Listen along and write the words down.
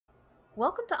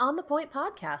Welcome to On the Point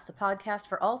Podcast, a podcast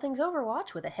for all things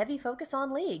Overwatch with a heavy focus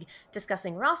on League,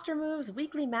 discussing roster moves,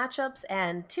 weekly matchups,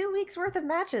 and 2 weeks worth of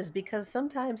matches because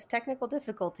sometimes technical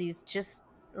difficulties just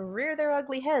rear their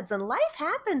ugly heads and life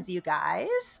happens, you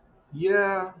guys.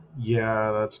 Yeah,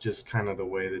 that's just kind of the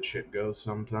way that shit goes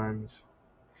sometimes.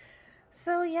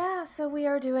 So we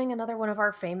are doing another one of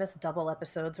our famous double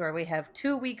episodes where we have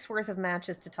 2 weeks worth of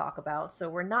matches to talk about. So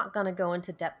we're not going to go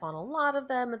into depth on a lot of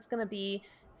them. It's going to be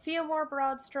a few more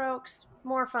broad strokes,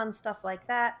 more fun stuff like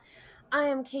that. I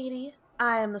am Katie.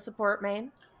 I am the support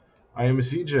main. I am a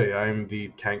CJ. I am the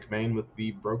tank main with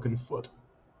the broken foot.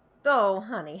 Oh,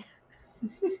 honey.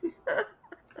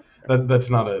 That's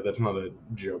not a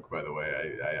joke, by the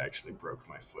way. I actually broke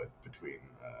my foot between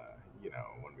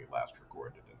when we last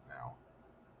recorded it. Now,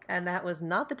 And that was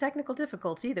not the technical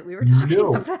difficulty that we were talking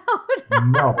no, about.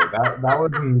 no, that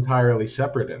was an entirely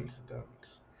separate incident.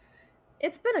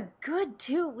 It's been a good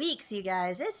 2 weeks, you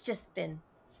guys. It's just been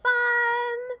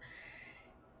fun.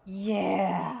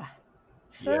 Yeah.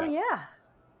 So, Yeah. yeah.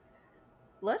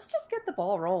 Let's just get the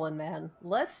ball rolling, man.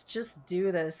 Let's just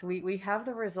do this. We have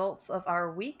the results of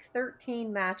our week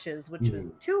 13 matches, which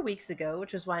was Mhm. 2 weeks ago,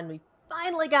 which is when we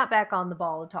finally got back on the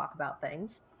ball to talk about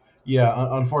things. Yeah,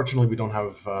 unfortunately, we don't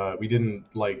have we didn't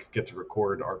get to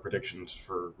record our predictions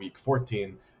for week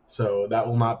 14, so that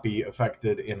will not be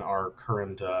affected in our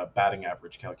current batting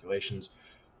average calculations.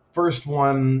 First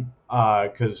one,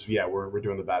 because yeah, we're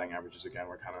doing the batting averages again.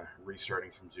 We're kind of restarting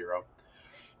from zero.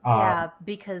 Um, Yeah,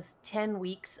 because 10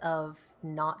 weeks of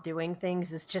not doing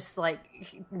things is just like,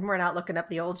 we're not looking up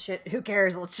the old shit. Who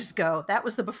cares? Let's just go. That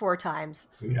was the before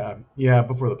times. yeah,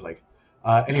 before the plague.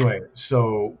 Anyway,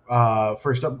 so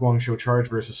first up, Guangzhou Charge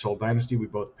versus Seoul Dynasty. We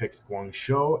both picked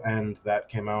Guangzhou, and that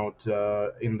came out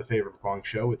in the favor of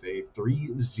Guangzhou with a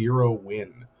 3-0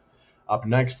 win. Up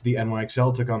next, the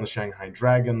NYXL took on the Shanghai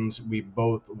Dragons. We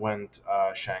both went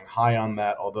Shanghai on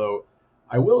that, although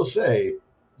I will say,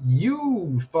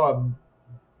 you thought.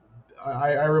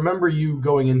 I remember you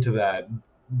going into that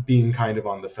being kind of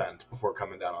on the fence before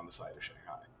coming down on the side of Shanghai.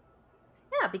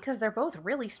 Yeah, because they're both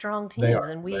really strong They teams, are.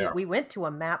 and They we are. we went to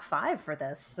a map 5 for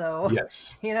this, so,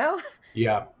 Yes. you know?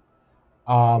 Yeah.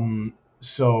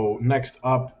 So next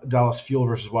up, Dallas Fuel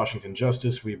versus Washington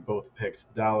Justice. We both picked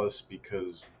Dallas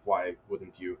because why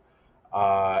wouldn't you?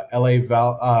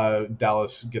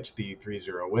 Dallas gets the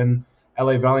 3-0 win.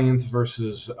 LA Valiant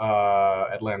versus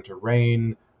Atlanta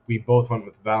Rain. We both went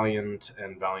with Valiant,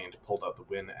 and Valiant pulled out the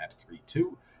win at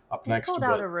 3-2. Up He next pulled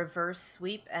out was a reverse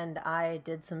sweep, and I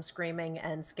did some screaming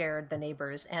and scared the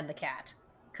neighbors and the cat,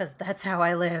 because that's how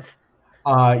I live.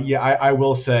 yeah, I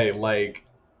will say,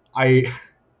 I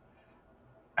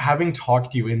having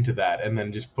talked you into that and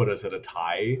then just put us at a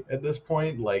tie at this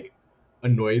point,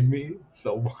 annoyed me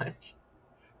so much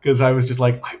because I was just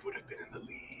like, I would have been in the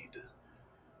lead, and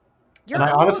You're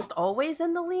I honestly, almost always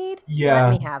in the lead. Let yeah,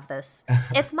 me have this.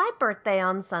 It's my birthday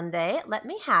on Sunday. Let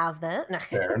me have this.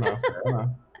 fair enough, fair enough.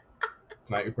 It's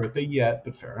not your birthday yet,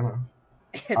 but fair enough.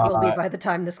 It will be Uh, by the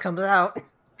time this comes out.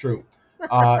 True.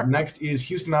 Next is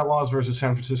Houston Outlaws versus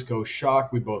San Francisco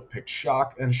Shock. We both picked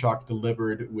Shock, and Shock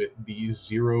delivered with the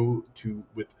 0-3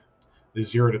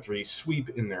 sweep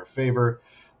in their favor.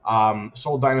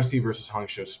 Seoul Dynasty versus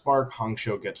Hangzhou Spark.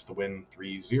 Hangzhou gets the win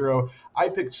 3-0. I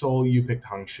picked Seoul, you picked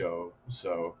Hangzhou,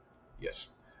 so yes.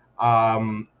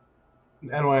 Um,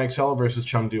 NYXL versus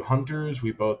Chengdu Hunters.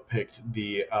 We both picked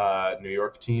the New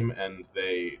York team, and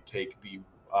they take the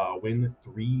win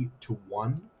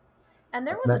 3-1. And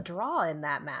there was a draw in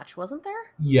that match, wasn't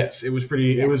there? Yes, it was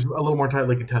pretty. It Yeah. was a little more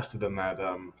tightly contested than that.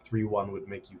 3-1 would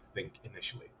make you think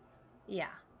initially. Yeah.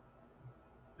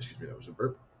 Excuse me, that was a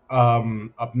burp.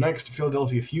 Up next,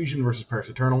 Philadelphia Fusion versus Paris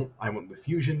Eternal. I went with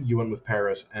Fusion, you went with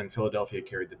Paris, and Philadelphia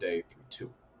carried the day 3-2.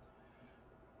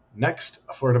 Next,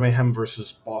 Florida Mayhem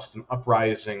versus Boston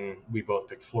Uprising. We both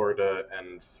picked Florida,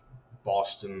 and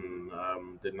Boston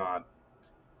did not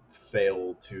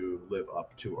fail to live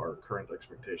up to our current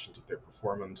expectations of their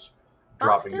performance,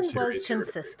 dropping the Boston was series 0-3.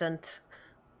 consistent.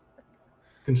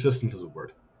 Consistent is a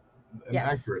word, an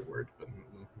Yes. accurate word, but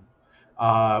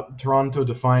Toronto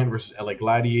Defiant versus LA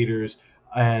Gladiators,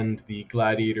 and the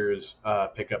Gladiators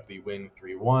pick up the win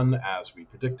 3-1 as we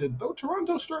predicted. Though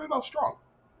Toronto started off strong.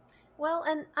 Well,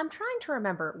 and I'm trying to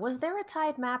remember, was there a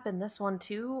tied map in this one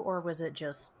too, or was it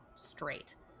just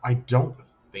straight? I don't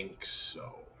think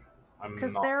so. I'm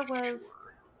Because not there was. sure.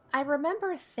 I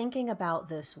remember thinking about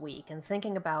this week and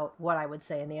thinking about what I would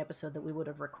say in the episode that we would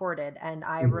have recorded, and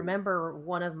I Mhm. remember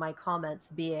one of my comments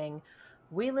being,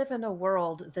 we live in a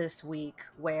world this week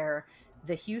where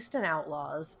the Houston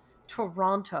Outlaws,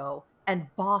 Toronto,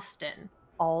 and Boston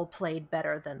all played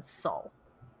better than Seoul.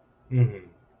 Mm-hmm.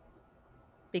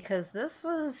 because this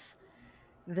was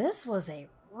a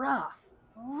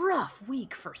rough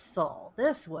week for Seoul.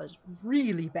 This was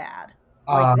really bad.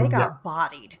 Like they Yeah. got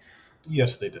bodied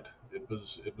Yes, they did. It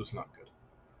was not good.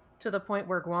 to the point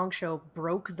where Guangzhou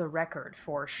broke the record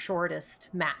for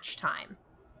shortest match time,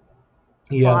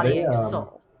 Yeah, bodying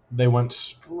Seoul. they went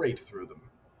straight through them.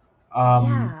 Um,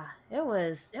 Yeah,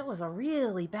 it was a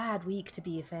really bad week to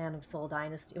be a fan of Seoul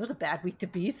Dynasty. It was a bad week to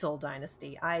be Seoul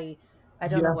Dynasty. I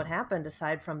don't know yeah. what happened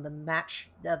aside from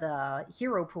the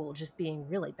hero pool just being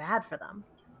really bad for them.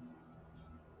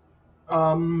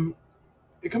 Um,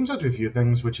 it comes down to a few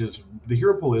things, which is the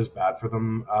hero pool is bad for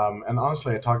them. And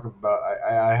honestly,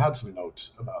 I had some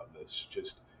notes about this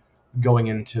just going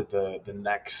into the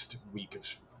next week of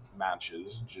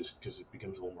matches, just because it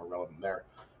becomes a little more relevant there.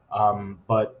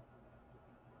 But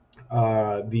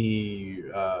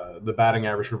the batting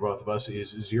average for both of us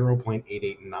is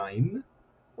 0.889.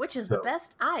 Which is the So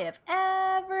best I have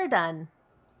ever done.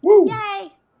 woo.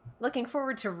 Yay! Looking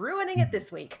forward to ruining it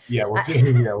this week. Yeah, we'll Uh, see.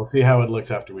 Yeah, we'll see how it looks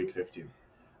after week 15.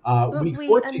 but Week we a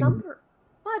 14. number.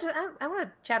 Well, I want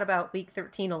to chat about week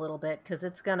 13 a little bit because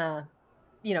it's gonna,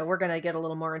 we're gonna get a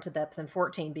little more into depth than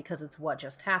 14 because it's what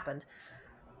just happened.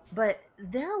 But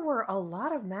there were a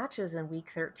lot of matches in week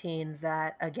 13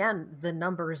 that, again, the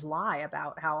numbers lie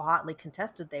about how hotly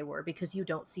contested they were because you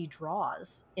don't see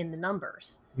draws in the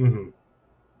numbers. Hmm.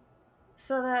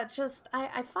 So that just,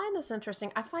 I find this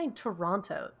interesting. I find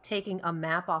Toronto taking a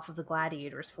map off of the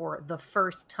Gladiators for the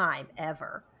first time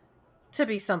ever to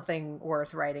be something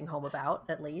worth writing home about,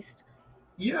 at least.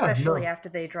 Yeah, Especially no, after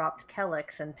they dropped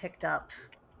Kellix and picked up,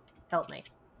 help me.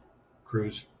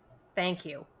 Cruz. Thank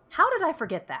you. How did I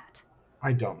forget that?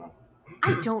 I don't know.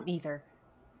 I don't either.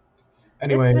 It's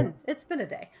Anyway, been it's been a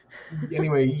day.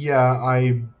 yeah,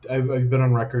 I've been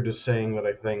on record as saying that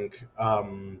I think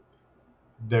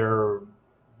they're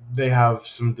they have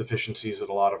some deficiencies at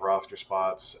a lot of roster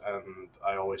spots, and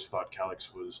I always thought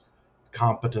Calix was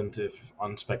competent if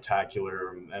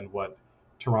unspectacular, and what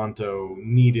Toronto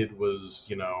needed was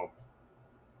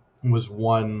was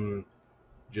one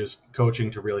just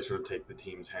coaching to really sort of take the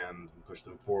team's hand and push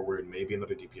them forward. Maybe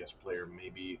another DPS player,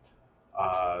 maybe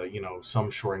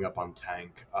some shoring up on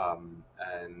tank,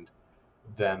 and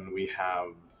then we have.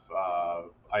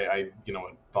 I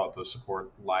thought the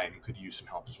support line could use some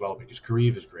help as well because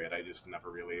Kareev is great. I just never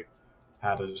really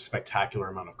had a spectacular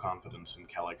amount of confidence in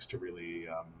Kellex to really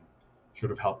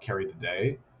sort of help carry the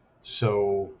day.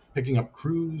 So picking up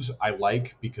Cruz, I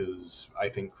like because I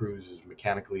think Cruz is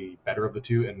mechanically better of the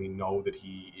two, and we know that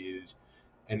he is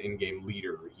an in-game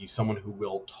leader. He's someone who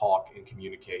will talk and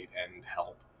communicate and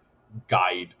help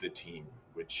guide the team,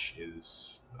 which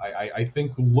is I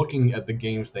think looking at the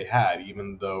games they had,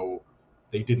 even though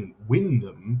they didn't win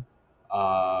them,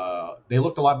 they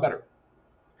looked a lot better.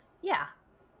 Yeah.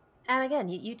 And again,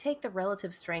 you take the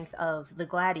relative strength of the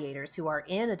Gladiators, who are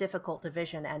in a difficult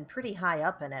division and pretty high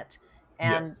up in it,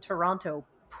 Yes. and Toronto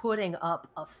putting up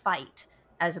a fight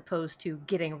as opposed to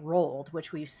getting rolled,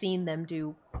 which we've seen them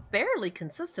do fairly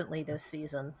consistently this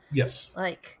season. Yes.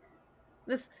 Like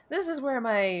this is where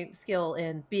my skill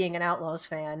in being an Outlaws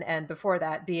fan and before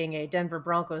that being a Denver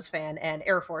Broncos fan and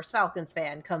Air Force Falcons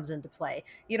fan comes into play.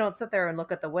 You don't sit there and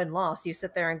look at the win-loss, you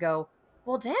sit there and go,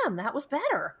 "Well, damn, that was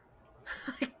better."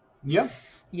 Yeah.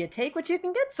 You take what you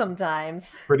can get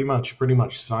sometimes. Pretty much. Pretty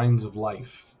much. Signs of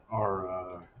life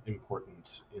are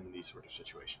important in these sort of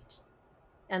situations.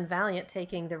 And Valiant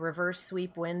taking the reverse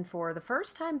sweep win for the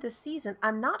first time this season.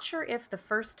 I'm not sure if the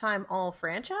first time all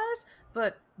franchise,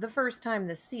 but the first time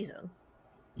this season.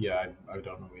 Yeah, I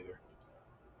don't know either.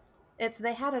 It's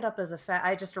they had it up as a fact.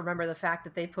 I just remember the fact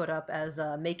that they put up as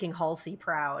making Halsey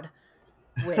proud,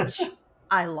 which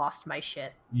I lost my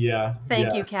shit. Yeah, Thank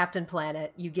yeah, you, Captain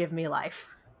Planet. You give me life.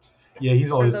 yeah. He's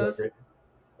For always been those, great.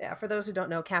 yeah, for those who don't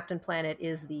know, Captain Planet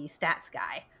is the stats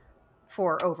guy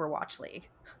for Overwatch League.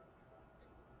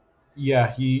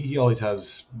 Yeah, he always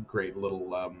has great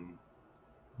little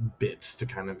bits to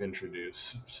kind of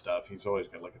introduce stuff. He's always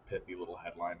got like a pithy little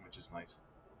headline, which is nice.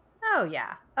 Oh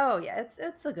yeah,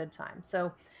 it's a good time.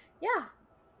 So, yeah,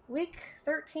 week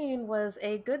 13 was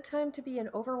a good time to be an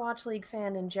Overwatch League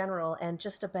fan in general, and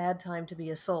just a bad time to be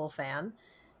a Soul fan.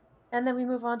 And then we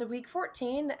move on to week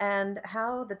 14 and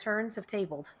how the turns have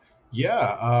tabled.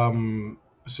 Yeah.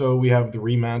 So we have the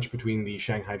rematch between the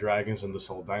Shanghai Dragons and the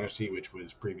Seoul Dynasty, which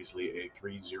was previously a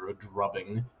 3-0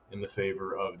 drubbing in the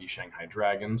favor of the Shanghai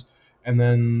Dragons. And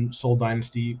then Seoul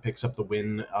Dynasty picks up the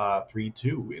win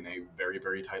 3-2 in a very,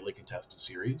 very tightly contested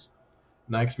series.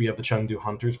 Next, we have the Chengdu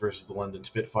Hunters versus the London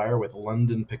Spitfire, with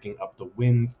London picking up the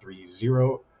win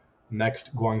 3-0.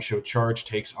 Next, Guangzhou Charge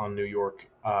takes on New York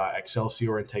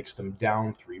Excelsior and takes them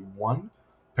down 3-1.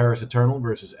 Paris Eternal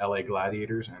versus LA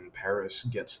Gladiators, and Paris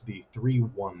gets the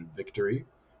 3-1 victory.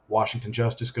 Washington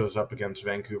Justice goes up against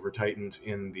Vancouver Titans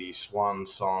in the swan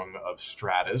song of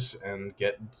Stratus and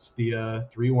gets the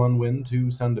 3-1 win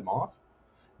to send him off.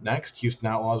 Next, Houston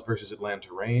Outlaws versus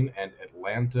Atlanta Reign, and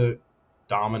Atlanta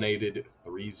dominated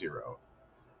 3-0.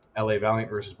 LA Valiant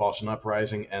versus Boston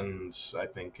Uprising ends, I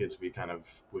think, as we kind of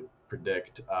would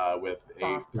predict, with a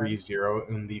Boston. 3-0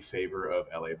 in the favor of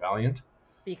LA Valiant.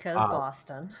 Because Uh,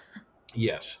 Boston.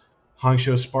 yes.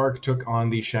 Hangzhou Spark took on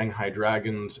the Shanghai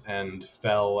Dragons and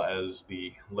fell as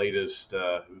the latest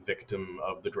victim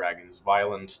of the Dragons'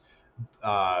 violence,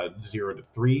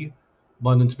 0-3.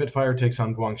 London Spitfire takes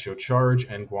on Guangzhou Charge,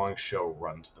 and Guangzhou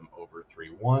runs them over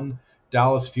 3-1.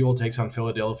 Dallas Fuel takes on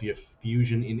Philadelphia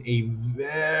Fusion in a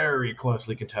very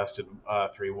closely contested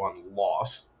 3-1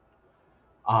 loss.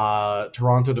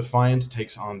 Toronto Defiant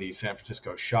takes on the San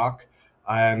Francisco Shock,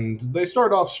 and they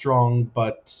start off strong,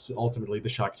 but ultimately the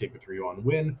Shock take the 3-1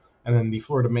 win. And then the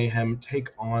Florida Mayhem take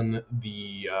on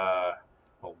the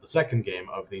second game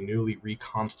of the newly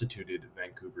reconstituted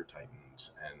Vancouver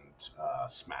Titans and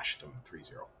smash them 3-0.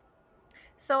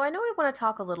 So I know we want to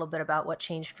talk a little bit about what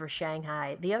changed for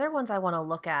Shanghai. The other ones I want to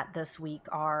look at this week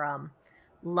are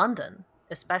London,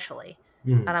 especially.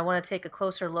 Mm, And I want to take a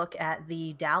closer look at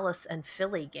the Dallas and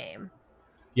Philly game.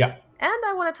 yeah. And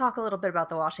I want to talk a little bit about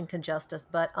the Washington Justice,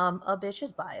 but a bitch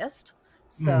is biased.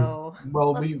 Mm. So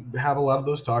Well, let's we have a lot of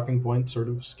those talking points sort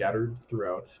of scattered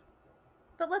throughout.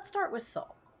 let's start with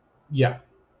Seoul. Yeah.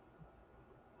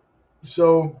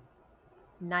 So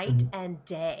Night and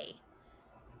day.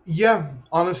 yeah,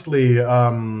 honestly,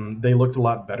 they looked a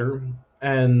lot better.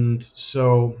 And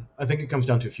so I think it comes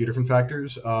down to a few different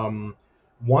factors.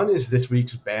 One is this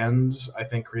week's bans, I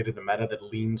think, created a meta that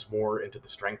leans more into the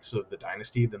strengths of the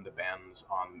dynasty than the bans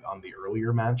on the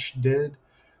earlier match did.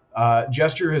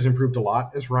 Gesture has improved a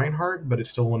lot as Reinhardt, but it's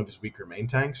still one of his weaker main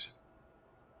tanks.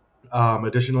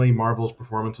 Additionally, Marvel's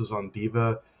performances on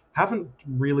Diva haven't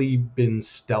really been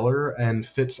stellar, and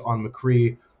fits on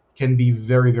McCree can be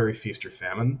very, very feast or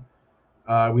famine.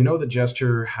 We know that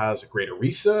Gesture has a great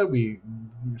Orisa. We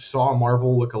saw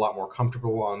Marvel look a lot more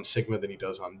comfortable on Sigma than he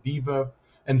does on Diva.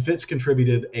 And Fitz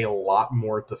contributed a lot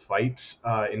more to fights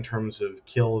in terms of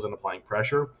kills and applying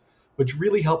pressure, which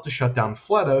really helped to shut down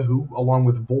Fleta, who, along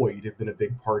with Void, have been a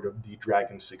big part of the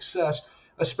Dragon's success,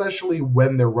 especially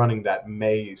when they're running that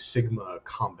Mei Sigma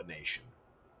combination.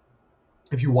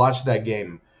 If you watch that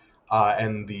game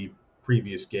and the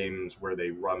previous games where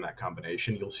they run that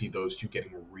combination, you'll see those two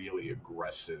getting really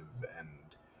aggressive and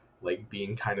like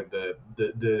being kind of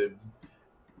the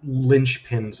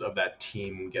linchpins of that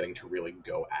team getting to really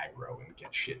go aggro and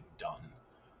get shit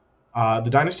done. The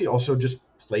Dynasty also just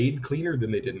played cleaner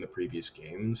than they did in the previous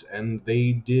games, and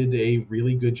they did a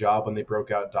really good job when they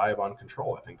broke out Dive on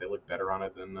Control. I think they looked better on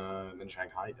it than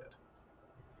Shanghai did.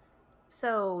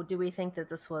 So do we think that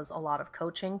this was a lot of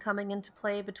coaching coming into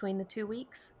play between the 2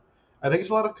 weeks? I think it's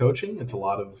a lot of coaching. It's a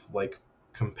lot of like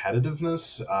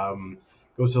competitiveness.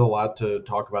 Goes to a lot to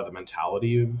talk about the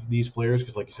mentality of these players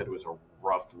because, like you said, it was a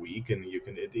rough week, and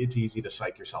it's easy to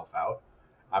psych yourself out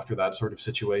after that sort of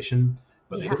situation.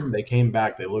 But they Yeah. didn't. They came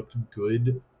back. They looked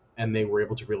good, and they were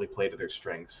able to really play to their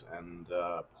strengths and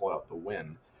pull out the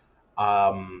win.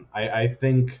 I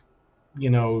think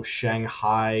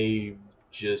Shanghai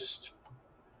just.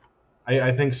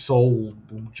 I think Seoul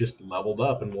just leveled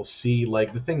up, and we'll see.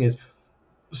 Like the thing is,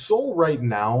 Seoul right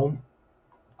now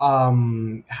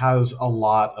has a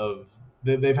lot of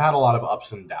they've had a lot of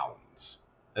ups and downs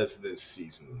as this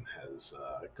season has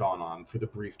gone on for the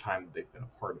brief time that they've been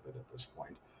a part of it at this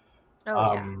point.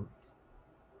 Oh, yeah. Um,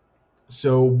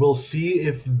 so we'll see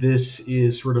if this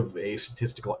is sort of a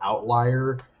statistical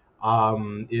outlier,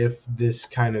 if this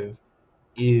kind of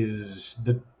is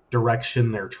the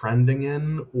direction they're trending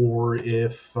in, or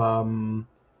if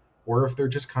they're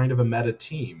just kind of a meta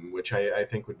team, which I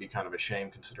think would be kind of a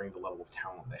shame considering the level of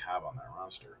talent they have on that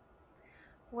roster.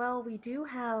 Well, we do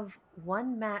have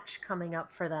one match coming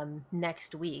up for them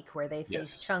next week where they face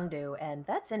Yes. Chengdu, and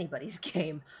that's anybody's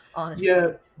game, Yeah,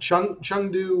 honestly.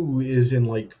 Chengdu is in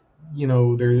like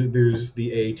there's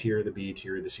the A tier, the B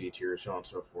tier, the C tier, so on and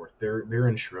so forth. They're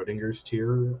in Schrodinger's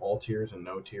tier, all tiers and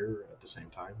no tier at the same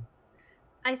time.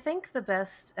 I think the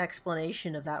best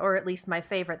explanation of that, or at least my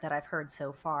favorite that I've heard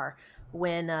so far,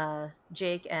 when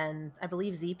Jake and I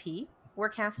believe ZP were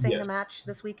casting the Yes. match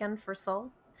this weekend for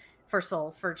Seoul. for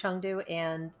Seoul for Chengdu,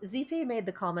 and ZP made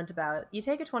the comment about you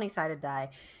take a 20-sided die,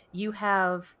 you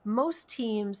have most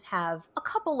teams have a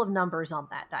couple of numbers on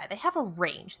that die. They have a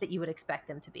range that you would expect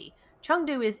them to be.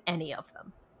 Chengdu is any of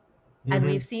them. And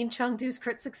we've Hmm. seen Chengdu's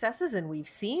crit successes, and we've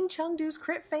seen Chengdu's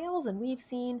crit fails, and we've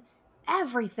seen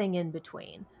everything in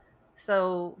between.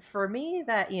 So for me,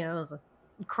 that, as a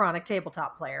chronic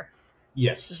tabletop player,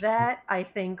 Yes, that I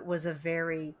think was a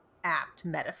very apt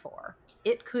metaphor.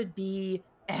 It could be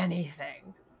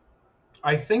anything.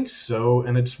 I think so,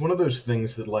 and it's one of those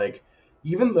things that like,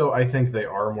 even though I think they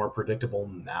are more predictable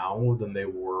now than they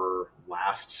were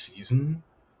last season,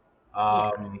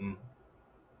 Yeah. um,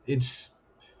 it's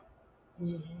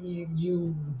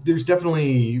you there's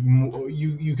definitely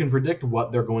you can predict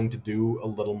what they're going to do a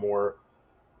little more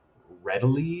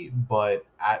readily, but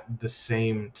at the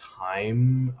same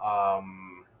time,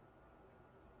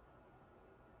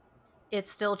 It's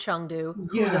still Chengdu.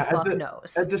 Who the yeah, fuck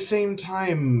knows? at the same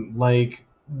time, like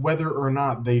whether or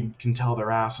not they can tell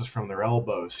their asses from their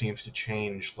elbows seems to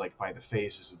change like by the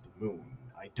phases of the moon.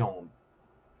 I don't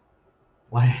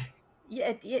like.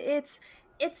 Yeah,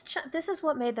 this is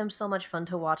what made them so much fun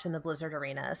to watch in the Blizzard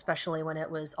arena, especially when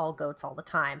it was all goats all the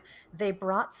time. They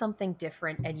brought something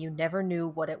different and you never knew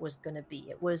what it was going to be.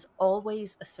 It was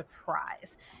always a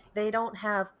surprise. They don't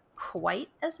have quite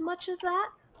as much of that,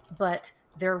 but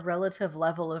their relative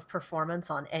level of performance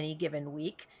on any given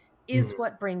week is Mhm.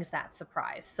 what brings that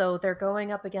surprise. So they're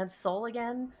going up against Soul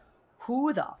again.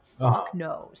 Who the fuck Uh-huh.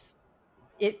 knows?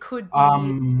 It could be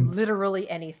Um, literally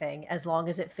anything as long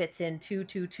as it fits in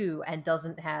 222 and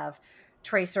doesn't have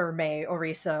Tracer, May,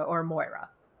 Orisa, or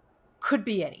Moira. Could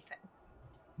be anything.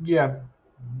 yeah,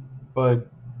 but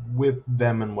with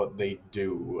them and what they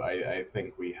do, I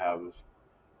think we have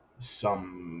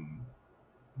some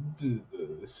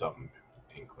some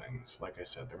inklings. Like I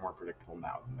said, they're more predictable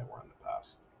now than they were in the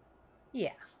past.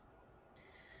 Yeah.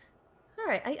 All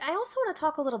right. I also want to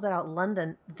talk a little bit about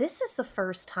London. This is the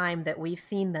first time that we've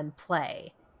seen them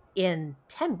play in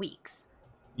 10 weeks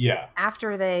Yeah.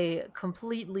 after they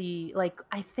completely, like,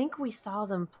 I think we saw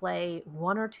them play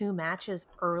one or two matches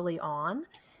early on,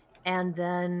 and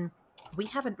then we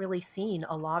haven't really seen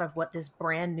a lot of what this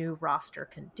brand new roster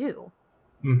can do.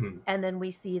 Hmm. And then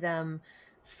we see them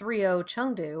 3-0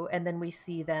 Chengdu, and then we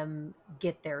see them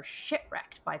get their shit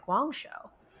wrecked by Guangzhou.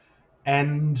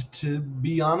 And to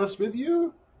be honest with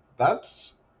you,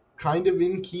 that's kind of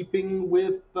in keeping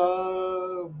with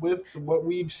what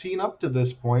we've seen up to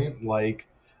this point. Like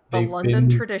The they've London been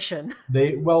tradition.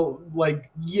 they well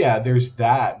like yeah, there's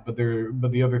that, but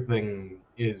the other thing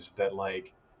is that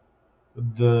like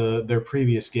their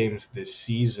previous games this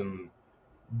season,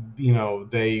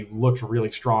 they looked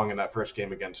really strong in that first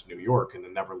game against New York and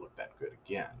then never looked that good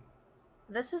again.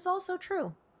 This is also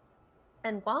true.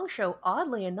 And Guangzhou,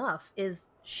 oddly enough,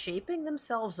 is shaping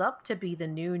themselves up to be the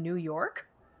new New York.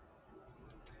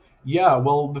 Yeah,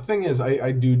 well, the thing is,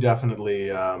 I do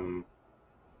definitely, I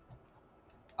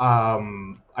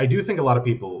do think a lot of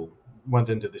people went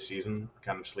into the season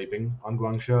kind of sleeping on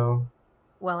Guangzhou.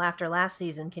 Well, after last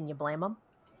season, can you blame them?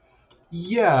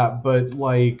 Yeah, but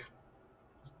like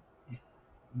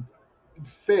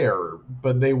fair,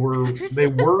 but they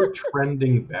were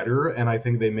trending better, and I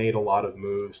think they made a lot of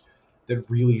moves that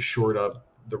really shored up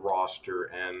the roster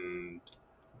and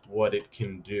what it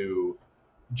can do.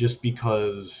 Just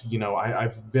because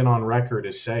I've been on record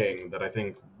as saying that I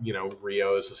think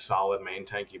Rio is a solid main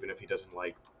tank, even if he doesn't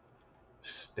like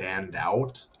stand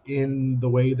out in the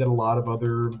way that a lot of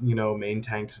other main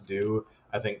tanks do.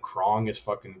 I think Krong is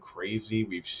fucking crazy.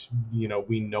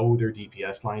 We know their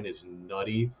DPS line is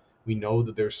nutty. We know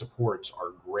that their supports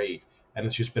are great, and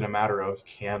it's just been a matter of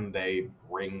can they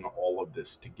bring all of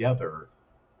this together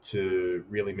to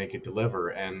really make it deliver.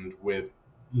 And with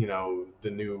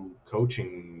the new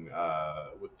coaching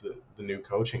with the new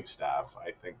coaching staff,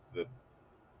 I think that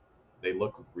they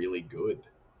look really good.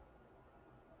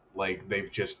 Like they've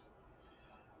just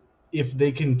if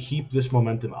they can keep this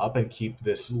momentum up and keep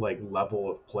this like level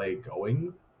of play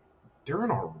going, they're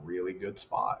in a really good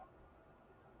spot.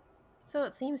 So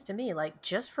it seems to me like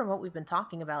just from what we've been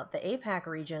talking about, the APAC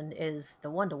region is the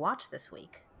one to watch this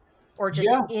week. Or just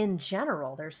Yeah, in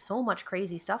general, there's so much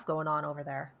crazy stuff going on over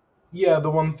there. yeah.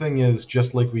 The one thing is,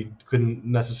 just like we couldn't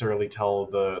necessarily tell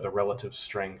the relative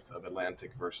strength of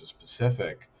Atlantic versus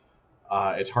Pacific,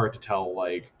 it's hard to tell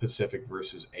like Pacific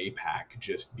versus APAC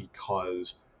just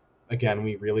because again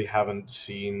we really haven't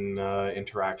seen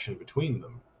interaction between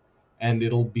them, and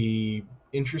it'll be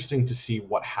interesting to see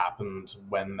what happens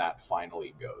when that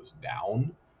finally goes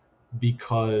down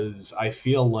because I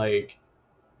feel like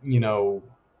you know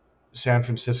San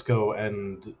Francisco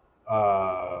and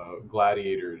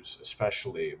gladiators,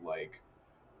 especially, like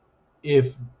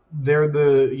if they're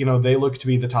the they look to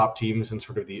be the top teams in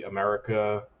sort of the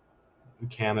America,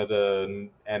 Canada,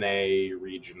 and NA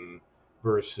region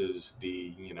versus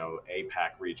the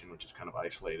APAC region, which is kind of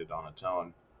isolated on its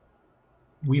own.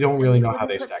 We don't And really you know how wouldn't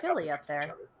they put stack up Philly up against each there.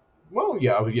 other. Well,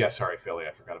 yeah, yeah, sorry, Philly,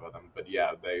 I forgot about them, but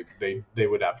yeah, they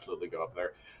would absolutely go up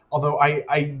there. Although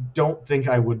I don't think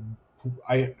I would.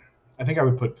 I think I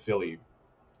would put Philly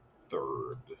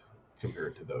third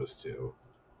compared to those two.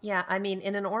 Yeah, I mean,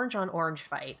 in an orange on orange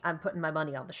fight, I'm putting my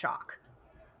money on the Shock.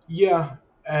 Yeah,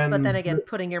 But then and again,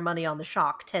 putting your money on the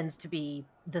Shock tends to be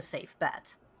the safe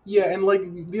bet. yeah, and like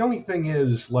the only thing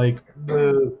is like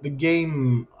the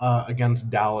game against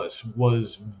Dallas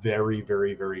was very,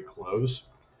 very, very close,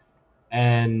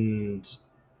 and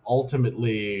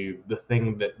ultimately the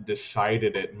thing that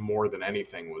decided it more than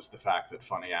anything was the fact that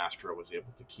Funny Astro was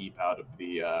able to keep out of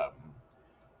the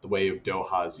way of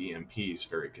Doha's EMPs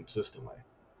very consistently.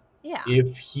 Yeah.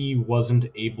 If he wasn't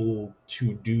able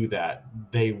to do that,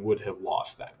 they would have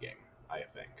lost that game, I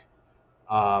think.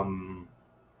 Um,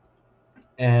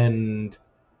 and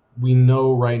we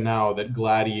know right now that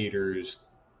gladiators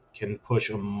can push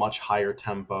a much higher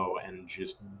tempo and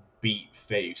just beat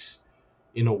face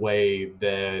in a way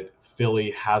that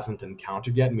Philly hasn't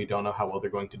encountered yet, and we don't know how well they're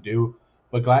going to do.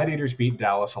 But Gladiators beat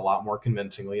Dallas a lot more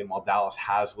convincingly, and while Dallas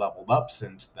has leveled up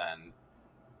since then,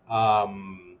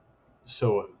 um,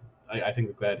 so I think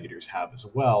the Gladiators have as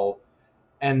well.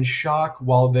 And Shock,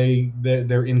 while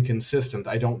they're inconsistent,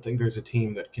 I don't think there's a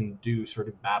team that can do sort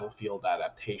of battlefield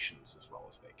adaptations as well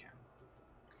as they can.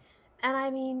 And I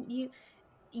mean,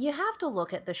 you have to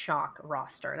look at the Shock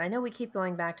roster. And I know we keep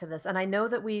going back to this, and I know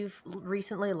that we've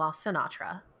recently lost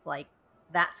Sinatra. Like,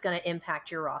 that's going to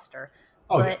impact your roster.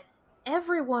 Oh yeah. But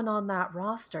everyone on that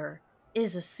roster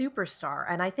is a superstar.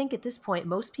 And I think at this point,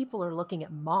 most people are looking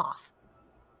at Moth.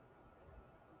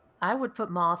 I would put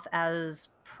Moth as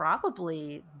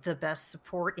probably the best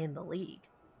support in the league.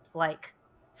 Like,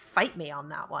 fight me on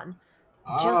that one.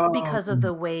 Just because of Um,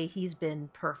 the way he's been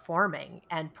performing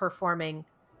and performing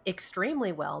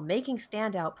extremely well, making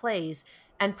standout plays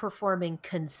and performing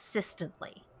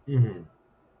consistently. mhm.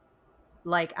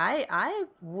 Like I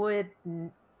would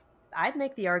I'd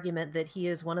make the argument that he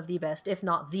is one of the best, if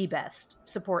not the best,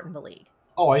 support in the league.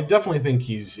 Oh, I definitely think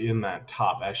he's in that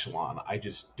top echelon. I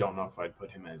just don't know if I'd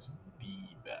put him as the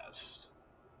best.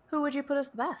 Who would you put as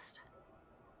the best?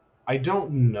 I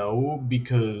don't know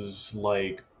because,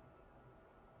 like,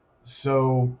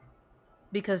 so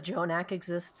Because Jonak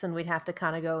exists and we'd have to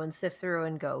kind of go and sift through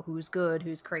and go who's good,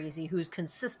 who's crazy, who's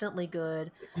consistently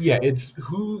good.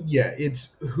 it's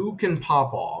who can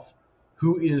pop off,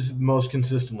 who is most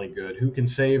consistently good, who can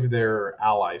save their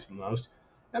allies the most.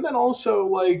 And then also,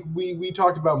 like, we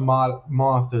talked about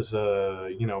Moth as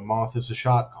Moth as a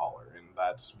shot caller, and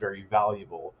that's very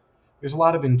valuable. There's a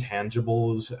lot of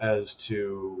intangibles as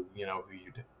to who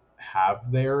you'd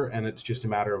have there, and it's just a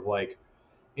matter of, like,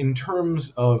 in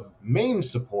terms of main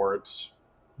supports,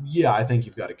 yeah, I think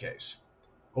you've got a case.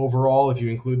 Overall, if you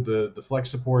include the flex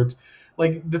supports,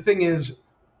 like, the thing is,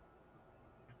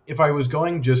 if I was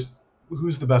going just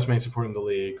who's the best main support in the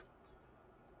league,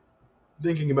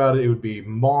 thinking about it, it would be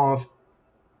Moth.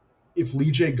 If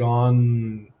Lee J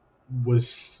Gon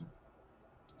was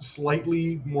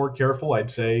slightly more careful,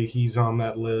 I'd say he's on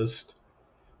that list.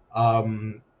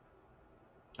 Um,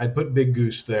 I'd put Big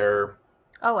Goose there.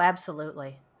 Oh,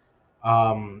 absolutely.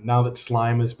 Now that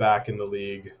Slime is back in the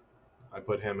league, I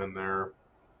put him in there.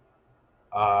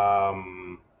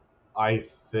 I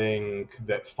think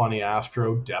that Funny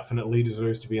Astro definitely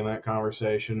deserves to be in that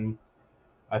conversation.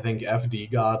 I think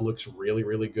FD God looks really,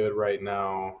 really good right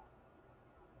now.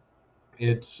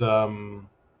 It's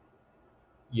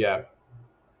yeah,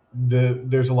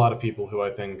 there's a lot of people who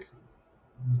I think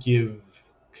give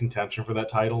contention for that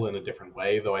title in a different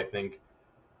way, though I think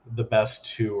the best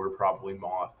two are probably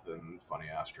Moth and Funny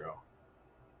Astro.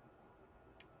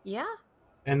 Yeah,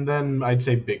 And then I'd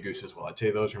say Big Goose as well. I'd say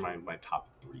those are my top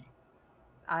three.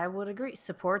 I would agree.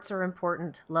 Supports are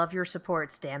important. Love your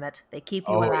supports, damn it. They keep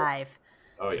you Oh alive.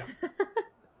 yeah. Oh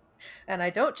And I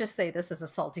don't just say this as a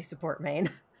salty support main.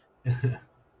 yeah.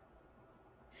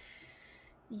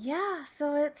 Yeah,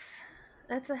 so it's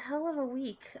a hell of a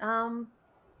week.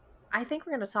 I think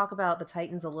we're going to talk about the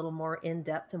Titans a little more in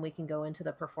depth and we can go into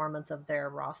the performance of their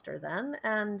roster then.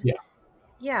 And Yeah.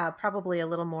 yeah, probably a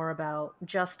little more about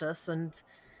Justice and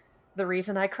the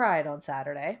reason I cried on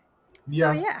Saturday.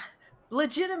 So Yeah. yeah,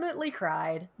 legitimately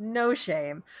cried. No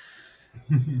shame.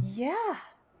 Yeah.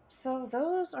 So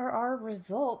those are our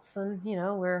results, and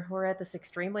we're at this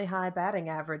extremely high batting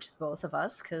average, both of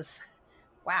us, because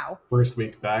Wow. First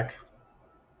week back.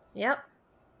 Yep.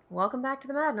 Welcome back to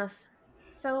the madness.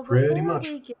 So Pretty much.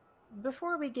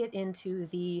 before we get into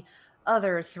the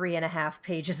other 3.5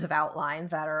 pages of outline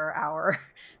that are our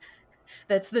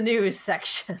that's the news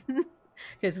section,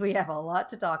 because we have a lot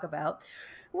to talk about,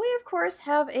 we of course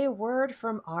have a word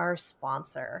from our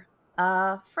sponsor.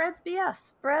 Fred's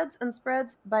BS. Breads and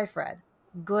Spreads by Fred.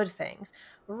 Good things.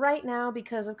 Right now,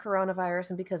 because of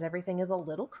coronavirus and because everything is a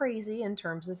little crazy in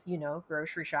terms of,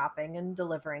 grocery shopping and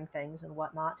delivering things and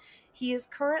whatnot, he is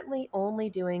currently only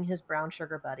doing his brown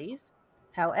sugar buddies.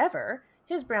 However,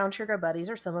 his brown sugar buddies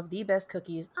are some of the best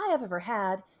cookies I have ever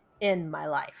had in my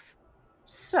life.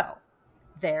 So,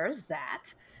 there's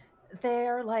that.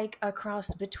 They're like a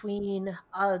cross between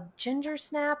a ginger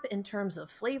snap in terms of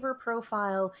flavor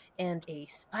profile and a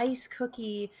spice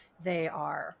cookie. They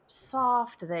are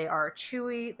soft, they are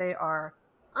chewy, they are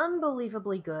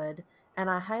unbelievably good, and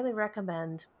I highly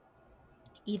recommend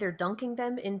either dunking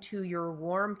them into your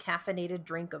warm caffeinated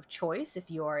drink of choice if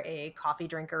you are a coffee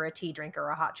drinker, a tea drinker,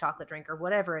 a hot chocolate drinker,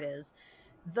 whatever it is.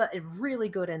 Really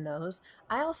good in those.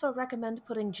 I also recommend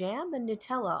putting jam and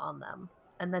Nutella on them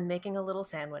and then making a little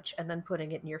sandwich and then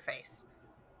putting it in your face.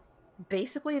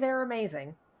 Basically, they're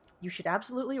amazing. You should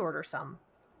absolutely order some.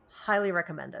 Highly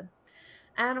recommended.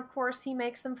 And of course, he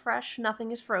makes them fresh.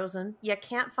 Nothing is frozen. You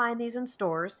can't find these in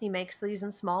stores. He makes these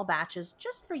in small batches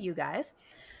just for you guys.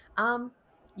 Um,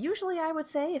 Usually, I would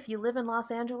say if you live in Los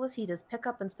Angeles, he does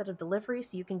pickup instead of delivery,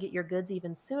 so you can get your goods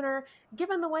even sooner.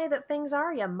 Given the way that things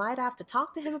are, you might have to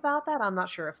talk to him about that. I'm not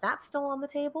sure if that's still on the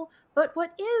table. But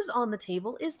what is on the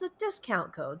table is the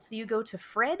discount code. So you go to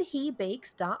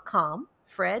fredhebakes.com,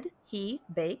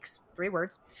 fredhebakes, 3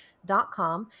 words,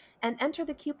 .com, and enter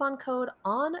the coupon code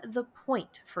on the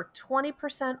point for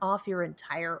 20% off your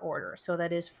entire order. So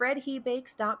that is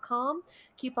fredhebakes.com,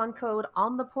 coupon code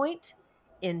on the point.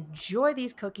 Enjoy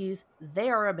these cookies. They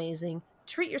are amazing.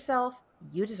 Treat yourself.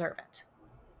 You deserve it.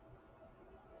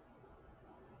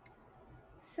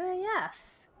 So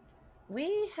yes,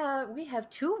 we have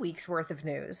 2 weeks worth of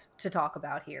news to talk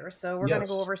about here. So we're going to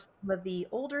go Yes. over some of the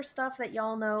older stuff that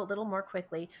y'all know a little more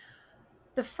quickly.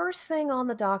 The first thing on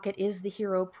the docket is the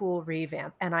hero pool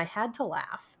revamp, and I had to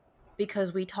laugh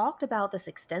because we talked about this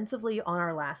extensively on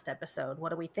our last episode. What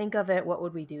do we think of it? What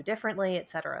would we do differently, et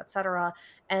cetera, et cetera.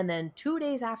 And then 2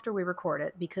 days after we record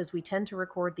it, because we tend to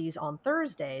record these on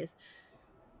Thursdays,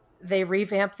 they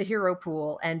revamp the hero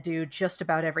pool and do just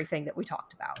about everything that we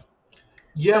talked about. So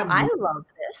Yeah, I love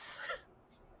this.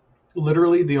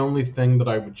 literally the only thing that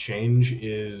I would change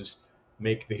is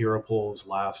make the hero pools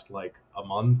last like a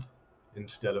month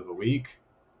instead of a week.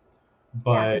 Yeah,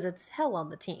 But because it's hell on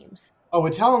the teams. oh,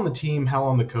 it's hell on the team, hell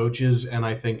on the coaches, and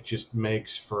I think just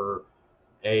makes for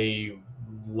a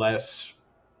less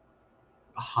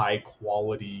high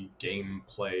quality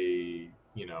gameplay,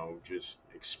 just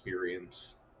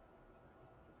experience.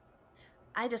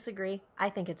 I disagree. I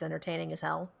think it's entertaining as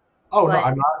hell. Oh no, But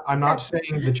I'm not that's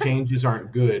saying the changes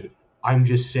aren't good. I'm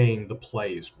just saying the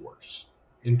play is worse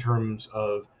in terms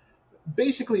of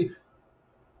basically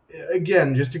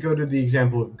again, just to go to the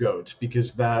example of goats,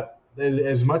 because that,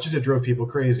 as much as it drove people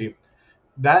crazy,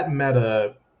 that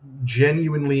meta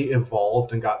genuinely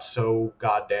evolved and got so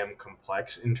goddamn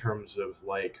complex in terms of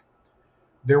like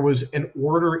there was an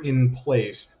order in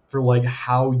place for like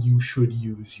how you should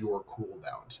use your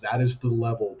cooldowns. That is the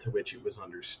level to which it was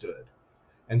understood.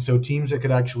 And so teams that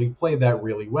could actually play that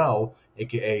really well,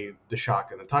 aka the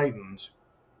Shock and the Titans,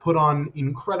 put on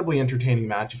incredibly entertaining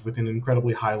matches with an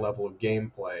incredibly high level of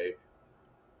gameplay.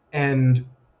 And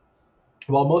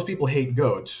while most people hate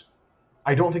goats,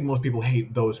 I don't think most people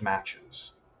hate those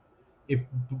matches. If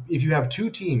if you have two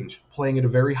teams playing at a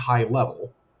very high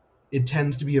level, it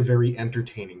tends to be a very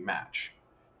entertaining match.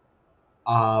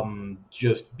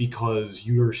 Just because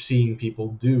you're seeing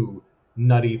people do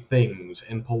nutty things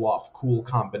and pull off cool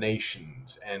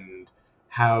combinations and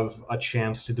have a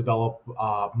chance to develop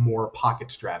more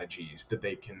pocket strategies that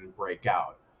they can break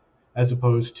out, as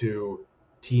opposed to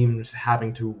teams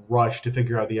having to rush to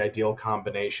figure out the ideal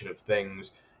combination of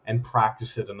things and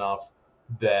practice it enough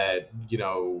that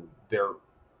they're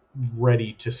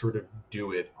ready to sort of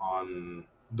do it on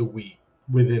the week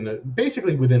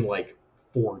basically within like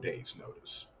 4 days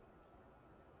notice.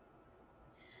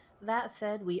 That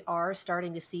said, we are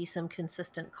starting to see some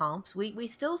consistent comps. We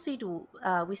still see dual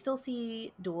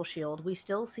shield. We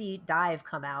still see dive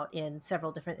come out in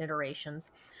several different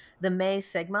iterations. The May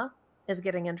Sigma is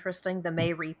getting interesting. The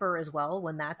May Reaper as well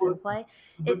when that's but, in play.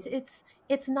 but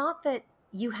It's not that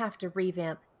you have to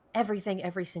revamp everything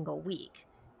every single week.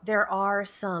 There are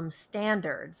some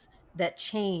standards that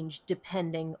change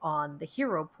depending on the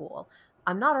hero pool.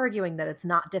 I'm not arguing that it's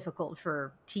not difficult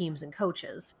for teams and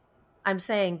coaches. I'm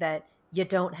saying that you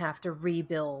don't have to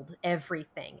rebuild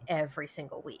everything every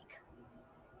single week.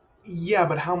 Yeah,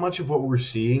 but how much of what we're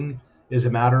seeing is a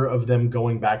matter of them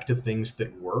going back to things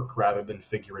that work rather than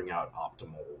figuring out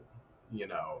optimal, you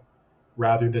know,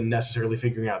 rather than necessarily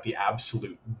figuring out the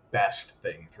absolute best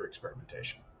thing through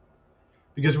experimentation.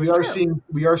 Because This is true.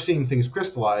 we are seeing things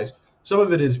crystallize. Some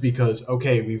of it is because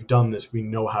okay, we've done this, we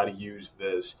know how to use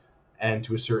this, and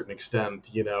to a certain extent,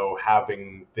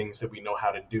 having things that we know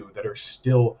how to do that are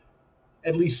still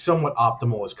at least somewhat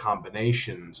optimal as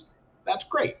combinations. That's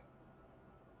great.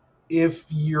 If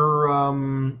you're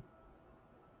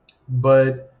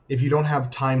But if you don't have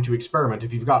time to experiment,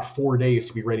 if you've got 4 days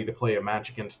to be ready to play a match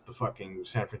against the fucking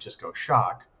San Francisco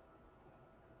Shock,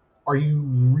 are you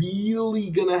really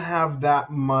gonna have that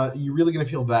much? You really gonna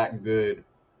feel that good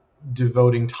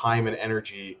devoting time and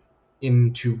energy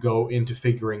into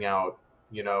figuring out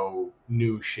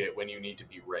new shit when you need to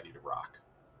be ready to rock?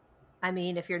 I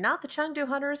mean, if you're not the Chengdu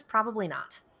Hunters, probably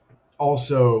not.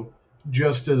 Also,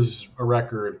 just as a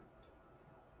record,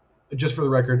 just for the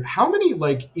record, how many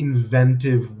like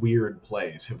inventive weird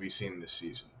plays have we seen this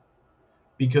season?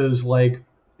 Because like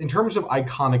in terms of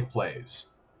iconic plays,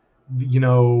 you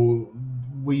know,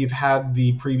 we've had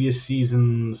the previous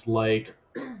seasons like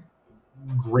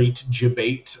great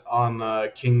debate on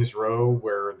King's Row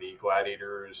where the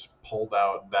gladiators pulled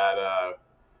out that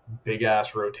big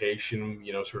ass rotation,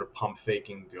 sort of pump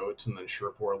faking goats, and then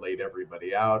Sherpor laid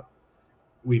everybody out.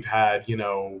 We've had,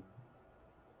 of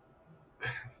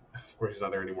course he's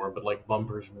not there anymore, but like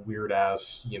Bumper's weird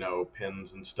ass,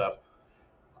 pins and stuff.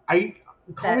 I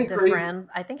Call me That crazy. Defran,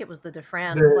 I think it was the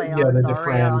Defran play on The Zarya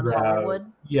Defran on grab,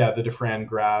 Hollywood. yeah, the Defran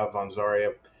grab on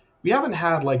Zarya. We haven't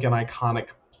had like an iconic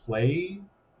play,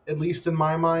 at least in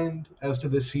my mind, as to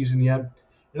this season yet.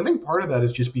 And I think part of that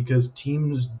is just because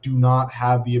teams do not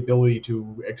have the ability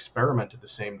to experiment to the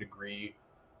same degree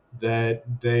that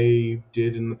they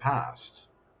did in the past.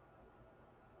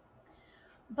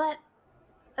 But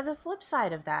the flip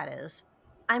side of that is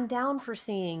I'm down for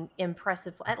seeing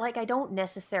impressive, like I don't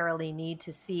necessarily need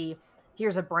to see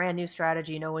here's a brand new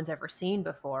strategy no one's ever seen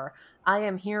before. I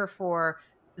am here for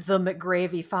the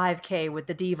McGravy 5K with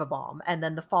the Diva Bomb and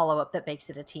then the follow-up that makes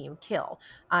it a team kill.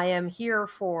 I am here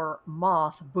for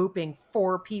Moth booping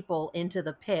 4 people into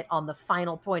the pit on the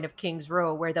final point of King's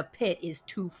Row where the pit is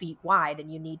 2 feet wide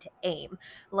and you need to aim.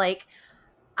 Like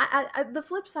the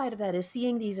flip side of that is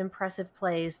seeing these impressive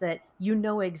plays that you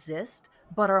know exist,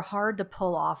 but are hard to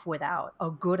pull off without a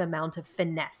good amount of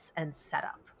finesse and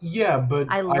setup. Yeah, but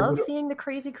I I love would, seeing the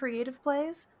crazy creative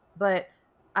plays, but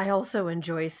I also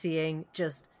enjoy seeing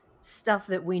just stuff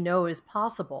that we know is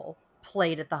possible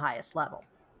played at the highest level.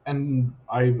 and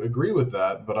I agree with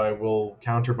that, but I will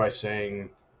counter by saying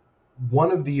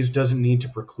one of these doesn't need to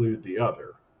preclude the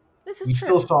other. This is We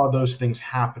still true. saw those things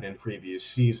happen in previous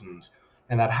seasons,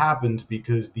 and that happened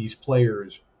because these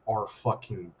players are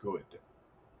fucking good.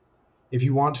 If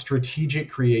you want strategic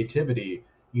creativity,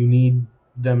 you need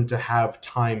them to have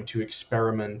time to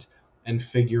experiment and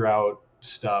figure out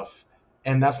stuff,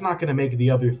 and that's not going to make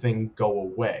the other thing go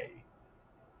away.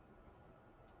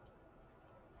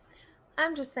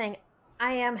 I'm just saying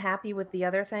I am happy with the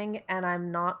other thing, and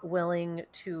I'm not willing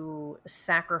to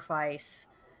sacrifice.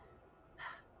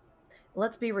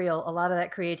 Let's be real, a lot of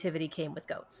that creativity came with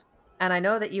goats. And I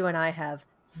know that you and I have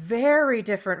very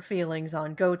different feelings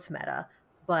on goats meta,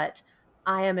 but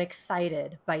I am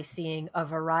excited by seeing a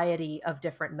variety of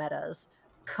different metas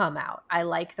come out. I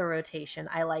like the rotation.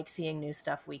 I like seeing new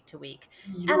stuff week to week.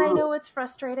 And I You're know it's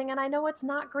frustrating and I know it's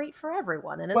not great for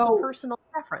everyone and it's a well. personal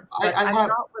preference, I, but I I'm have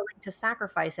not willing to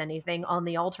sacrifice anything on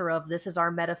the altar of this is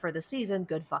our meta for the season.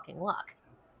 Good fucking luck.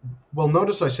 well.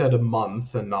 Notice I said a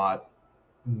month and not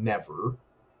never.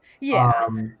 Yeah.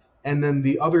 Um, and then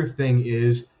the other thing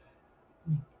is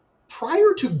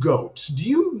prior to goats, do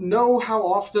you know how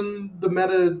often the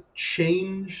meta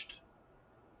changed?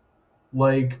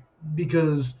 Like,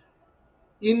 because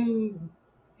in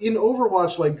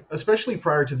Overwatch, like especially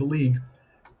prior to the league,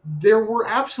 there were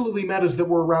absolutely metas that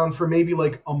were around for maybe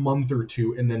like a month or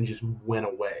two and then just went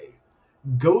away.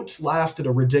 Goats lasted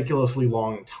a ridiculously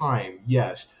long time,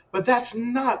 yes, but that's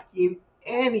not in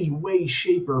any way,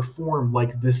 shape, or form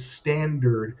like the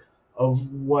standard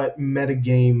of what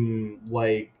metagame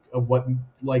of what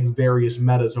like various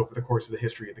metas over the course of the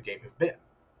history of the game have been.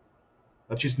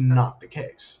 That's just not the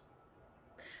case.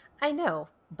 I know,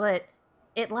 but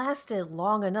it lasted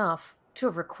long enough to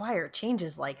require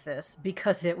changes like this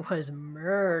because it was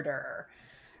murder.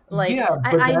 Like, Yeah,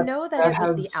 but I know that that it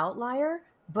was the has outlier,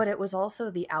 but it was also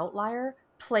the outlier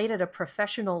played at a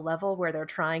professional level where they're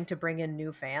trying to bring in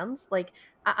new fans, like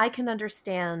I can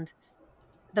understand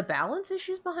the balance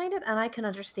issues behind it, and I can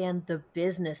understand the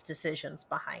business decisions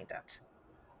behind it.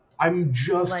 I'm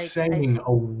just Like I saying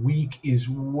a week is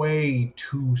way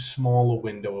too small a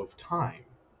window of time.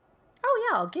 Oh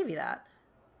yeah, I'll give you that.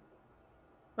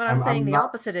 But I'm saying I'm the not.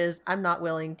 opposite is I'm not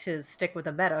willing to stick with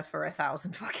a meta for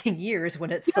 1,000 fucking years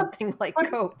when it's Yeah, something like but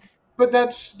coats.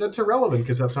 that's irrelevant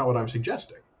because that's not what I'm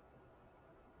suggesting.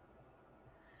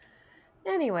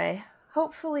 Anyway,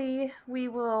 hopefully we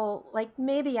will, like,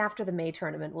 maybe after the May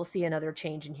tournament we'll see another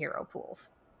change in hero pools,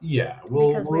 Yeah,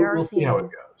 because we are we'll see how it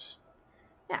seeing, goes.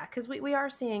 yeah, because we are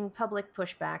seeing public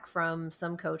pushback from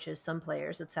some coaches, some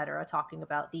players, etc., talking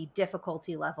about the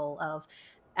difficulty level of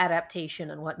adaptation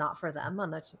and whatnot for them.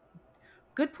 And that's a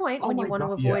good point Oh when you my want god,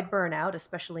 to yeah. avoid burnout,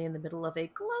 especially in the middle of a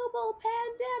global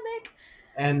pandemic.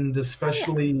 And So yeah.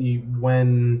 especially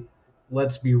when,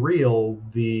 let's be real,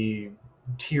 the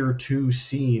tier 2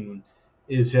 scene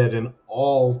is at an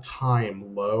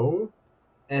all-time low,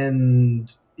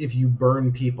 and if you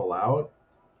burn people out,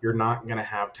 you're not going to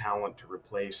have talent to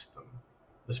replace them,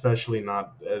 especially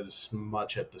not as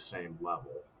much at the same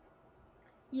level.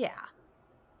 Yeah.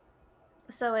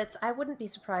 So it's I wouldn't be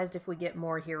surprised if we get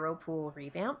more hero pool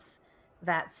revamps.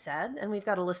 That said, and we've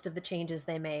got a list of the changes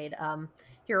they made.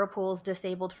 Hero pools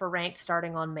disabled for ranked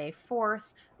starting on May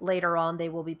 4th. Later on, they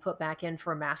will be put back in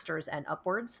for masters and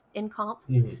upwards in comp.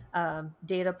 Mhm.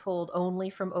 Data pulled only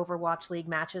from Overwatch League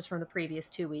matches from the previous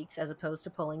 2 weeks, as opposed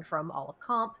to pulling from all of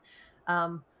comp.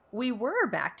 We were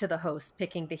back to the host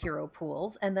picking the hero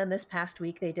pools, and then this past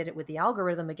week they did it with the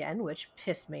algorithm again, which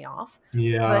pissed me off.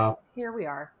 But Yeah, here we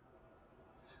are.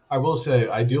 I will say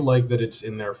I do like that it's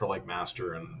in there for like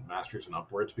masters and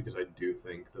upwards because I do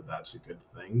think that that's a good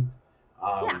thing.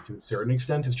 Yeah. To a certain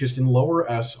extent, it's just in lower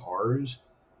SRs,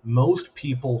 most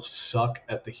people suck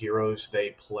at the heroes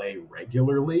they play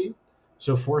regularly.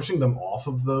 So forcing them off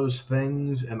of those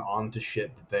things and onto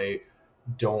shit that they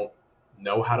don't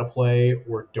know how to play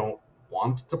or don't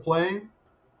want to play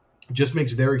just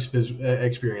makes their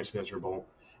experience miserable.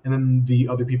 And then the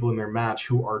other people in their match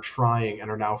who are trying and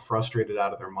are now frustrated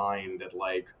out of their mind at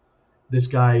like this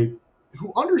guy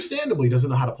who understandably doesn't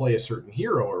know how to play a certain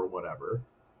hero or whatever,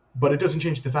 but it doesn't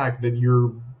change the fact that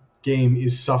your game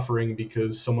is suffering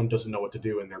because someone doesn't know what to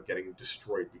do and they're getting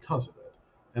destroyed because of it.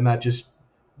 And that just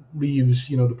leaves,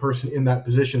 the person in that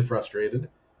position frustrated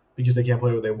because they can't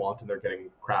play what they want and they're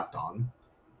getting crapped on,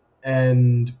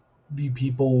 and the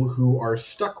people who are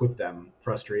stuck with them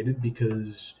frustrated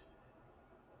because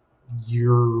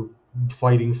you're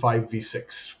fighting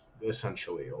 5v6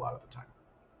 essentially a lot of the time.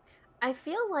 I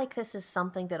feel like this is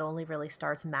something that only really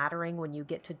starts mattering when you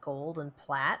get to gold and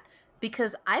plat,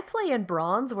 because I play in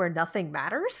bronze where nothing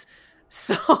matters.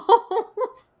 So,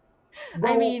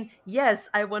 I Well, mean, yes,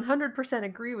 I 100%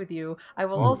 agree with you. I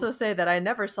will mm, also say that I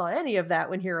never saw any of that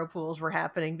when hero pools were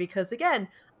happening because, again,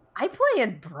 I play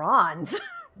in bronze.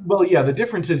 well, yeah, the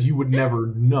difference is you would never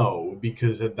know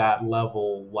because at that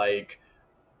level, like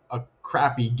a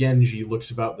crappy Genji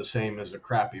looks about the same as a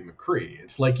crappy McCree.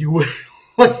 It's like you would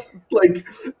like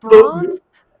the bronze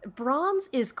bronze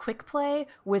is quick play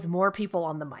with more people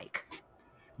on the mic,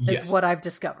 is yes, what I've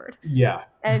discovered. yeah,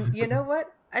 And you know what?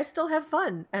 I still have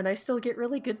fun and I still get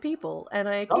really good people. And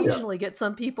I oh yeah, occasionally get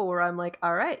some people where I'm like,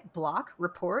 all right, block,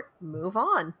 report, move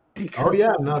on oh because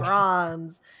yeah, it's no,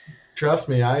 bronze. trust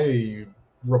me, I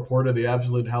reported the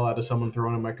absolute hell out of someone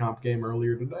throwing in my comp game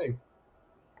earlier today.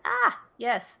 Ah,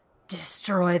 yes,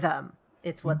 destroy them.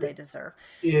 It's what they deserve.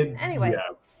 Anyway, Yeah,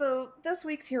 so this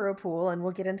week's hero pool, and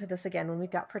we'll get into this again when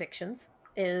we've got predictions,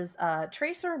 is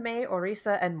Tracer, May,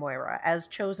 Orisa, and Moira as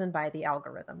chosen by the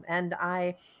algorithm. And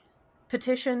I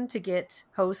petition to get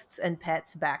hosts and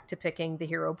pets back to picking the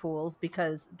hero pools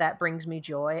because that brings me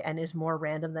joy and is more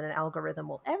random than an algorithm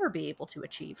will ever be able to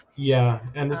achieve. yeah,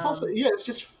 and it's also Um, yeah, it's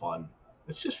just fun.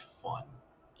 It's just fun.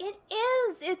 it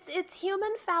is. It's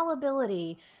human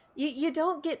fallibility. You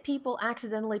don't get people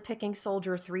accidentally picking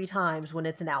soldier 3 times when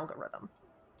it's an algorithm.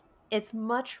 It's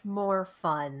much more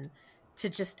fun to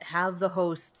just have the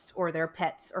hosts or their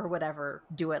pets or whatever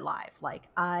do it live. Like,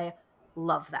 I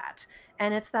love that.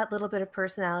 And it's that little bit of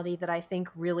personality that I think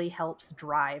really helps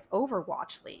drive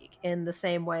Overwatch League in the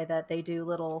same way that they do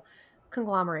little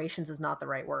conglomerations is not the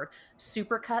right word.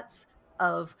 Supercuts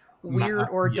of weird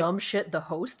or Yeah, dumb shit the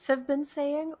hosts have been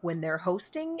saying when they're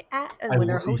hosting at I when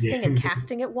they're hosting and yeah,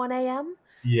 casting at 1 a.m.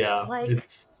 yeah. Like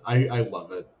I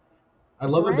love it. I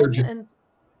love that Bren and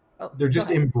oh, they're go just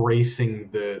ahead. embracing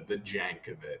the jank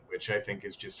of it, which I think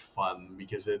is just fun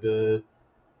because it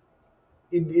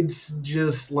it's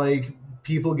just like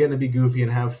people getting to be goofy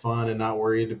and have fun and not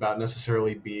worried about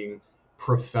necessarily being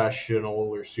professional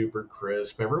or super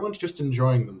crisp. Everyone's just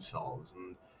enjoying themselves,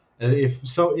 and if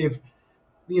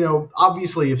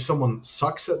obviously if someone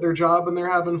sucks at their job and they're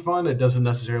having fun, it doesn't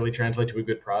necessarily translate to a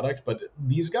good product. But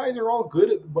these guys are all good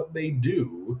at what they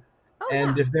do, Oh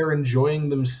and yeah. if they're enjoying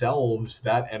themselves,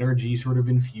 that energy sort of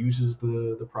infuses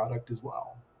the product as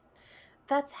well.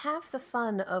 That's half the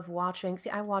fun of watching. See,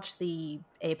 I watch the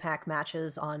APAC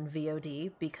matches on VOD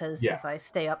because Yeah. if I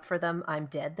stay up for them, I'm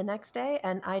dead the next day,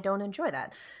 and I don't enjoy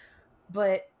that.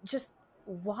 But just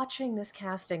watching this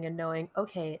casting and knowing,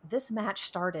 okay, this match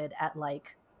started at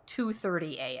like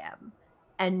 2:30 a.m.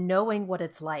 and knowing what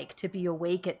it's like to be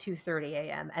awake at 2:30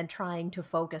 a.m. and trying to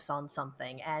focus on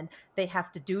something, and they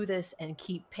have to do this and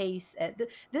keep pace. And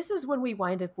this is when we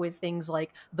wind up with things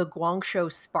like the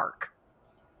Guangzhou Spark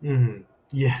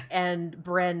Yeah. and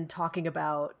Bren talking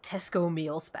about Tesco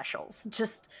meal specials.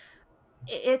 Just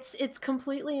it's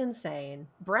completely insane.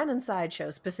 Bren and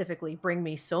Sideshow specifically bring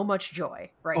me so much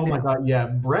joy right Oh my now. god, yeah.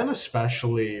 Bren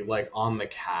especially like on the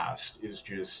cast is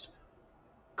just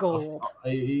Gold.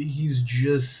 he's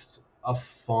just a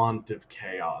font of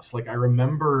chaos. Like I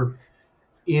remember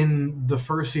in the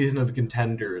first season of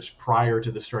Contenders, prior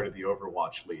to the start of the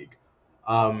Overwatch League,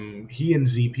 he and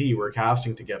ZP were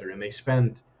casting together, and they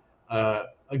spent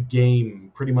a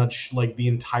game, pretty much like the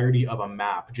entirety of a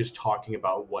map, just talking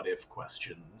about what if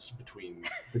questions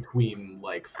between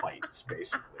like fights,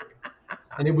 basically.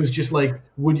 And it was just like,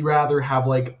 would you rather have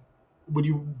like, would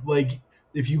you like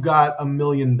if you got $1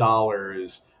 million,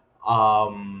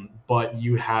 but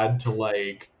you had to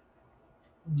like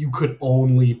you could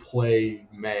only play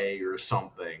May or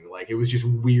something. Like it was just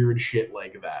weird shit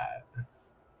like that.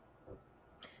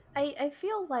 I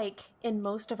feel like in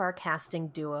most of our casting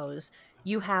duos,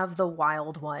 you have the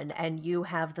wild one and you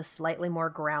have the slightly more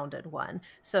grounded one.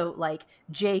 So, like,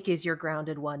 Jake is your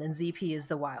grounded one and ZP is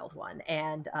the wild one,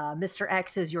 and Mr.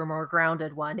 X is your more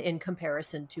grounded one in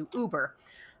comparison to Uber.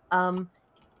 Um,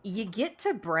 you get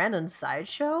to Brandon's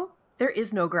sideshow, there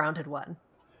is no grounded one.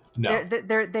 No.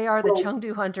 They are the Well,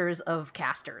 Chengdu hunters of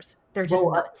casters. They're just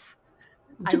well, nuts.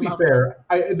 I to be love them. fair,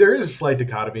 there is a slight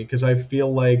dichotomy because I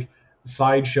feel like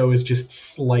Sideshow is just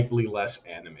slightly less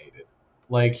animated.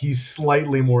 Like he's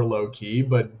slightly more low key,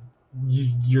 but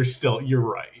you're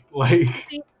right. Like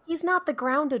See, he's not the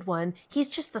grounded one. He's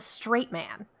just the straight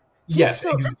man. He's yes,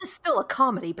 still this is still a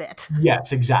comedy bit.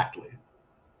 yes, exactly.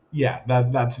 Yeah,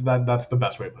 that's the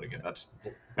best way of putting it. That's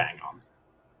bang on.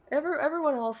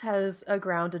 Everyone else has a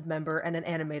grounded member and an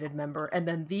animated member, and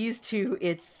then these two,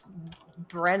 it's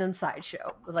Bren and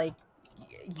Sideshow. Like,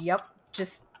 yep,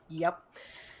 just yep.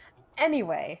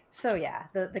 Anyway, so yeah,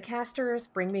 the casters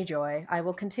bring me joy. I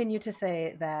will continue to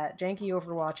say that janky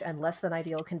Overwatch and less than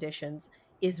ideal conditions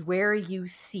is where you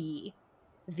see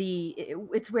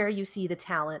it's where you see the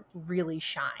talent really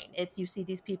shine. It's you see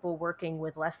these people working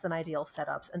with less than ideal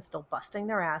setups and still busting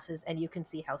their asses, and you can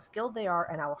see how skilled they are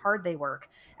and how hard they work,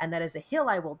 and that is a hill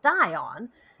I will die on,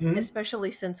 Mhm.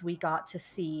 especially since we got to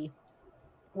see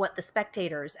what the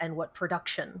spectators and what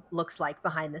production looks like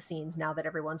behind the scenes now that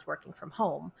everyone's working from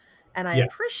home. And I Yeah,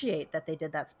 appreciate that they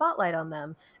did that spotlight on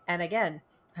them. And again,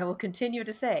 I will continue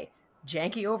to say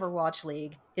janky Overwatch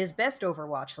League is best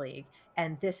Overwatch League.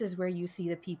 And this is where you see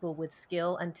the people with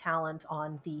skill and talent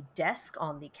on the desk,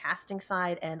 on the casting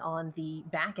side, and on the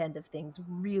back end of things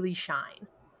really shine.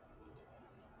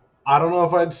 I don't know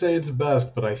if I'd say it's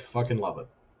best, but I fucking love it.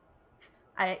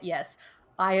 Yes,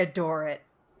 I adore it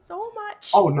so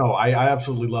Oh much. no, I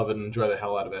absolutely love it and enjoy the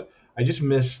hell out of it. I just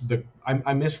miss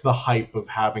I miss the hype of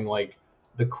having like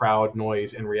the crowd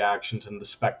noise and reactions and the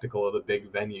spectacle of the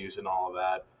big venues and all of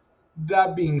that.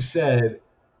 That being said,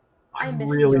 I I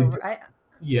miss the really over.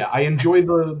 yeah, I enjoy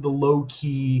the low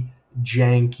key,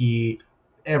 janky,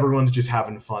 everyone's just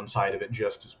having fun side of it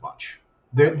just as much.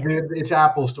 Oh yeah. It's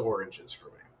apples to oranges for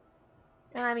me.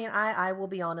 And I mean, I will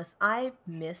be honest, I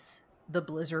miss the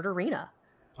Blizzard Arena.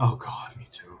 Oh god, me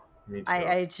too. Me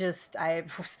too.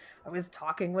 I was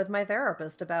talking with my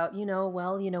therapist about,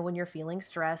 when you're feeling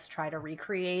stressed, try to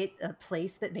recreate a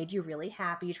place that made you really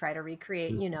happy, try to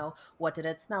recreate, what did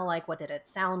it smell like, what did it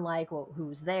sound like,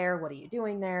 who's there, what are you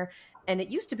doing there? And it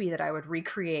used to be that I would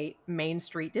recreate Main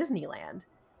Street Disneyland.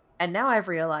 And now I've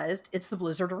realized it's the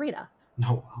Blizzard Arena.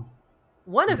 No.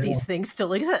 One of Yeah. these things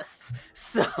still exists.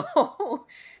 So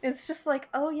it's just like,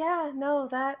 oh yeah, no,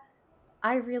 that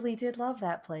I really did love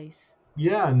that place.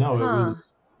 Yeah, no, Huh.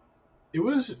 it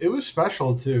was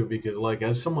special too because like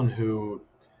as someone who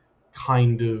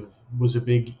kind of was a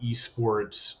big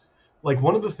esports, like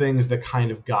one of the things that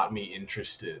kind of got me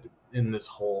interested in this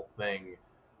whole thing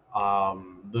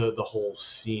The whole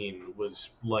scene was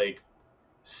like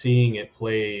seeing it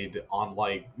played on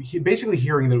like basically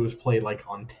hearing that it was played like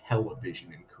on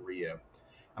television in Korea,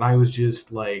 and I was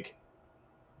just like,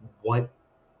 what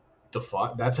the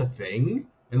fuck? That's a thing?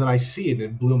 And then I see it and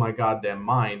it blew my goddamn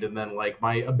mind. And then like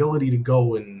my ability to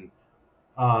go and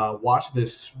watch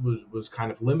this was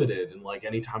kind of limited. And like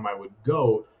anytime I would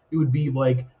go, it would be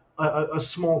like a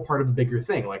small part of a bigger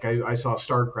thing. Like I saw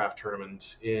StarCraft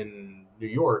tournaments in New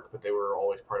York, but they were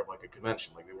always part of like a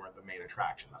convention. Like they weren't the main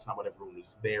attraction. That's not what everyone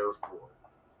was there for.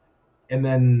 And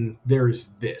then there's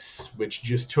this, which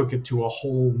just took it to a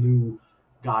whole new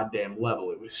goddamn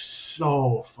level. It was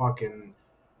so fucking.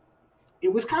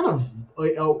 It was kind of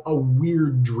a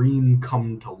weird dream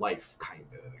come to life kind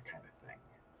of thing.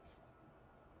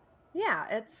 Yeah,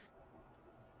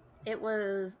 it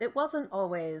wasn't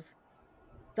always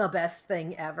the best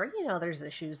thing ever. You know, there's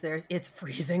issues. It's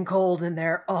freezing cold in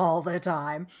there all the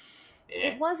time.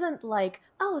 It Eh. wasn't like,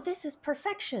 oh, this is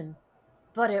perfection,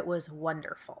 but it was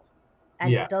wonderful.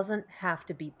 And Yeah. it doesn't have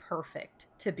to be perfect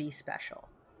to be special.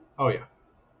 Oh yeah.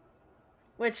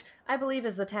 Which I believe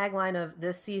is the tagline of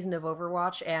this season of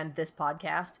Overwatch and this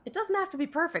podcast. It doesn't have to be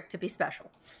perfect to be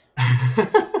special.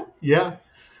 Yeah.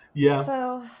 Yeah.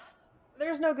 So,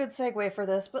 there's no good segue for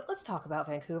this, but let's talk about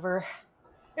Vancouver.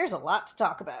 There's a lot to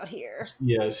talk about here.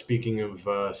 Yeah. Speaking of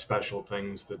special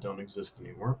things that don't exist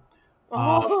anymore.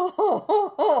 Uh,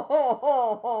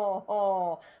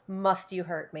 Oh, must you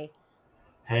hurt me?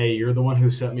 hey, you're the one who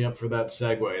set me up for that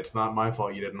segue. It's not my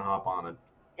fault you didn't hop on it.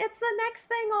 It's the next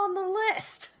thing on the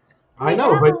list. I We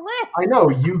know, have but a I list. know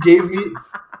you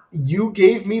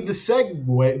gave me the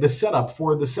segue, the setup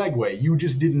for the segue. You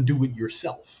just didn't do it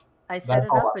yourself. I set That's it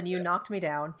all up I'm and you saying. knocked me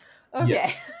down. Okay.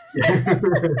 Yes.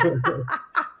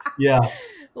 Yeah.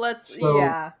 So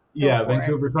Yeah, go yeah, for it.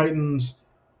 Vancouver Titans,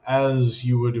 as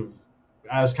you would have,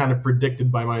 as kind of predicted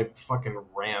by my fucking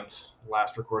rant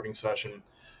last recording session,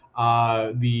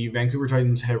 the Vancouver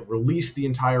Titans have released the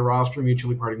entire roster,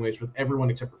 mutually parting ways with everyone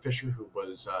except for Fisher, who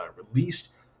was released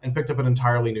and picked up an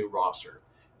entirely new roster.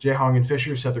 Jaehong and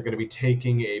Fisher said they're going to be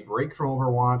taking a break from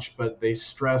Overwatch, but they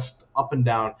stressed up and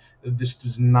down that this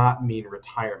does not mean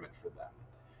retirement for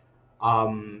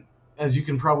them. As you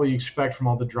can probably expect from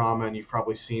all the drama, and you've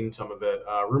probably seen some of it,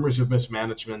 rumors of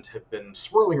mismanagement have been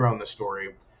swirling around the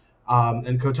story.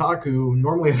 And Kotaku,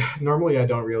 normally I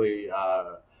don't really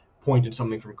point at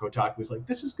something from Kotaku who's like,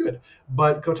 this is good.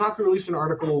 But Kotaku released an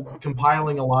article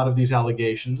compiling a lot of these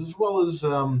allegations, as well as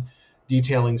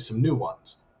detailing some new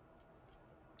ones.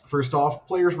 First off,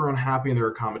 players were unhappy in their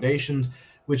accommodations,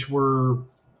 which were,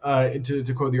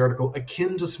 to quote the article,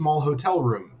 akin to small hotel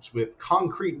rooms with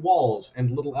concrete walls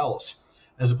and little else,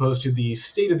 as opposed to the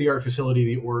state of the art facility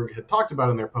the org had talked about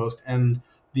in their post and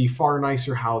the far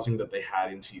nicer housing that they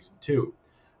had in season two.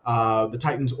 The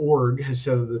Titans org has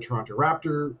said that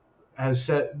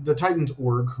the Titans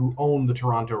org, who own the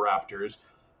Toronto Raptors.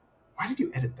 Why did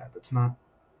you edit that? That's not.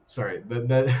 Sorry.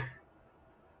 The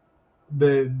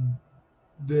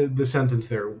the sentence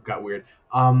there got weird.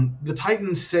 The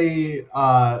Titans say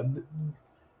bleh.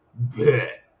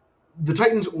 The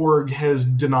Titans org has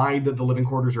denied that the living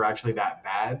quarters are actually that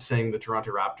bad, saying the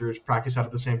Toronto Raptors practice out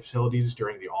of the same facilities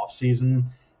during the off season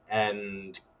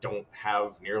and don't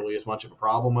have nearly as much of a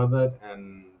problem with it,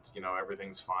 and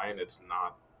everything's fine. It's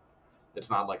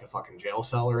not like a fucking jail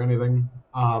cell or anything.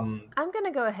 I'm going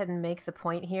to go ahead and make the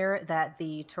point here that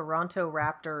the Toronto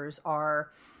Raptors are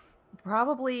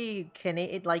probably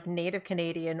like native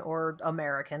Canadian or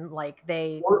American. Like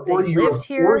or they've lived Europe or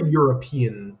here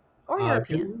European. or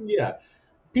European. Yeah,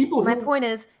 people My who point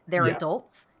is they're yeah.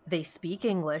 adults, they speak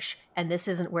English, and this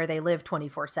isn't where they live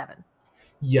 24/7.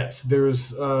 Yes, there's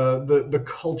the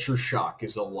culture shock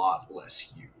is a lot less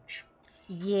huge.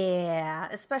 Yeah,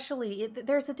 especially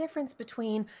there's a difference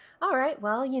between, all right,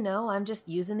 well, I'm just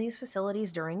using these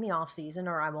facilities during the off season,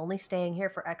 or I'm only staying here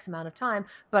for X amount of time,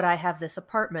 but I have this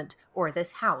apartment or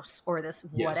this house or this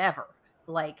Yes. whatever.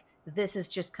 Like, this is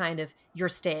just kind of, you're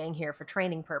staying here for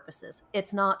training purposes.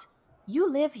 It's not,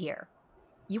 you live here.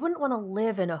 You wouldn't want to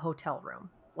live in a hotel room.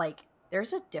 Like,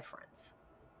 there's a difference.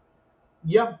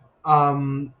 Yeah.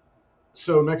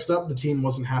 So next up, the team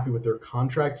wasn't happy with their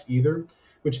contracts either,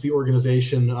 which the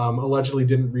organization allegedly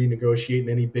didn't renegotiate in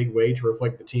any big way to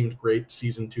reflect the team's great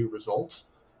season two results.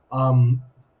 Um,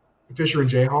 Fisher and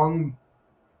Jaehong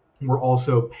were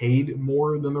also paid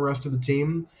more than the rest of the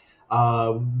team.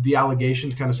 The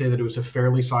allegations kind of say that it was a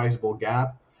fairly sizable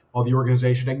gap, while the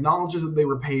organization acknowledges that they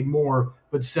were paid more,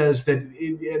 but says that,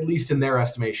 at least in their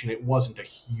estimation, it wasn't a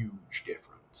huge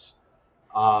difference.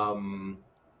 Um,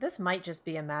 This might just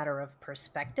be a matter of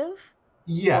perspective.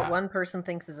 what Yeah, one person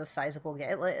thinks is a sizable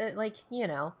game. Like, you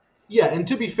know. yeah. And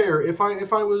to be fair, if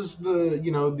I was the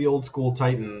the old school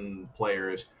Titan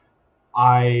players,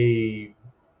 I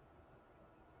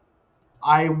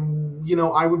I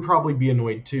I would probably be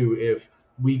annoyed too if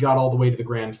we got all the way to the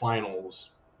grand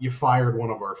finals. You fired one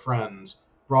of our friends,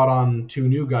 brought on two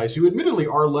new guys who admittedly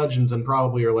are legends and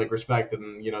probably are like respected,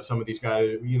 and some of these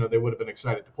guys, they would have been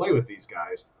excited to play with these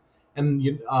guys, and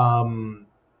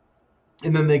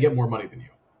and then they get more money than you,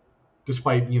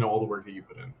 despite all the work that you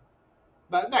put in.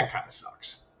 That kind of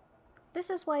sucks. This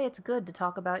is why it's good to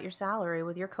talk about your salary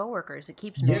with your coworkers. It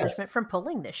keeps management Yes, from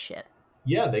pulling this shit.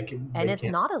 yeah, they can. And it's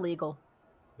not illegal.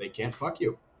 They can't fuck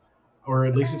you, or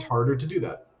at least it's harder to do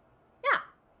that.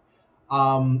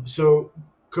 Yeah. So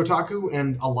Kotaku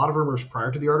and a lot of rumors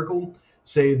prior to the article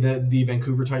say that the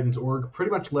Vancouver Titans org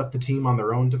pretty much left the team on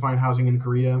their own to find housing in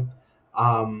Korea.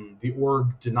 The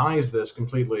org denies this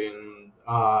completely, and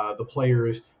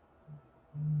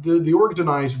the org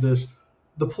denies this.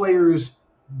 The players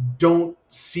don't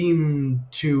seem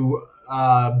to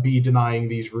be denying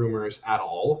these rumors at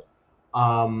all,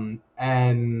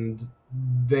 and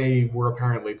they were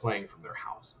apparently playing from their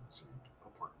houses and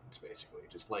apartments, basically,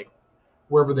 just like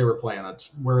wherever they were playing. That's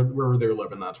wherever they were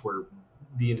living. That's where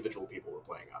the individual people were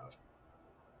playing out of.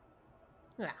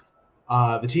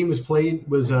 Yeah. The team was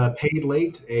paid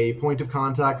late. A point of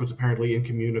contact was apparently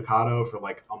incommunicado for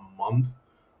like a month.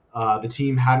 The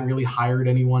team hadn't really hired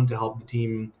anyone to help the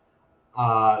team,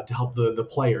 to help the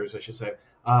players, I should say,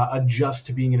 adjust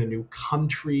to being in a new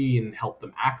country and help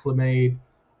them acclimate.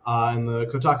 And the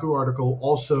Kotaku article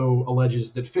also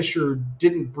alleges that Fisher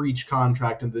didn't breach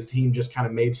contract and the team just kind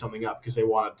of made something up because they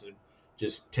wanted to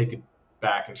just take it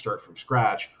back and start from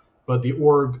scratch. But the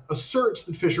org asserts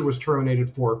that Fisher was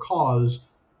terminated for a cause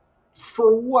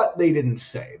for what they didn't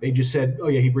say. They just said, oh,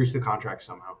 yeah, he breached the contract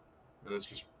somehow. And it's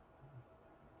just.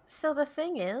 So the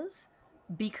thing is,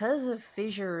 because of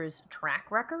Fisher's track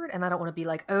record, and I don't want to be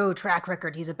like, oh, track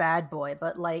record, he's a bad boy,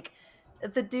 but like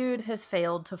the dude has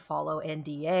failed to follow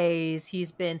NDAs.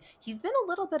 He's been a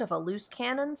little bit of a loose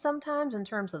cannon sometimes in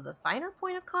terms of the finer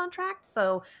point of contract.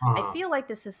 So I Uh, feel like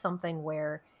this is something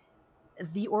where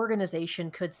the organization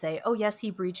could say, oh, yes,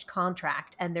 he breached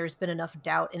contract, and there's been enough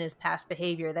doubt in his past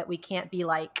behavior that we can't be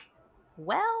like,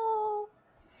 well,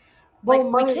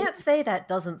 well, like, we my. can't say that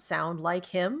doesn't sound like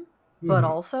him, but Mhm.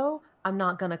 also, I'm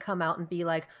not gonna come out and be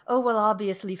like, oh, well,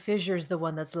 obviously Fissure's the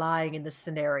one that's lying in this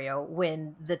scenario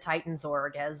when the Titans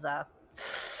org has,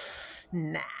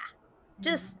 nah.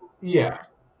 Just, nah. Yeah.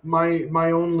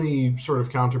 My only sort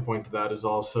of counterpoint to that is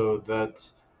also that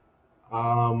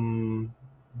um,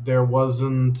 there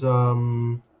wasn't.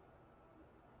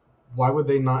 Why would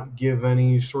they not give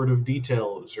any sort of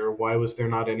details, or why was there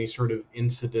not any sort of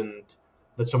incident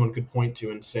that someone could point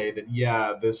to and say that,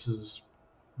 yeah, this is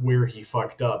where he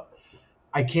fucked up?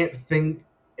 I can't think.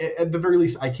 At the very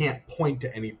least, I can't point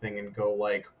to anything and go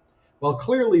like, well,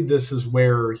 clearly this is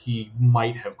where he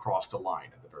might have crossed a line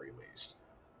at the very least.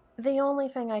 The only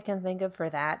thing I can think of for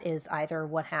that is either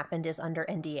what happened is under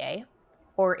NDA,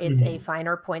 or it's a Mhm.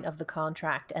 finer point of the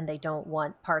contract and they don't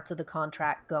want parts of the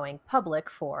contract going public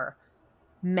for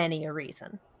many a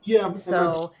reason. Yeah, and that's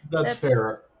So that's that's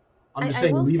fair. I'm just I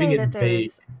saying, will leaving say it that vague.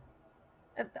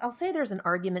 I'll say there's an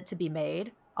argument to be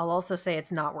made. I'll also say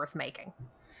it's not worth making.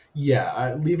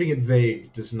 Yeah, leaving it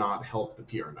vague does not help the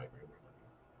PR nightmare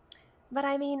they're But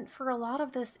I mean, for a lot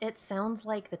of this, it sounds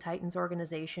like the Titans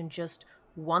organization just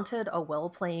wanted a well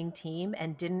playing team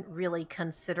and didn't really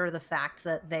consider the fact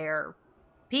that they're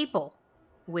people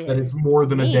that it's with more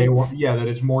than a day one. needs. Yeah, that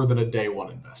it's more than a day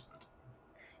one investment,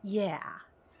 Yeah.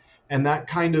 and that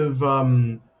kind of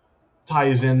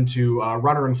ties into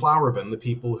Runner and Flowervin, the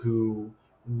people who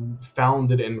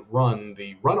founded and run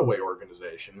the Runaway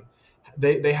organization.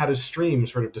 They had a stream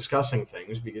sort of discussing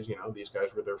things because these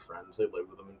guys were their friends. They lived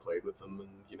with them and played with them and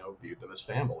viewed them as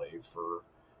family for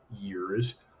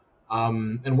years.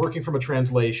 And working from a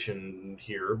translation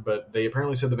here, but they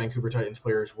apparently said the Vancouver Titans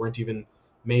players weren't even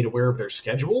made aware of their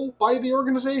schedule by the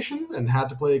organization and had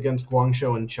to play against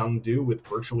Guangzhou and Chengdu with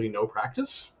virtually no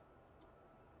practice.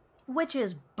 Which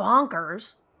is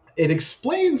bonkers. It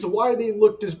explains why they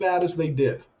looked as bad as they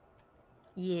did.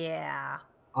 Yeah.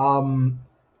 Um,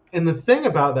 and the thing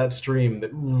about that stream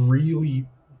that really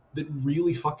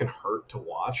fucking hurt to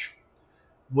watch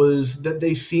was that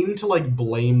they seemed to like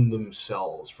blame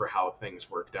themselves for how things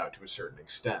worked out to a certain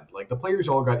extent. Like the players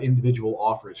all got individual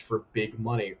offers for big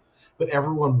money, but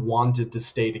everyone wanted to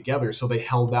stay together, so they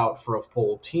held out for a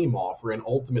full team offer. And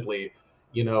ultimately,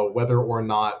 whether or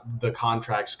not the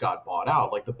contracts got bought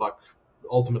out, like the buck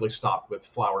ultimately stopped with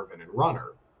Flowervin and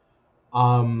Runner.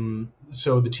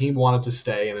 So the team wanted to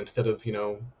stay, and instead of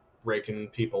breaking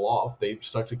people off, they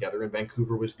stuck together. And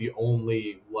Vancouver was the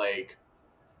only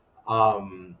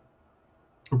um,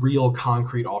 real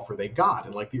concrete offer they got,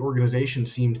 and the organization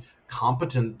seemed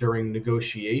competent during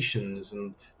negotiations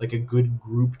and like a good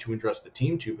group to entrust the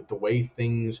team to. But the way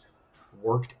things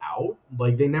worked out,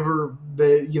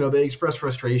 they expressed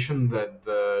frustration that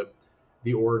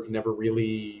the org never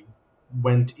really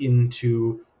went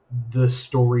into the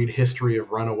storied history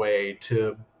of Runaway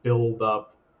to build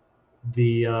up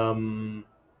the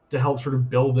to help sort of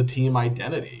build the team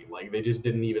identity. Like they just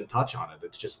didn't even touch on it.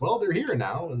 It's just, well, they're here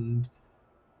now, and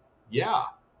yeah.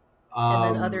 And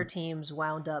then other um teams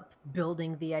wound up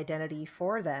building the identity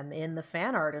for them in the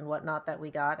fan art and whatnot that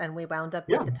we got, and we wound up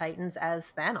with yeah, the Titans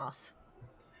as Thanos.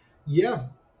 yeah.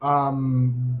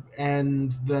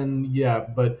 And then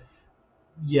but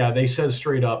yeah, they said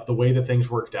straight up the way that things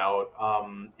worked out,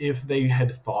 if they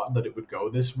had thought that it would go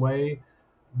this way,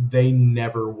 they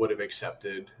never would have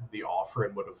accepted the offer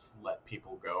and would have let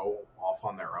people go off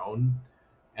on their own.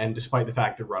 And despite the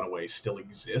fact that Runaway still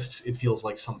exists, it feels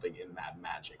like something in that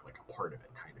magic, like a part of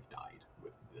it, kind of died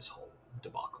with this whole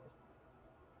debacle.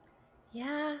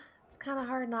 Yeah, it's kind of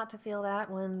hard not to feel that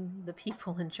when the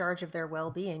people in charge of their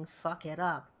well being fuck it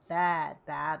up that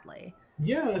badly.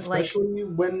 Yeah, Like, especially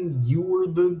when you were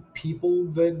the people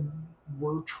that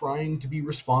were trying to be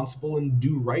responsible and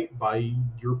do right by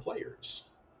your players.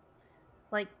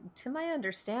 like to my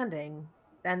understanding,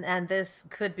 and this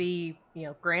could be,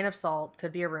 grain of salt,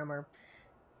 could be a rumor.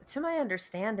 To my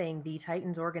understanding, the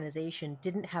Titans organization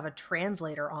didn't have a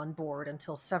translator on board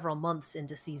until several months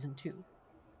into season 2.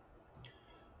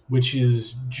 Which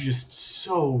is just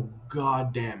so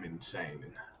goddamn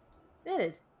insane. It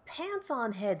is pants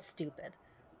on head stupid.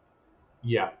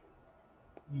 Yeah,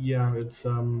 yeah, it's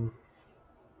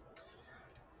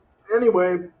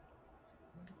anyway,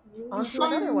 On to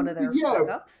another one sign of their yeah. fuck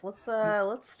ups.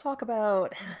 Let's talk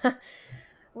about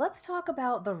let's talk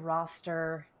about the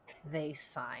roster they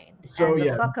signed. So And the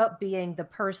yeah, fuck up being the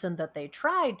person that they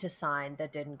tried to sign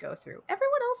that didn't go through.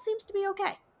 Everyone else seems to be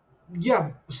okay.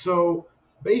 yeah. So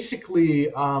basically,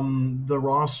 the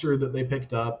roster that they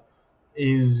picked up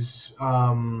is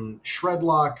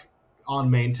Shredlock on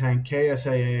main tank,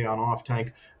 KSAA on off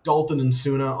tank, Dalton and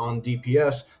Suna on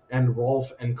DPS, and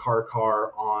Rolf and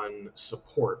Karkar on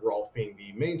support. Rolf being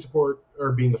the main support,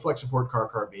 or being the flex support,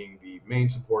 Karkar being the main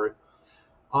support.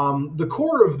 The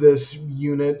core of this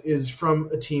unit is from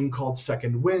a team called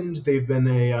Second Wind. They've been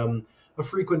a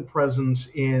frequent presence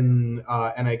in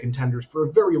NA contenders for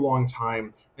a very long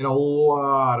time, and a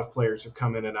lot of players have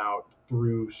come in and out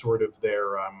through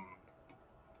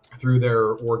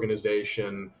their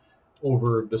organization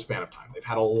over the span of time. They've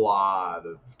had a lot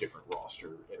of different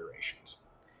roster iterations.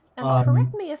 And correct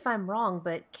Um, me if I'm wrong,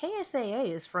 but KSAA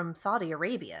is from Saudi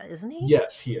Arabia, isn't he?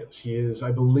 yes, he is. He is,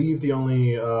 I believe, the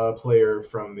only player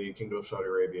from the Kingdom of Saudi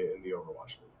Arabia in the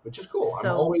Overwatch League, which is cool. I'm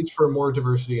So, always for more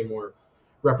diversity and more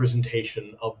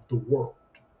representation of the world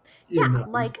in yeah,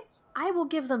 esports. I will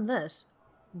give them this.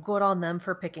 Good on them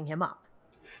for picking him up.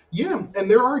 Yeah, and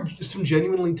there are some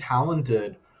genuinely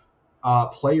talented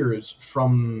players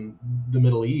from the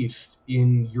Middle East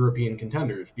in European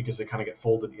contenders because they kind of get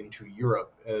folded into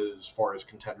Europe as far as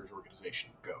contenders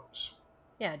organization goes.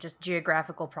 Yeah, just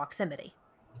geographical proximity.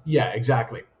 Yeah,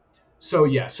 exactly. So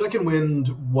yeah, Second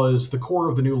Wind was the core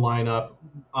of the new lineup.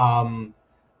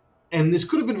 And this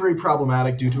could have been very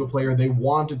problematic due to a player they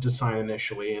wanted to sign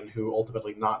initially and who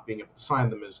ultimately not being able to sign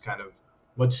them is kind of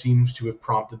what seems to have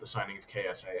prompted the signing of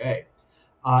KSAA.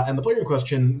 And the player in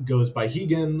question goes by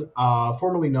Hegan,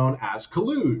 formerly known as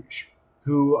Kaluge,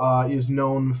 who is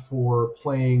known for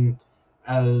playing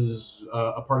as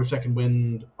a part of Second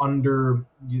Wind under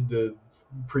the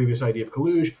previous idea of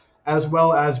Kaluge, as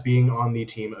well as being on the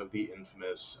team of the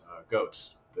infamous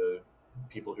Goats, the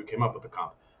people who came up with the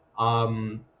comp.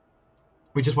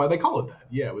 Which is why they call it that.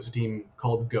 Yeah, it was a team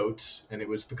called Goats, and it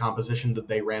was the composition that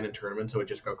they ran in tournaments, so it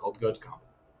just got called Goats Comp.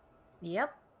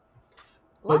 Yep.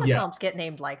 A lot But of yeah, comps get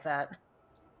named like that.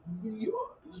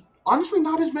 honestly,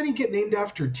 not as many get named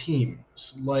after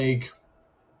teams.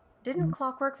 Didn't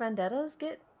Clockwork Vendettas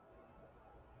get?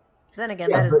 Then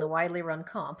again, Yeah, that isn't but a widely run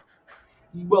comp.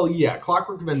 well, yeah,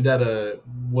 Clockwork Vendetta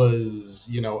was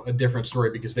a different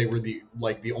story because they were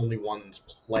the only ones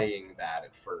playing that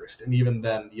at first, and even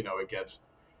then, it gets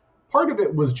part of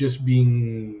it was just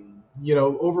being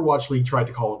Overwatch League tried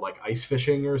to call it like ice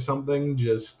fishing or something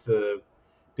just to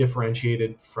differentiate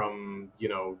it from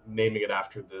naming it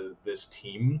after this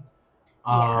team.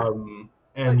 Yeah, And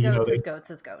but goats is goats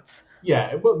is goats.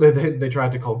 well they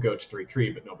tried to call Goats 3-3,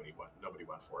 but nobody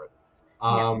went for it.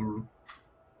 No. Um,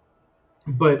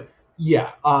 But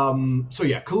yeah, so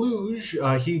yeah,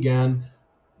 Kaluj, Hegan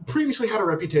previously had a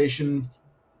reputation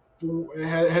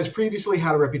has previously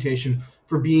had a reputation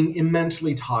for being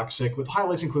immensely toxic, with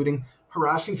highlights including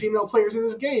harassing female players in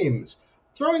his games,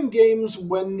 throwing games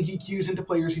when he queues into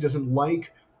players he doesn't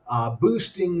like,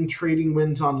 boosting trading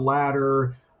wins on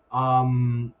ladder,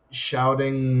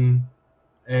 shouting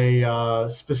a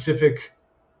specific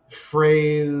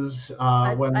phrase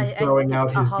when I think throwing it's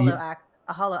out his beat.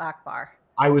 a hollow akbar.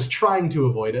 I was trying to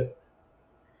avoid it.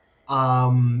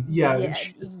 Yeah, Yeah,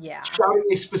 yeah. shouting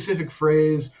a specific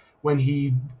phrase when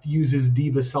he uses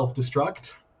diva self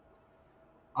destruct.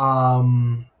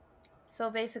 Um, So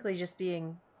basically, just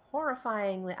being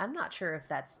horrifyingly. I'm not sure if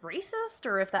that's racist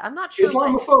or if that. I'm not sure what.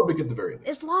 Islamophobic at the very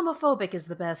least. Islamophobic is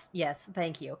the best. Yes,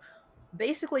 thank you.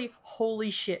 Basically,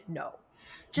 holy shit, no.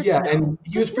 Just Yeah, no. and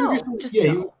he was Just no. previously Just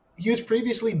yeah no. he was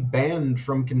previously banned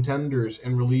from contenders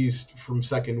and released from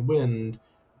Second Wind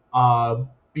uh,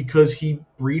 because he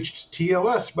breached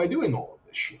TOS by doing all of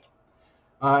this shit.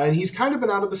 And he's kind of been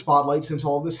out of the spotlight since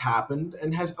all of this happened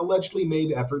and has allegedly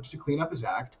made efforts to clean up his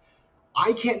act.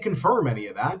 I can't confirm any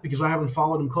of that because I haven't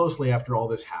followed him closely after all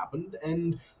this happened.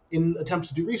 And in attempts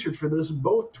to do research for this,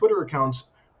 both Twitter accounts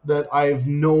that I've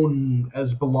known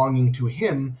as belonging to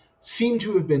him seem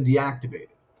to have been deactivated.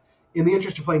 In the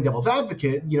interest of playing devil's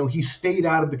advocate, he stayed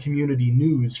out of the community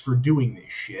news for doing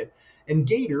this shit. And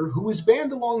Gator, who was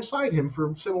banned alongside him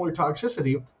for similar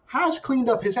toxicity, has cleaned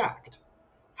up his act.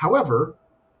 However,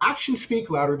 actions speak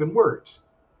louder than words.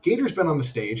 Gator's been on the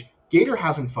stage, Gator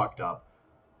hasn't fucked up,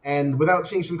 and without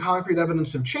seeing some concrete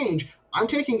evidence of change, I'm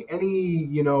taking any,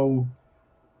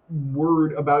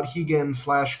 word about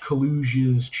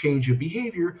Hegan/Kaluj's change of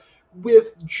behavior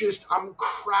with just, I'm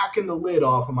cracking the lid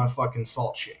off of my fucking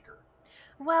salt shaker.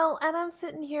 Well, and I'm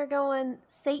sitting here going,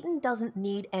 Satan doesn't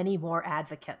need any more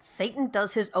advocates. Satan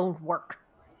does his own work.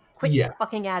 Quit Yeah.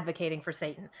 fucking advocating for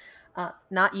Satan.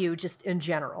 Not you, just in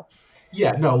general.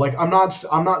 Yeah, no, like I'm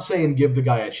not saying give the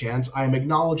guy a chance. I am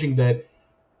acknowledging that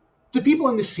the people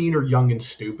in the scene are young and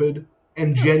stupid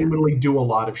and Oh yeah. genuinely do a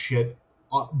lot of shit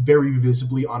very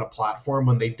visibly on a platform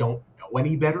when they don't know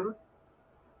any better.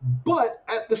 But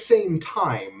at the same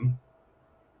time,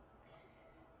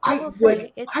 I I will like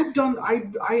say I've it's done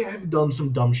I have done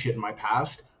some dumb shit in my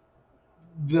past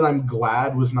that I'm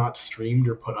glad was not streamed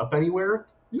or put up anywhere.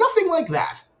 Nothing like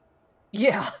that.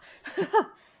 yeah.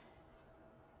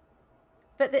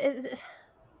 but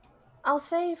I'll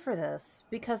say for this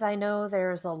because I know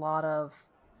there's a lot of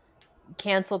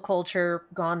cancel culture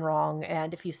gone wrong,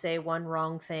 and if you say one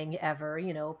wrong thing ever,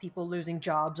 people losing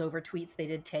jobs over tweets they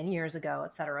did 10 years ago,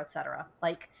 etc., etc.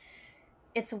 Like,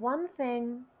 it's one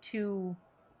thing to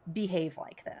behave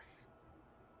like this.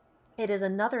 It is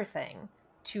another thing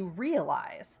to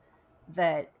realize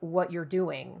that what you're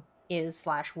doing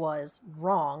is/was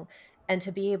wrong, and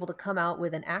to be able to come out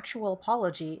with an actual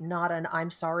apology, not an I'm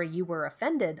sorry you were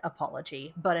offended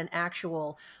apology, but an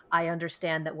actual I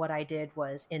understand that what I did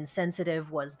was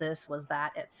insensitive, was this, was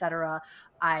that, etc.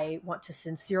 I want to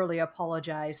sincerely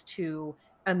apologize to,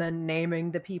 and then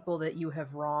naming the people that you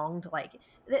have wronged. Like,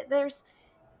 there's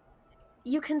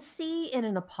you can see in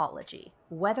an apology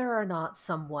whether or not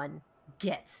someone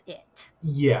gets it.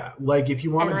 Yeah, like if you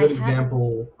want And a I good haven't,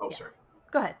 example, oh yeah, sorry,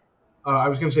 go ahead. I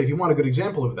was going to say if you want a good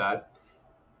example of that,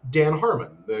 Dan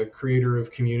Harmon, the creator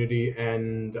of Community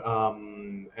and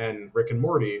Rick and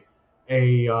Morty,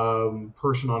 a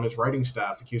person on his writing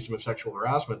staff accused him of sexual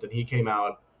harassment, and he came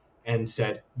out and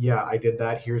said, "Yeah, I did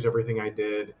that. Here's everything I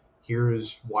did.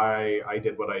 Here's why I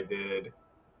did what I did.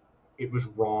 It was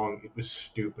wrong. It was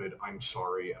stupid. I'm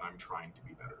sorry, and I'm trying to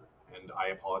be better. And I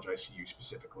apologize to you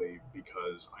specifically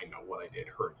because I know what I did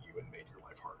hurt you and made your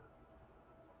life harder."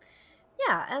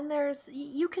 Yeah, and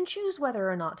you can choose whether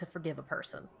or not to forgive a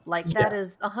person. Like, that Yeah.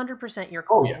 is 100% your Oh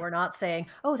call. yeah. We're not saying,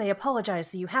 "Oh, they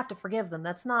apologize, so you have to forgive them."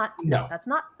 That's not no, No. that's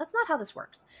not how this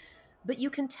works. But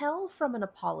you can tell from an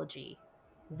apology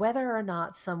whether or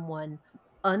not someone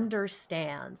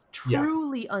understands, Yeah.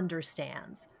 truly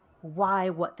understands why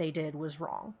what they did was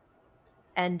wrong.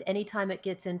 And anytime it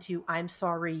gets into I'm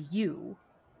sorry you,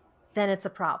 then it's a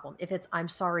problem. If it's I'm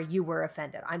sorry you were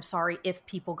offended, I'm sorry if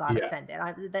people got Yeah. offended,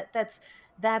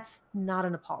 that's not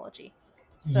an apology.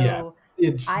 Yeah, So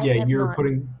it's I yeah, have you're not.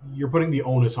 putting the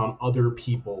onus on other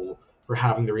people for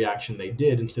having the reaction they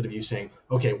did instead of you saying,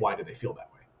 "Okay, why did they feel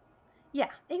that way?" Yeah,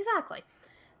 exactly.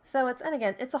 So and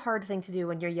again, it's a hard thing to do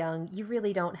when you're young. You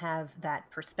really don't have that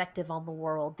perspective on the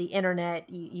world. The internet,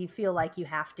 you feel like you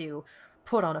have to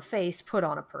put on a face, put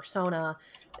on a persona.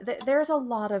 There's a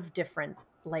lot of different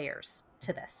layers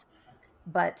to this.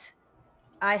 But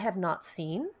I have not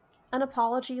seen an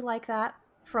apology like that.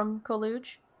 from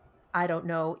Coluge. I don't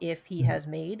know if he has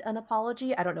made an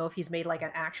apology. I don't know if he's made like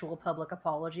an actual public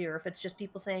apology or if it's just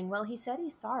people saying, well, he said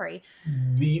he's sorry.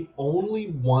 The only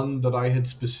one that I had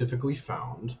specifically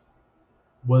found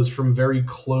was from very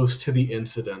close to the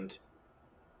incident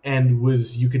and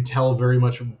was, you could tell, very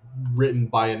much written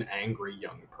by an angry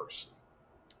young person.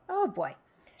 Oh boy.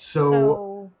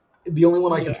 So So, the only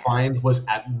one I could yeah. find was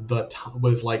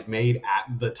was like made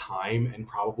at the time and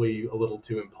probably a little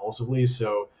too impulsively.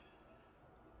 So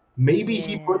maybe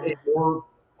he put a Yeah. more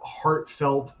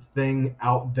heartfelt thing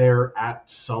out there at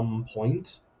some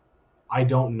point. I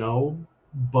don't know,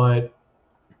 but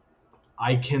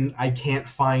I can't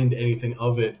find anything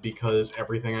of it because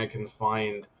everything I can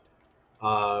find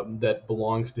that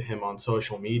belongs to him on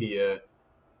social media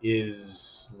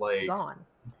is like Gone.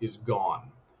 is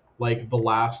gone. Like the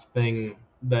last thing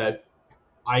that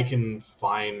I can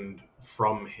find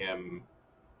from him.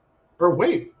 Or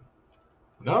wait,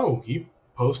 no, he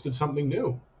posted something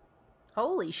new.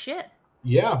 Holy shit.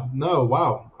 Yeah, no,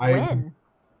 wow. I When?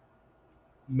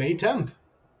 May 10th.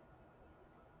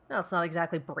 No, it's not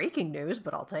exactly breaking news,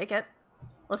 but I'll take it.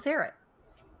 Let's hear it.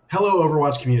 Hello,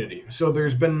 Overwatch community. So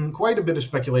there's been quite a bit of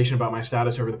speculation about my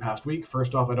status over the past week.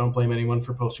 First off, I don't blame anyone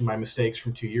for posting my mistakes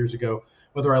from 2 years ago.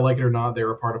 Whether I like it or not, they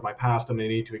are a part of my past, and I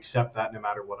need to accept that no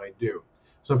matter what I do.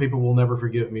 Some people will never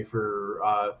forgive me for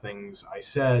things I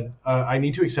said. I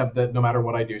need to accept that no matter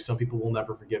what I do, some people will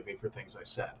never forgive me for things I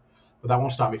said. But that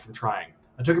won't stop me from trying.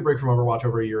 I took a break from Overwatch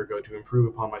over a year ago to improve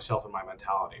upon myself and my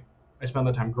mentality. I spent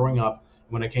that time growing up,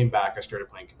 and when I came back, I started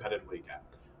playing competitively again.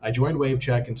 I joined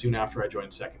WaveCheck, and soon after I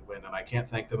joined Second Wind, and I can't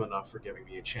thank them enough for giving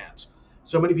me a chance.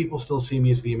 So many people still see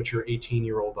me as the immature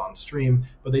 18-year-old on stream,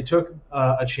 but they took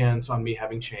a chance on me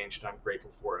having changed, and I'm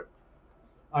grateful for it.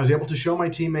 I was able to show my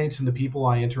teammates and the people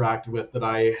I interacted with that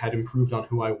I had improved on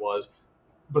who I was,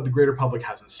 but the greater public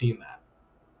hasn't seen that.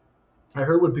 I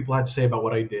heard what people had to say about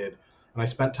what I did, and I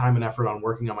spent time and effort on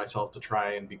working on myself to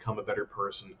try and become a better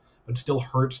person, but it still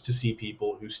hurts to see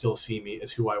people who still see me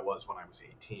as who I was when I was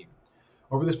 18.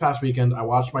 Over this past weekend, I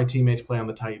watched my teammates play on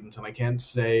the Titans, and I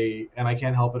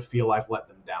can't help but feel I've let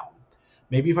them down.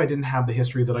 Maybe if I didn't have the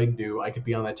history that I do, I could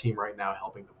be on that team right now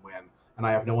helping them win, and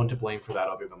I have no one to blame for that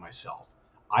other than myself.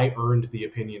 I earned the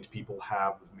opinions people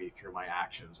have of me through my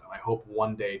actions, and I hope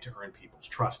one day to earn people's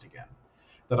trust again.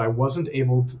 That I wasn't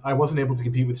able to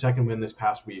compete with Second Win this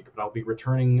past week, but I'll be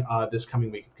returning this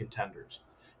coming week of Contenders.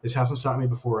 This hasn't stopped me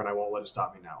before, and I won't let it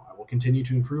stop me now. I will continue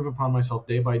to improve upon myself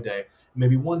day by day.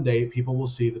 Maybe one day people will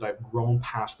see that I've grown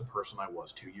past the person I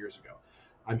was 2 years ago.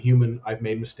 I'm human. I've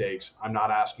made mistakes. I'm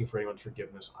not asking for anyone's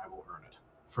forgiveness. I will earn it.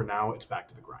 For now, it's back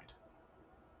to the grind.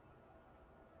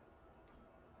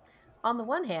 On the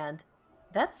one hand,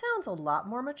 that sounds a lot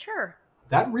more mature.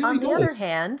 That really On the other does.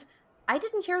 hand, I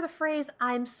didn't hear the phrase,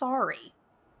 I'm sorry.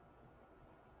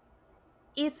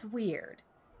 It's weird.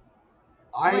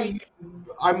 I Like,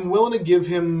 I'm willing to give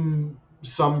him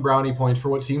some brownie points for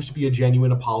what seems to be a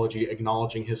genuine apology,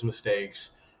 acknowledging his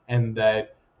mistakes, and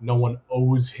that no one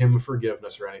owes him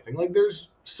forgiveness or anything. Like there's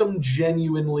some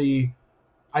genuinely,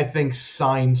 I think,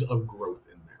 signs of growth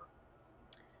in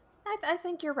there. I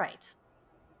think you're right.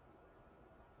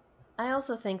 I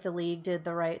also think the league did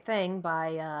the right thing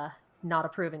by not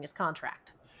approving his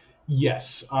contract.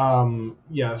 Yes, Vancouver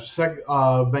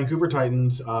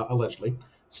Titans allegedly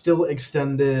still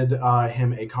extended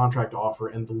him a contract offer,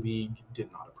 and the league did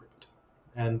not approve it,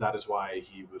 and that is why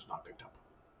he was not picked up.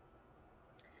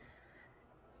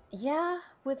 Yeah,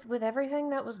 with everything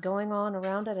that was going on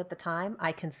around it at the time,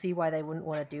 I can see why they wouldn't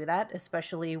want to do that,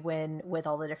 especially when with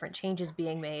all the different changes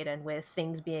being made and with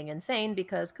things being insane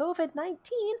because COVID-19,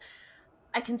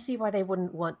 I can see why they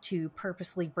wouldn't want to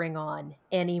purposely bring on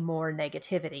any more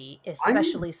negativity, I'm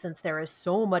especially since there is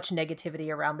so much negativity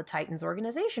around the Titans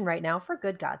organization right now for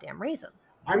good goddamn reason.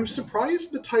 I'm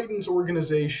surprised the Titans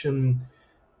organization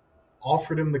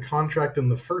offered him the contract in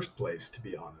the first place, to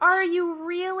be Are honest. you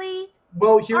really?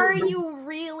 Well, Are you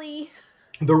really?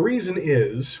 the reason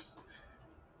is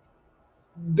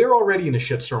they're already in a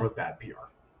shitstorm of bad PR.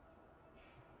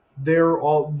 They're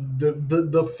all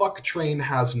the fuck train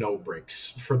has no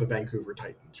brakes for the Vancouver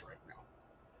Titans right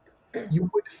now. You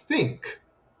would think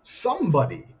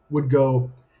somebody would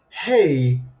go,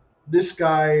 "Hey, this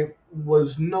guy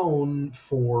was known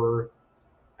for,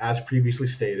 as previously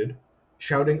stated,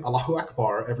 shouting Allahu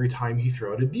Akbar every time he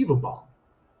threw out a diva bomb."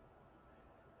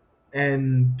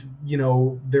 And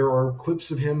there are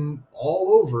clips of him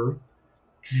all over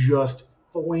just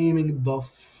flaming the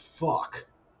fuck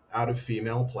out of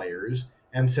female players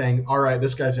and saying, all right,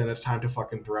 this guy's in, it's time to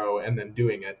fucking throw, and then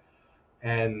doing it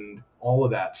and all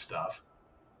of that stuff.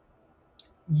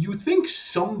 you think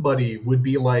somebody would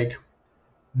be like,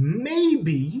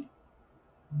 maybe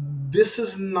this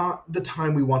is not the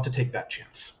time we want to take that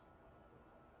chance.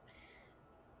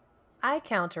 I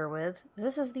counter with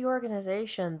this is the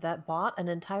organization that bought an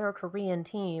entire Korean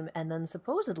team and then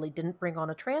supposedly didn't bring on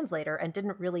a translator and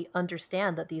didn't really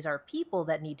understand that these are people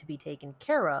that need to be taken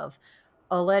care of,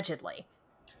 allegedly.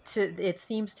 It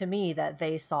seems to me that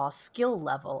they saw skill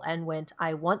level and went,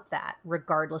 I want that,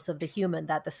 regardless of the human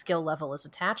that the skill level is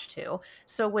attached to.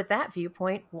 So, with that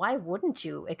viewpoint, why wouldn't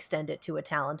you extend it to a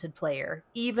talented player,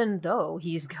 even though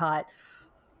he's got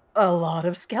a lot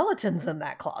of skeletons in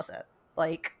that closet?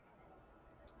 Like,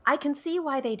 I can see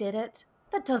why they did it.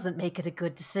 That doesn't make it a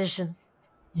good decision.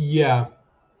 Yeah,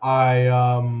 I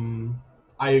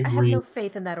I I have agree. no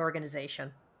faith in that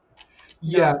organization.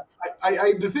 Yeah,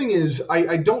 None. the thing is,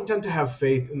 I don't tend to have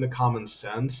faith in the common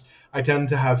sense. I tend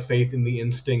to have faith in the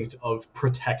instinct of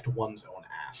protect one's own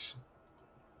ass.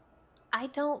 I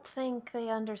don't think they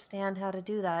understand how to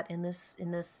do that in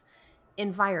this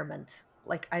environment.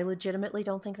 Like, I legitimately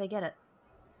don't think they get it.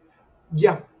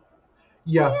 Yeah,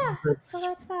 But yeah, yeah, so that's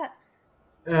that's that.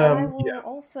 And I will yeah,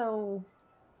 also,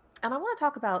 and I want to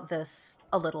talk about this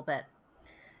a little bit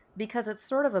because it's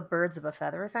sort of a birds of a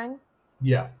feather thing.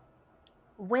 yeah,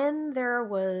 When there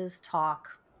was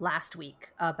talk last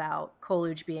week about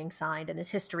Coolidge being signed and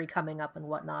his history coming up and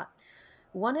whatnot,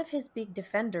 one of his big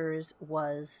defenders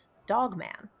was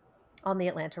Dogman on the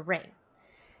Atlanta Reign.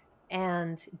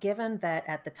 And given that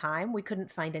at the time we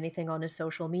couldn't find anything on his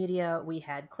social media, we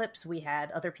had clips, we had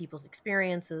other people's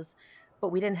experiences, but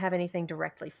we didn't have anything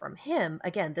directly from him.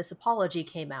 Again, this apology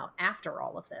came out after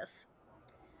all of this.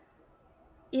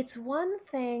 It's one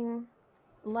thing,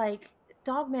 like,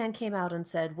 Dogman came out and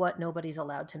said, what, nobody's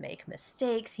allowed to make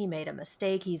mistakes. He made a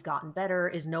mistake. He's gotten better.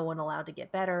 Is no one allowed to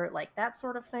get better? Like, that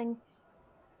sort of thing.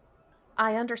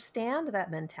 I understand that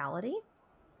mentality.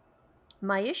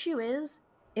 My issue is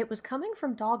it was coming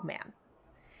from Dogman.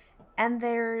 And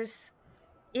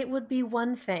it would be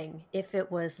one thing if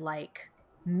it was like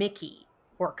Mickey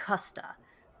or Custa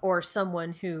or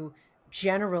someone who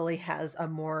generally has a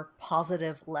more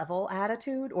positive level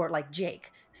attitude, or like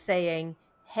Jake saying,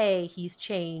 hey, he's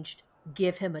changed,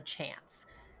 give him a chance.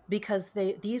 Because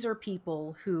these are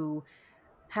people who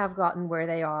have gotten where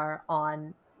they are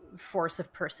on force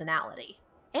of personality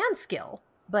and skill,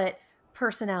 but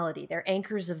personality. They're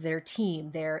anchors of their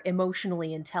team. They're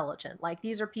emotionally intelligent. Like,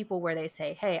 these are people where they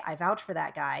say, hey, I vouch for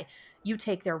that guy. You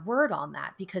take their word on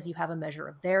that because you have a measure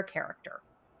of their character.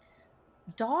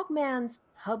 Dogman's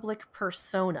public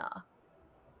persona,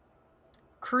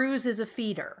 Cruz is a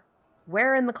feeder,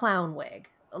 wearing the clown wig.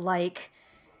 Like,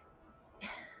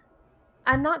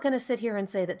 I'm not going to sit here and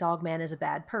say that Dogman is a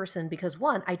bad person because,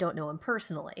 one, I don't know him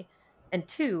personally. And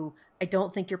two, I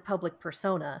don't think your public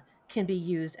persona can be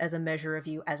used as a measure of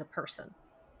you as a person,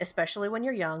 especially when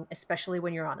you're young, especially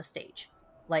when you're on a stage.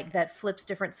 Like, that flips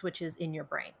different switches in your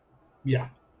brain. yeah,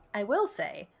 I will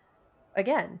say,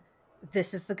 again,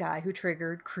 this is the guy who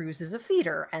triggered Cruz as a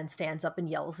feeder and stands up and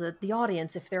yells at the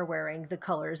audience if they're wearing the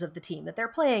colors of the team that they're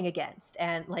playing against.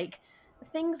 And like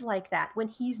things like that. When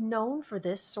he's known for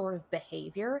this sort of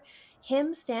behavior,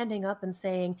 him standing up and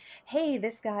saying, hey,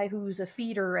 this guy who's a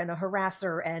feeder and a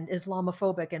harasser and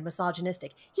Islamophobic and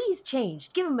misogynistic, he's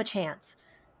changed, give him a chance,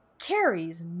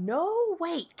 carries no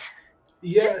weight.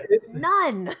 yeah. Just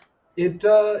none.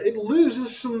 It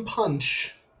loses some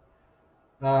punch.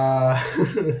 Uh,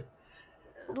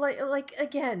 Like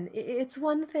again, it's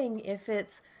one thing if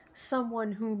it's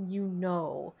someone whom you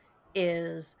know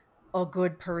is a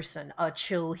good person, a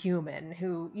chill human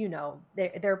who,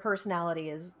 their personality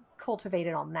is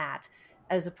cultivated on that,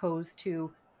 as opposed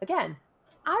to, again,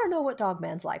 I don't know what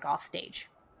Dogman's like off stage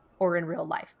or in real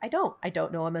life. I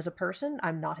don't know him as a person.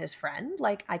 I'm not his friend.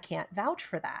 Like, I can't vouch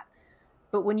for that.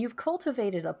 But when you've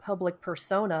cultivated a public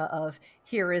persona of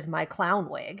here is my clown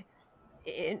wig,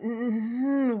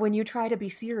 when you try to be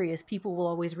serious, people will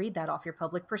always read that off your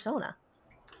public persona.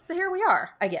 So here we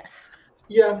are, I guess.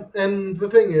 yeah, and the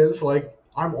thing is, like,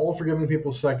 I'm all for giving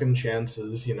people second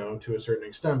chances, to a certain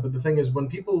extent. But the thing is, when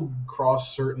people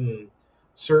cross certain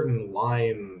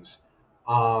lines,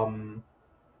 um,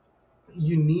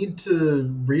 you need to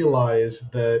realize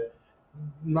that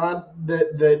not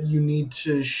that you need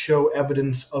to show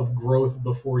evidence of growth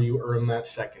before you earn that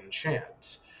second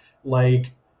chance.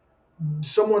 Like,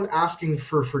 someone asking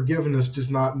for forgiveness does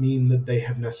not mean that they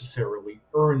have necessarily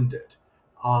earned it.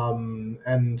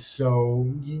 And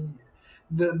so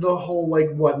the whole,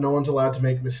 like, what, no one's allowed to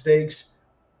make mistakes.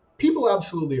 People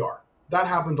absolutely are. That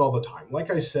happens all the time.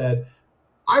 Like I said,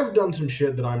 I've done some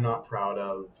shit that I'm not proud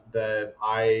of that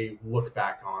I look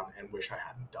back on and wish I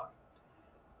hadn't done.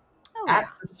 Oh, At yeah.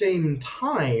 the same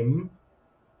time,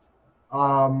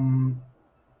 um,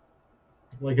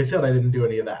 like I said, I didn't do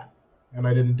any of that, and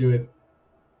I didn't do it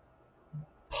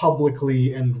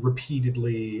publicly and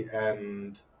repeatedly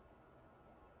and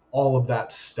all of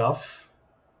that stuff.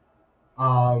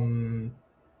 Um,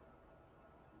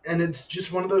 and it's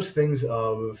just one of those things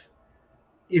of,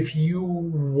 if you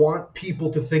want people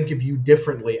to think of you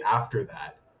differently after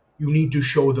that, you need to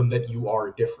show them that you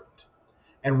are different.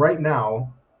 And right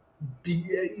now,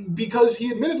 because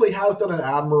he admittedly has done an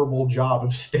admirable job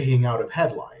of staying out of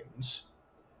headlines,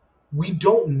 we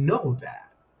don't know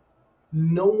that.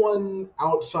 No one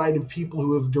outside of people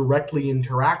who have directly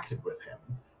interacted with him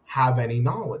have any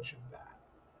knowledge of that.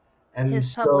 And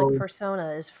His public so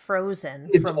persona is frozen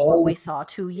it's from what we all saw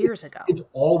 2 years it's, ago. it's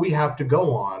all we have to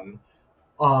go on,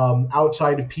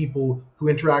 outside of people who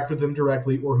interact with him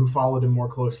directly or who followed him more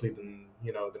closely than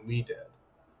we did.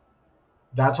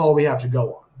 That's all we have to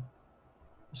go on.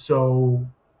 So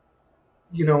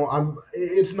I'm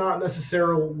it's not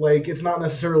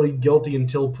necessarily guilty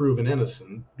until proven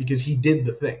innocent, because he did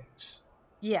the things.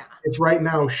 Yeah. It's right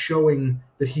now showing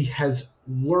that he has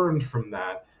learned from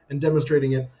that and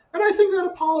demonstrating it. And I think that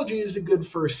apology is a good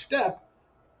first step,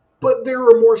 but there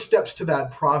are more steps to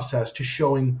that process, to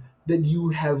showing that you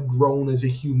have grown as a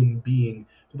human being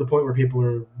to the point where people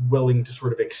are willing to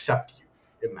sort of accept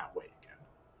you in that way again.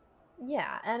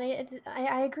 Yeah, and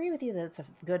I agree with you that it's a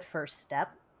good first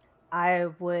step. I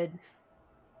would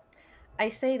I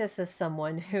say this as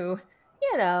someone who,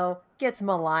 gets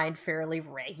maligned fairly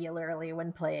regularly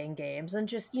when playing games and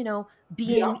just, Yeah,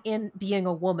 being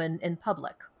a woman in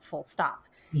public, full stop.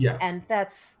 yeah, And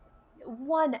that's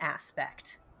one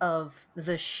aspect of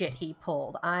the shit he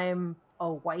pulled. I'm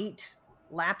a white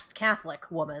lapsed Catholic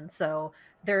woman, so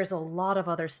there's a lot of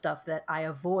other stuff that I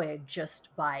avoid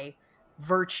just by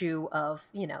virtue of,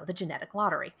 the genetic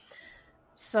lottery.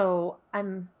 So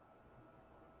I'm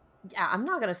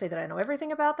not going to say that I know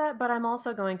everything about that, but I'm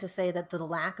also going to say that the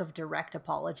lack of direct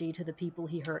apology to the people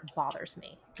he hurt bothers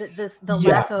me. The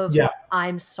yeah, lack of, yeah,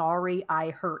 I'm sorry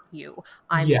I hurt you.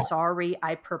 I'm yeah, sorry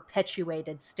I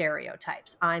perpetuated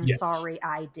stereotypes. I'm yes. sorry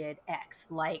I did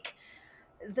X. Like,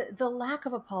 the lack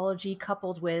of apology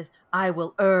coupled with I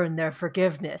will earn their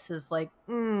forgiveness is like,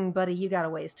 buddy, you got a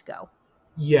ways to go.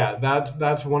 Yeah,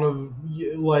 that's one of,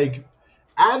 like,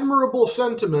 admirable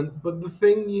sentiment, but the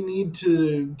thing you need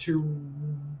to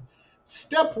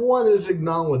step one is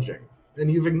acknowledging.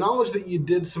 And you've acknowledged that you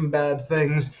did some bad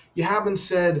things. You haven't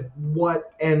said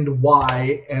what and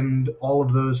why and all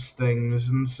of those things.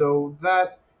 And so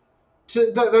that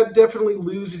definitely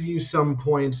loses you some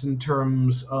points in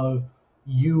terms of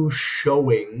you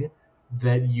showing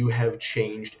that you have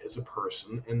changed as a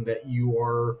person, and that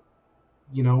that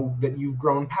you've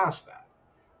grown past that.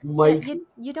 Yeah, Like,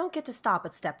 you don't get to stop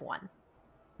at step 1.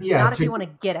 yeah, Not if you want to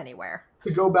get anywhere.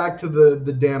 to go back to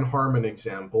the Dan Harmon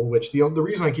example, which the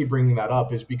reason I keep bringing that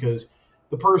up is because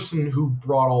the person who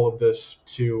brought all of this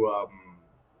to,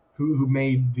 who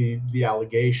made the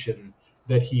allegation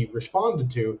that he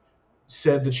responded to,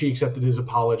 said that she accepted his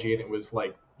apology, and it was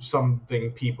like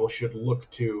something people should look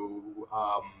to,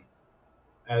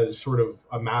 as sort of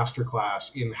a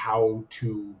masterclass in how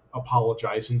to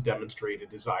apologize and demonstrate a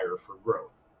desire for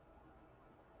growth.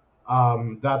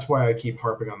 That's why I keep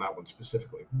harping on that one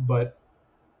specifically. But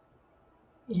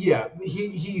yeah,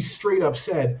 he straight up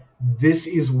said, "This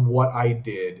is what I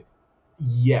did.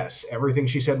 Yes, everything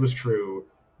she said was true.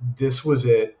 This was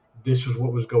it. This was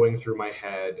what was going through my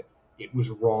head. It was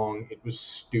wrong. It was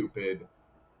stupid.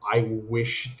 I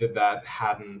wish that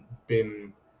hadn't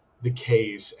been the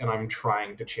case, and I'm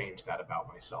trying to change that about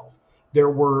myself."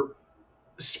 There were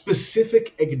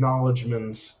specific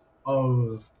acknowledgments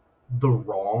of the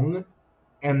wrong,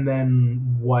 and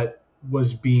then what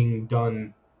was being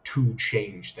done to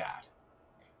change that.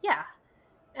 Yeah,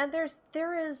 and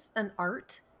there is an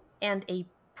art and a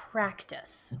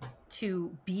practice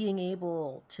to being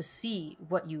able to see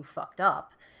what you fucked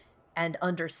up and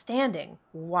understanding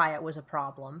why it was a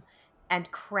problem and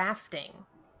crafting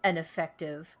an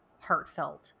effective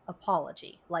heartfelt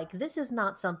apology. Like, this is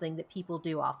not something that people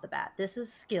do off the bat. This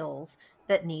is skills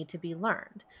that need to be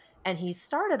learned. And he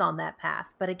started on that path,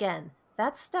 but again,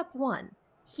 that's step 1.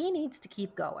 He needs to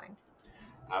keep going.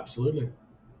 Absolutely.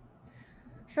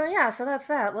 So yeah, so that's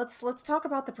that. Let's talk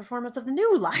about the performance of the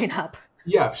new lineup.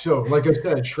 Yeah, so like I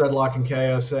said, Shredlock and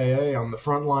KSAA on the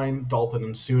front line, Dalton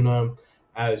and Suna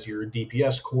as your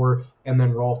DPS core, and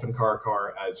then Rolf and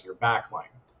Karkar as your back line.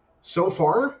 So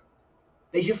far,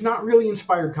 they have not really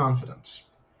inspired confidence.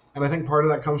 And I think part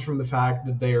of that comes from the fact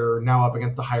that they're now up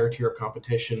against the higher tier of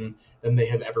competition than they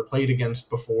have ever played against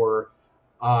before.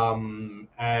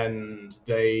 And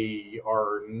they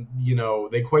are,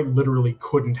 they quite literally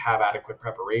couldn't have adequate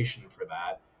preparation for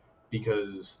that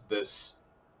because this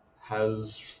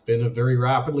has been a very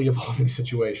rapidly evolving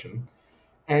situation.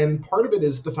 And part of it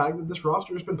is the fact that this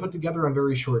roster has been put together on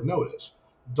very short notice.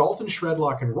 Dalton,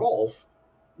 Shredlock, and Rolf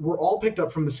were all picked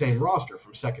up from the same roster,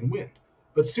 from Second Wind.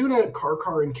 But Suna,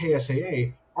 Karkar, and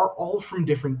KSAA are all from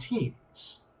different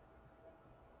teams.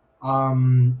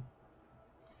 Um,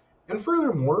 and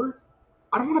furthermore,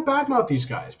 I don't want to badmouth these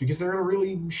guys because they're in a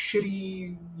really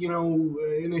shitty, in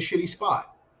a shitty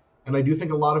spot. And I do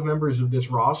think a lot of members of this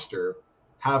roster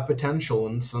have potential,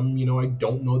 and some, I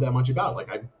don't know that much about. Like,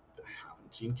 I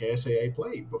haven't seen KSAA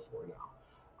play before now.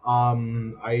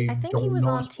 I I think he don't was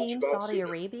know on as much Team about Saudi Suna.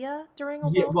 Arabia during a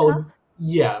Yeah, World well, Cup.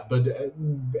 yeah, but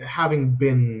having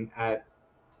been at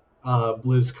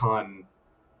BlizzCon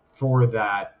for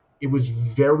that, it was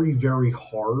very, very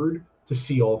hard to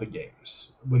see all the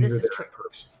games when This you're is there true. in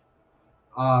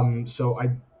person. So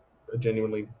I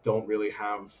genuinely don't really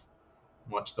have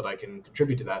much that I can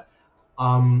contribute to that.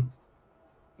 Um,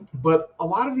 but a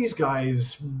lot of these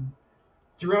guys,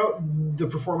 throughout the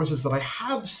performances that I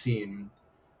have seen,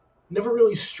 never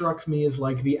really struck me as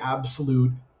like the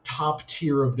absolute top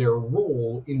tier of their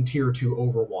role in Tier Two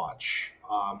Overwatch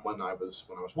when I was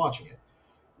watching it.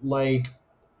 Like,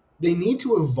 they need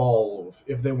to evolve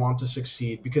if they want to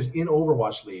succeed because in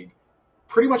Overwatch League,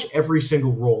 pretty much every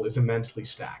single role is immensely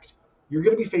stacked. You're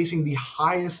going to be facing the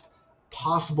highest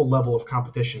possible level of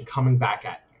competition coming back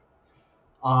at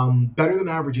you. Better than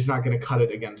average is not going to cut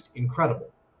it against incredible.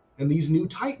 And these new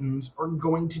Titans are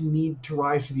going to need to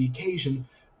rise to the occasion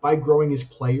by growing as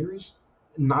players,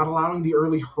 not allowing the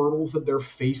early hurdles that they're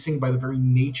facing by the very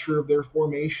nature of their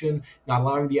formation, not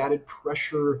allowing the added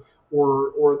pressure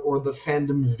or the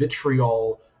fandom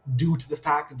vitriol due to the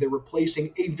fact that they're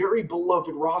replacing a very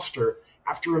beloved roster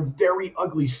after a very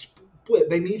ugly split.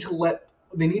 They need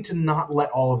to not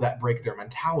let all of that break their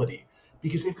mentality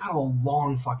because they've got a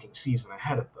long fucking season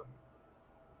ahead of them.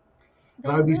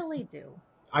 And They really do.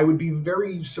 I would be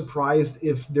very surprised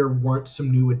if there weren't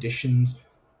some new additions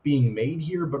being made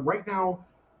here, but right now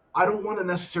I don't want to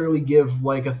necessarily give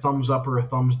like a thumbs up or a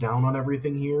thumbs down on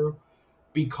everything here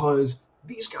because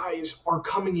these guys are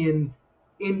coming in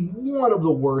one of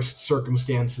the worst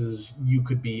circumstances you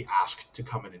could be asked to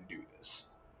come in and do this.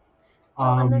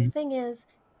 Well, and the Um, thing is,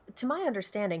 to my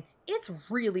understanding, it's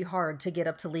really hard to get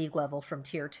up to league level from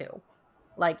tier 2.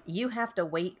 Like, you have to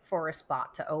wait for a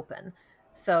spot to open.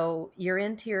 So you're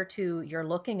in tier 2, you're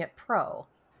looking at pro,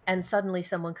 and suddenly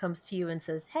someone comes to you and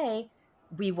says, "Hey,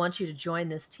 we want you to join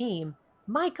this team."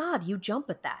 My God, you jump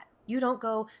at that. You don't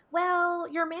go, "Well,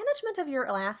 your management of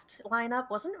your last lineup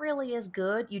wasn't really as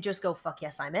good." You just go, "Fuck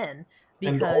yes, I'm in." and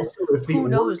Because who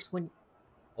knows when, yeah,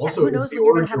 also who if knows the when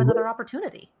you're going to org have you're another with,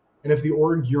 opportunity. and if the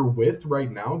org you're with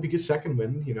right now, because Second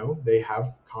Wind, they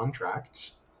have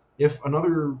contracts. If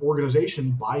another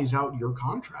organization buys out your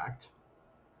contract,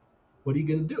 what are you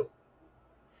going to do?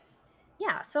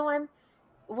 Yeah, so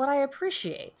what I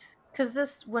appreciate, because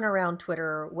this went around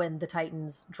Twitter when the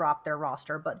Titans dropped their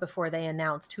roster, but before they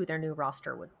announced who their new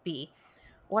roster would be.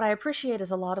 What I appreciate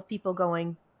is a lot of people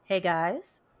going, "Hey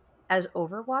guys, as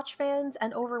Overwatch fans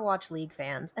and Overwatch League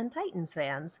fans and Titans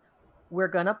fans, we're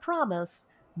gonna promise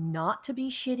not to be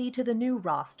shitty to the new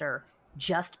roster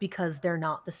just because they're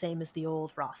not the same as the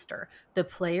old roster. The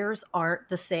players aren't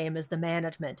the same as the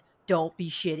management. Don't be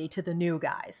shitty to the new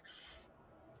guys."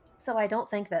 So I don't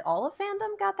think that all of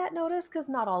fandom got that notice because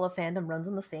not all of fandom runs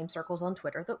in the same circles on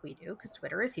Twitter that we do because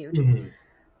Twitter is huge. Mhm.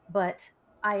 But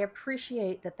I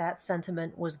appreciate that that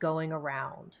sentiment was going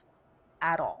around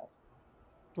at all.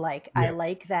 Like, I Yeah.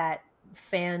 like that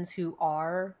fans who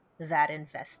are that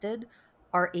invested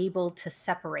are able to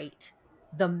separate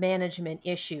the management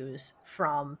issues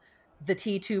from the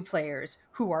T2 players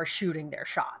who are shooting their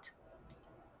shot.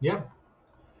 Yeah.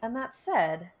 And that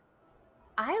said,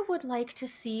 I would like to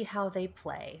see how they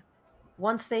play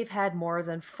once they've had more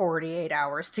than 48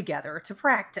 hours together to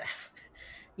practice.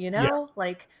 Yeah.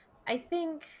 Like, I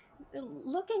think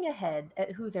looking ahead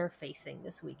at who they're facing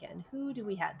this weekend, who do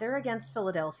we have? They're against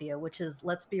Philadelphia, which is,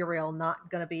 let's be real, not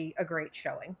going to be a great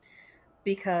showing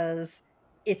because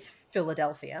it's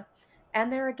Philadelphia.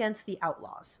 And they're against the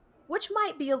Outlaws, which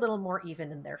might be a little more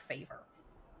even in their favor.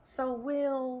 So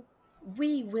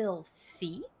we will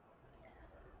see.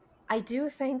 I do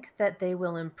think that they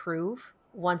will improve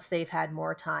once they've had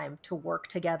more time to work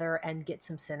together and get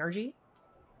some synergy.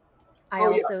 I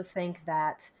Oh yeah. also think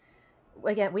that,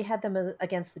 again, we had them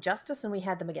against the Justice and we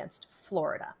had them against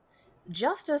Florida.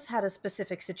 Justice had a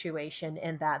specific situation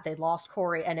in that they lost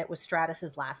Corey and it was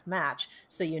Stratus's last match.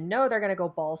 So you know they're going to go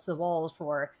balls to the walls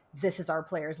for this is our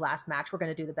player's last match. We're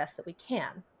going to do the best that we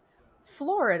can.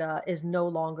 Florida is no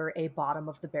longer a bottom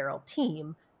of the barrel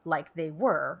team like they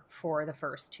were for the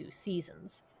first two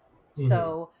seasons. Hmm.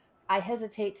 So I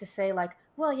hesitate to say, like,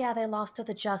 well, yeah, they lost to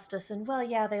the Justice, and well,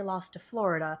 yeah, they lost to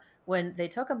Florida. When they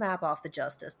took a map off the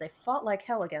Justice, they fought like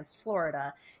hell against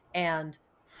Florida, and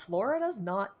Florida's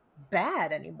not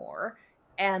bad anymore.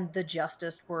 And the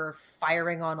Justice were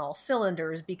firing on all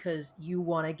cylinders because you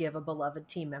want to give a beloved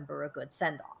team member a good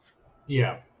send off.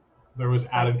 Yeah, there was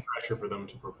added Like, pressure for them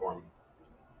to perform.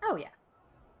 oh yeah.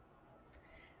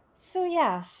 So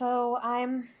yeah, so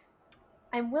I'm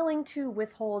willing to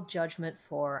withhold judgment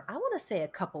for I want to say a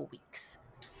couple weeks.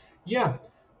 Yeah,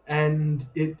 and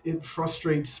it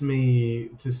frustrates me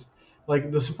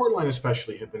like the support line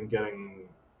especially had been getting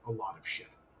a lot of shit.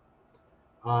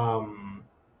 Um,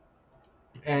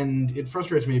 and it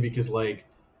frustrates me because like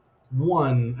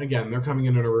one again they're coming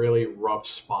in a really rough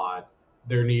spot.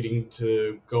 They're needing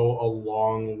to go a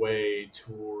long way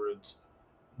towards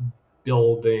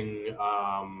building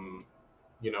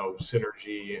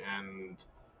synergy and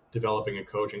developing a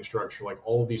coaching structure, like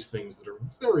all of these things that are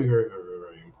very, very, very,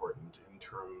 very important in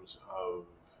terms of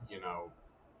you know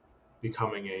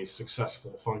becoming a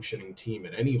successful functioning team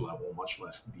at any level, much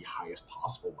less the highest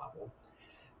possible level.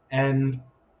 And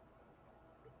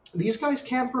these guys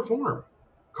can perform.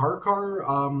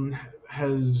 Karkar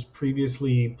has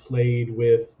previously played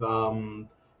with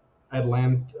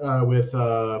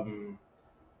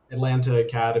Atlanta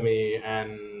Academy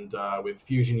and with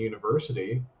Fusion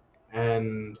University,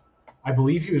 and I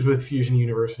believe he was with Fusion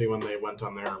University when they went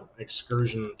on their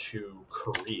excursion to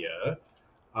Korea.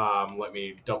 Let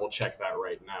me double check that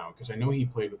right now because I know he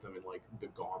played with them in like the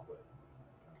Gauntlet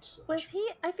and Was such. he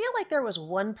I feel like there was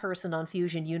one person on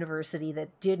Fusion University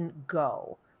that didn't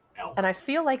go, and Elk. I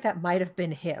feel like that might have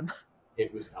been him.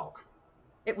 It was Elk.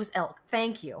 It was Elk.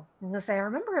 Thank you. I'm going to say I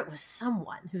remember it was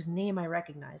someone whose name I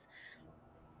recognize.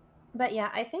 But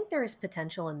yeah, I think there is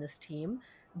potential in this team,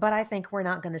 but I think we're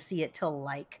not going to see it till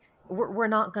like we're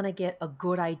not going to get a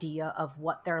good idea of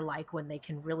what they're like when they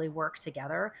can really work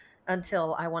together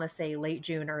until I want to say late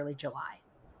June, early July.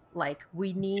 Like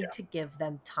we need Yeah. to give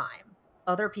them time.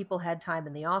 Other people had time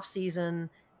in the off season,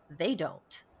 they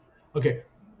don't. Okay.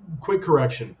 Quick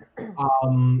correction.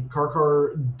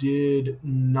 Karkar did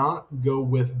not go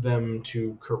with them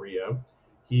to Korea.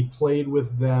 He played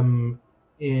with them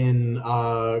in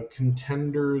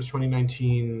Contenders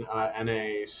 2019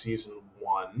 NA Season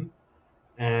 1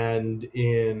 and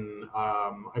in,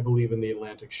 I believe, in the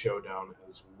Atlantic Showdown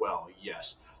as well,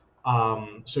 yes.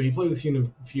 So he played with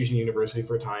Fusion University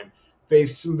for a time,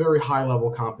 faced some very high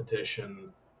level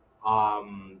competition.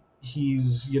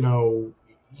 He's,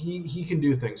 he can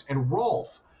do things. And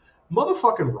Rolf,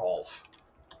 motherfucking Rolf,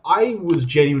 I was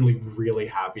genuinely really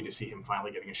happy to see him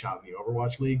finally getting a shot in the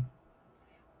Overwatch League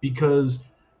because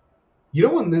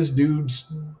when this dude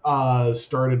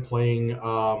started playing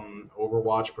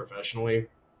Overwatch professionally,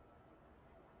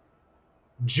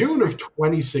 June of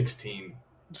 2016.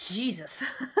 Jesus.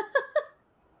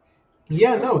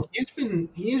 Yeah, no,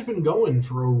 he has been going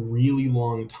for a really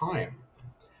long time.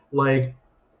 Like,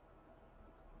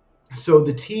 so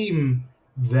the team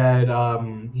that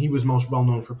he was most well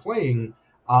known for playing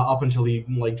up until he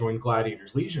like joined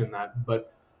Gladiators Legion and that,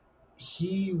 but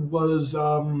he was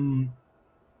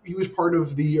he was part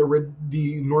of the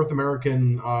North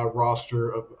American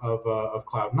roster of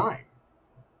Cloud9,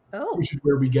 Oh, which is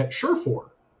where we get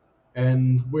Surefour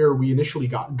and where we initially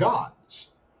got Gods,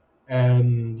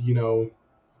 and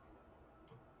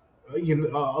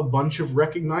a bunch of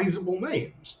recognizable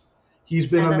names. He's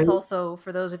been and that's amazing. also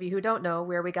for those of you who don't know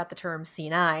where we got the term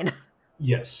C9.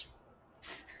 Yes.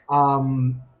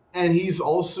 And he's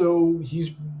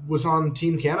was on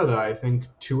Team Canada, I think,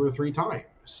 2 or 3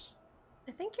 times.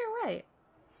 I think you're right.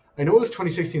 I know it was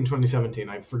 2016, 2017.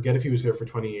 I forget if he was there for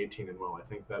 2018 and well. I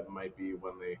think that might be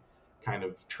when they kind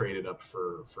of traded up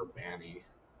for Banny,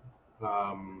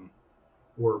 um,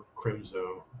 or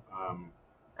Crimzo.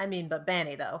 I mean, but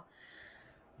Banny though.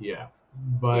 Yeah,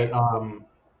 but Yeah.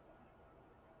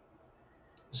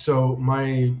 so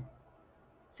my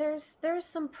There's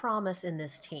some promise in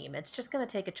this team. It's just going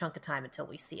to take a chunk of time until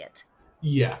we see it.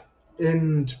 yeah,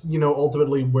 and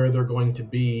ultimately where they're going to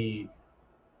be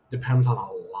depends on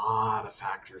a lot of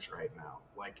factors right now.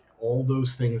 Like all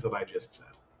those things that I just said.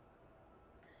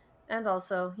 And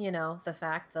also, the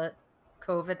fact that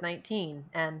COVID-19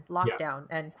 and Yeah, lockdown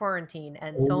and quarantine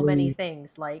and so many only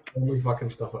things like only fucking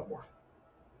stuff up more.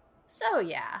 so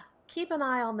yeah, keep an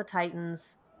eye on the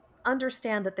Titans.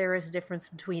 understand that there is a difference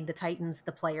between the Titans,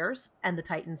 the players, and the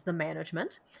Titans, the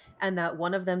management, and that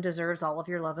one of them deserves all of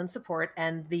your love and support,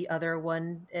 and the other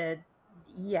one,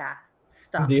 yeah,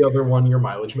 stuff. The other one, your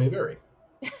mileage may vary.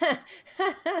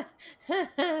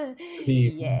 To be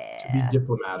Yeah.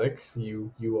 diplomatic,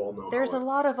 you all know There's how a it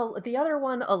lot of the other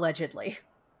one, allegedly.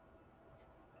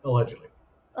 allegedly.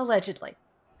 Allegedly.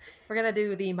 We're going to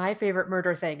do the my favorite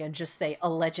murder thing and just say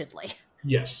allegedly.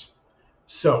 Yes.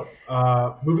 So,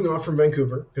 moving on from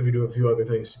Vancouver, because we do have a few other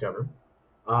things to cover.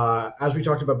 As we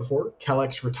talked about before,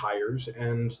 Kellex retires,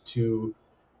 and to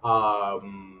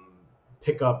um,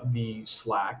 pick up the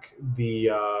slack,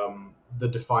 the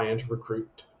Defiant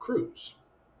recruit Cruz.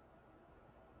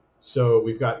 So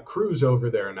we've got Cruz over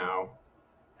there now,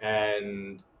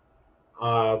 and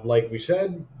like we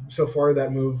said, so far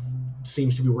that move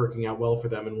seems to be working out well for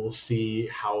them, and we'll see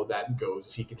how that goes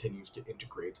as he continues to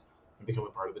integrate and become a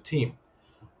part of the team.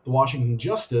 The Washington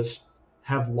Justice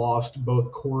have lost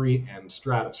both Corey and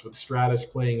Stratus, with Stratus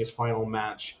playing his final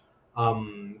match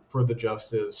for the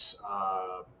Justice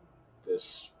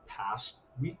this past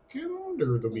weekend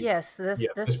or the week. Yes, this Yeah,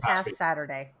 this this past past week.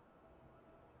 Saturday.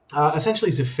 Essentially,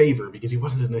 it's a favor because he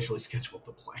wasn't initially scheduled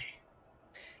to play.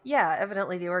 Yeah,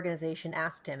 evidently the organization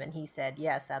asked him and he said,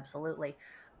 "Yes, absolutely."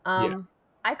 Yeah,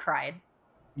 I cried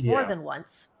more yeah, than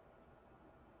once.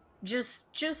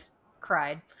 Just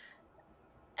cried.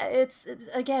 It's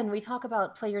again, we talk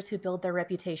about players who build their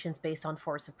reputations based on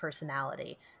force of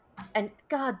personality. And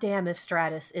goddamn if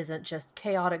Stratus isn't just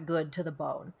chaotic good to the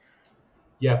bone.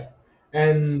 yeah.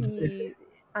 And He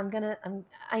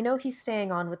I know he's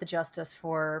staying on with the Justice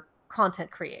for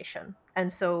content creation.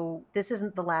 And so this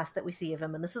isn't the last that we see of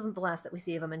him, and this isn't the last that we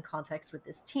see of him in context with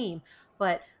this team,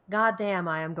 but goddamn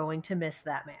I am going to miss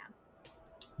that man.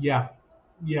 yeah,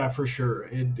 yeah, for sure.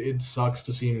 It sucks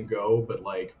to see him go, but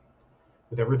like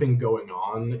with everything going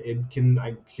on,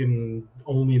 I can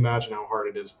only imagine how hard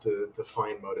it is to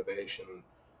find motivation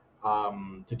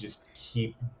to just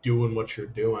keep doing what you're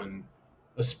doing,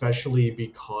 especially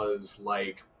because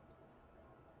like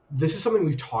this is something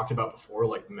we've talked about before,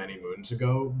 like many moons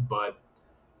ago, but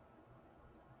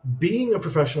being a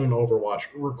professional in Overwatch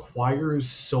requires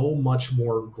so much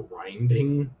more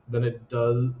grinding than it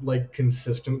does, like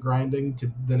consistent grinding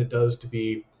than it does to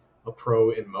be a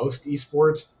pro in most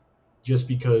esports, just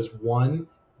because one,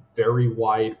 very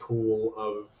wide pool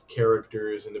of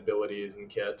characters and abilities and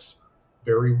kits,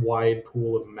 very wide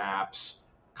pool of maps,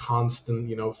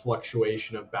 constant,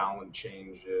 fluctuation of balance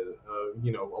changes,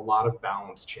 a lot of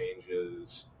balance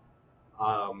changes.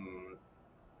 Um,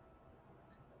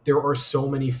 there are so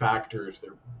many factors that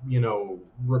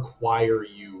require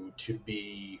you to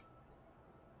be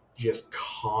just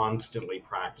constantly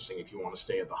practicing if you want to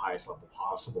stay at the highest level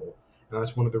possible, and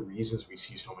that's one of the reasons we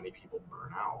see so many people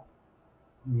burn out,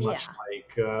 much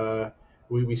Yeah. like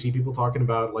we see people talking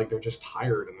about like they're just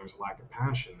tired and there's a lack of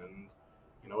passion, and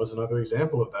as another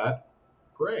example of that,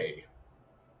 Gray,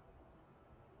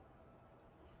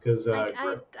 because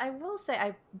I will say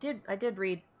I did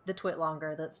read the twit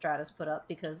longer that Stratus put up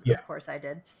because yeah, of course I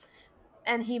did.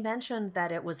 And he mentioned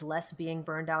that it was less being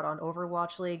burned out on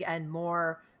Overwatch League and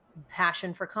more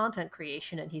passion for content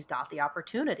creation, and he's got the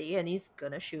opportunity and he's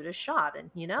gonna shoot a shot.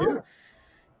 And yeah,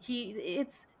 he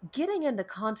it's getting into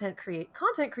content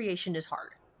creation is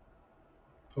hard.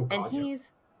 oh And god, yeah,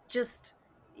 he's just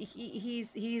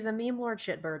he's a meme lord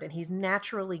shitbird and he's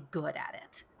naturally good at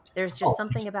it. There's just oh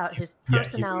something about he's his yeah, he's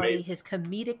personality, amazing. his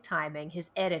comedic timing,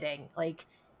 his editing. Like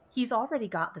he's already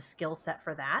got the skill set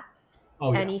for that,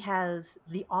 Oh and yeah, he has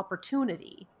the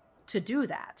opportunity to do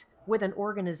that with an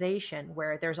organization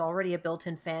where there's already a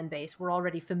built-in fan base. We're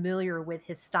already familiar with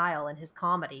his style and his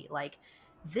comedy. Like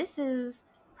this is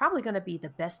probably going to be the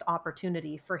best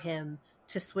opportunity for him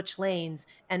to switch lanes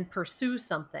and pursue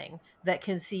something that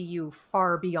can see you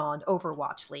far beyond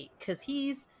Overwatch League, cuz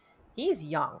he's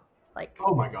young. Like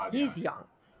oh my god, yeah. he's young.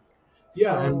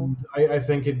 Yeah, So and I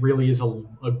think it really is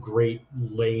a great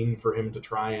lane for him to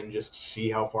try and just see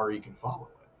how far he can follow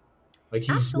it. Like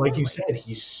he's like you absolutely. said,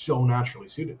 he's so naturally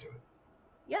suited to it.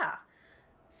 Yeah.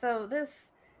 So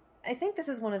I think this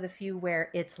is one of the few where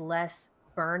it's less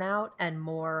burnout and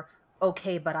more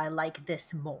okay, but I like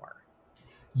this more.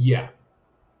 Yeah,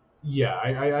 yeah,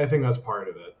 I think that's part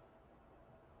of it.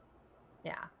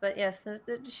 Yeah, but yes,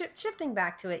 shifting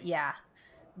back to it, yeah.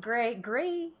 Gray,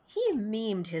 he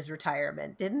memed his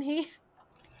retirement, didn't he?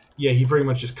 Yeah, he pretty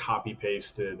much just copy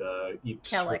pasted Eeps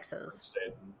retirement Kelex's.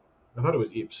 statement. I thought it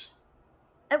was Eeps.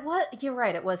 It was. You're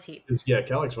right. It was Heap. 'Cause, yeah,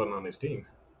 Calix wasn't on his team.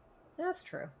 That's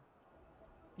true.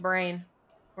 Brain.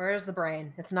 Where's the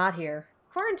brain? It's not here.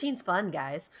 Quarantine's fun,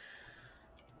 guys.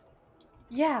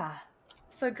 Yeah.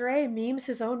 So Gray memes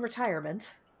his own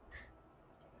retirement.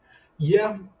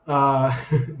 Yeah.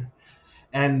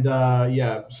 And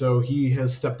yeah, so he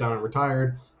has stepped down and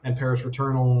retired, and Paris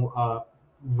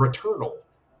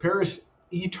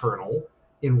Eternal,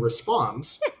 in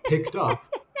response, picked up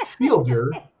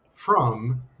fielder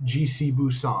from GC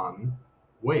Busan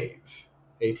Wave,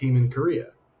 a team in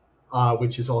Korea,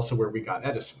 which is also where we got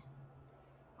Edison.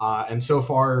 And so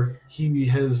far, he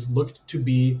has looked to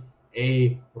be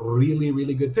a really,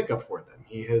 really good pickup for them.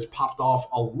 He has popped off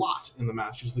a lot in the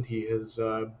matches that he has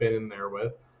been in there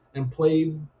with and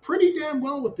played pretty damn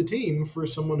well with the team for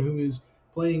someone who is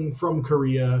playing from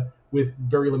Korea with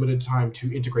very limited time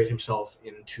to integrate himself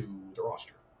into the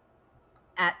roster.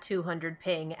 At 200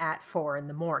 ping at 4 in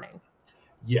the morning.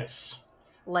 Yes.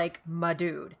 Like, my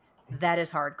dude, that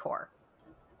is hardcore.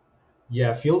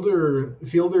 Yeah, Fielder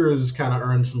has kind of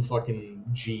earned some fucking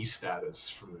G status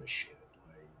from this shit.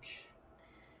 Like,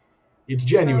 it's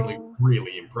genuinely So,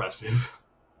 really impressive.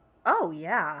 oh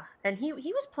yeah, and he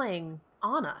was playing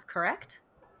Ana, correct?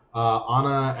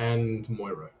 Anna and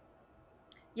Moira.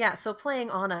 Yeah, so playing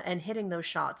Ana and hitting those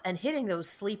shots and hitting those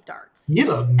sleep darts He had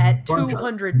a at bunch of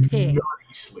 200 ping.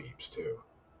 nutty sleeps too.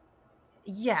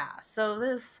 Yeah, so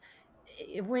this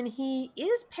when he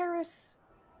is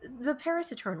the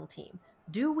Paris Eternal team,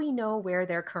 do we know where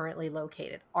they're currently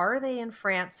located? Are they in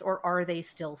France or are they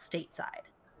still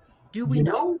stateside? Do we You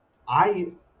know? know,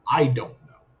 I don't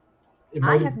know. It I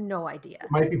might have have, no it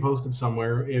idea. might be posted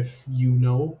somewhere. If you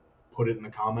know, put it in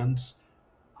the comments.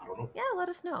 I don't know. Yeah, let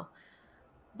us know.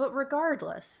 But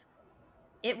regardless,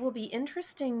 it will be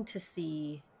interesting to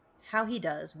see how he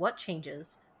does, what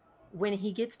changes when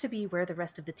he gets to be where the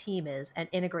rest of the team is and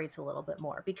integrates a little bit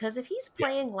more. Because if he's Yeah,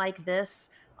 playing like this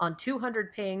on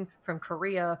 200 ping from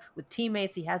Korea with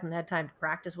teammates he hasn't had time to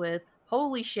practice with,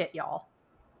 holy shit, y'all.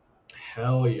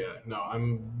 hell yeah. No,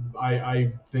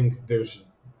 I think there's.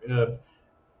 Uh,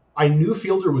 I knew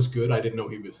Fielder was good. I didn't know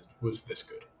he was this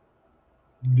good.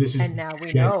 This is And now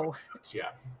we genuine. know.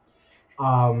 Yeah.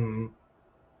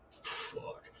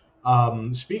 Fuck.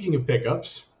 Speaking of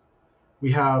pickups,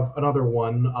 we have another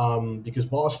one because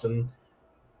Boston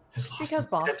has lost Because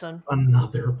yet Boston.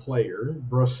 another player.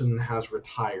 Brusson has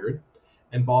retired,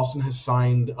 and Boston has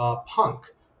signed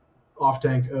Punk, off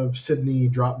tank of Sydney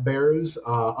Drop Bears,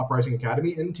 Uprising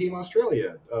Academy, and Team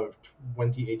Australia of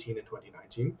 2018 and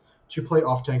 2019 to play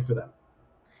off tank for them.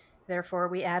 Therefore,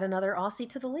 we add another Aussie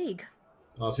to the league.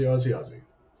 Aussie, Aussie, Aussie.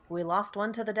 We lost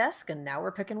one to the desk, and now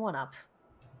we're picking one up.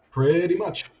 Pretty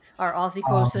much. Our Aussie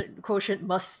Um, quotient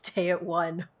must stay at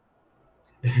 1.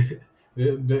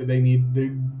 they need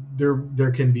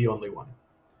there can be only one.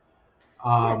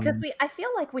 Yeah, because Um, I feel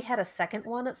like we had a second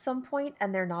one at some point,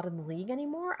 and they're not in the league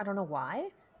anymore. I don't know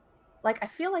why. Like, I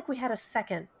feel like we had a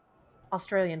second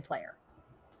Australian player,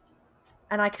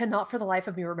 and I cannot for the life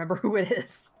of me remember who it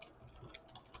is.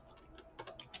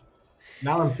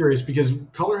 Now I'm curious because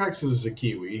Color Hex is a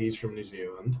Kiwi. He's from New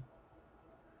Zealand.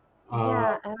 Uh,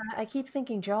 Yeah, and I keep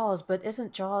thinking Jaws, but is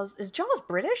Jaws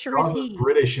British or is Jaws is he?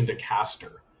 British into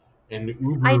caster, and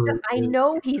I Uber I is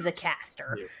know he's a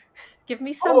caster. yeah. Give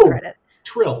me some Oh, credit.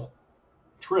 Trill,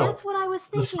 That's Trill, what I was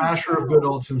the thinking. smasher of good Trill.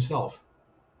 ults himself.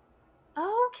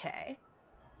 Okay.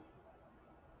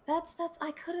 That's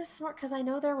I could have smart because I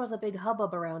know there was a big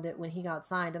hubbub around it when he got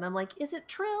signed, and I'm like, is it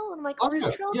Trill? And I'm like, Oh or is yeah,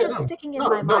 Trill yeah, just no, sticking in no,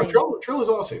 my no. mind? Trill is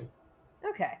awesome.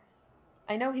 Okay.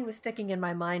 I know he was sticking in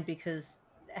my mind because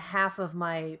half of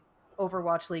my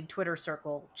Overwatch League Twitter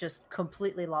circle just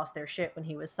completely lost their shit when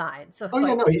he was signed. So Oh it's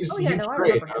yeah, like, no, oh yeah, he's no, I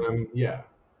great. remember him. Yeah,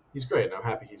 he's great, and I'm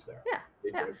happy he's there. Yeah,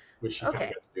 yeah. I wish he kind of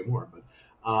Okay. got to do more,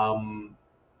 but um,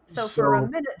 So for a so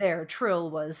minute there,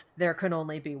 Trill was there can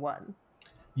only be one.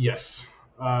 yes,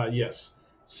 yes.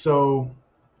 So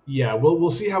yeah,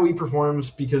 we'll see how he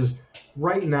performs because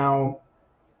right now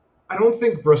I don't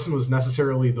think Brusson was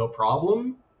necessarily the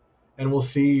problem, and we'll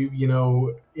see. You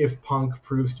know, if Punk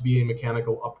proves to be a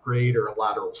mechanical upgrade or a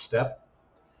lateral step.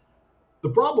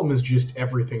 The problem is just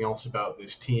everything else about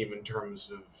this team in terms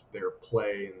of their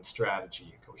play and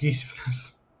strategy and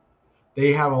cohesiveness.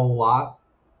 They have a lot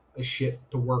of shit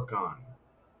to work on.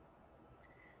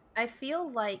 I feel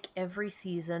like every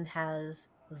season has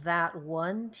that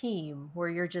one team where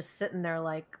you're just sitting there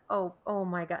like, oh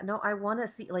my god, no, I want to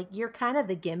see like you're kind of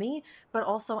the gimme, but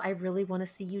also I really want to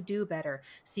see you do better.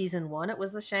 Season 1 it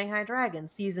was the Shanghai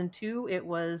Dragons. Season 2 it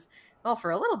was well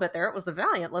for a little bit there it was the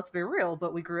Valiant, let's be real,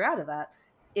 but we grew out of that.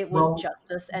 It was Well,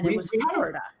 Justice and it was we had a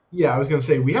Florida. yeah, I was gonna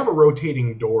say we have a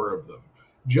rotating door of them.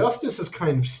 Justice has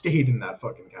kind of stayed in that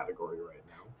fucking category right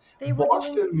now. They were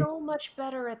doing Boston, so much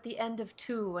better at the end of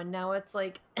 2 and now it's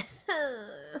like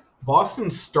Boston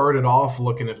started off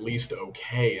looking at least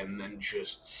okay, and then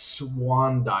just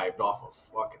swan dived off a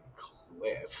fucking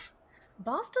cliff.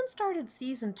 Boston started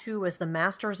season 2 as the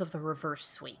masters of the reverse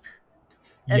sweep,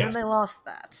 and then Yes. they lost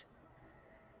that.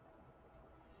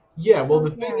 Yeah, well, So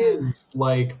the thing yeah, is,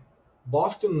 like,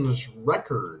 Boston's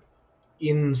record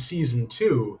in season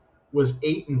two was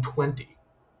 8-20.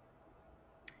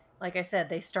 like I said,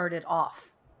 they started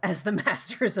off as the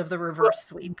masters of the Well, reverse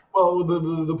sweep.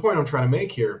 the point I'm trying to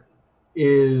make here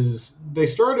is they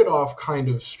started off kind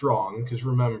of strong because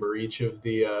remember, each of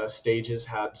the stages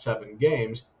had 7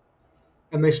 games,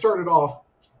 and they started off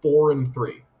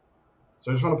 4-3.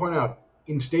 So I just want to point out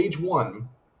in stage one,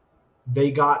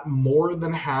 they got more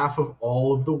than half of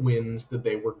all of the wins that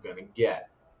they were going to get.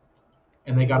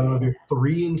 And they got Yeah. another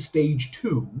 3 in stage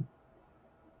two,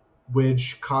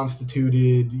 which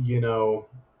constituted,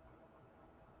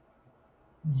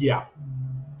 yeah.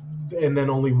 And then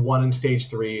only 1 in stage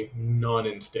three, none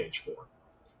in stage four.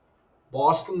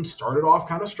 Boston started off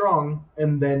kind of strong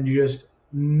and then just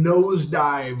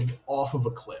nosedived off of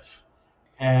a cliff.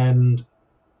 And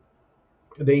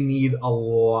they need a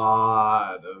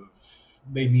lot of.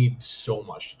 They need so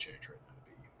much to change right now to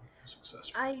be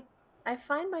successful. I I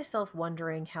find myself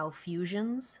wondering how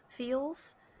Fusions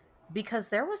feels because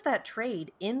there was that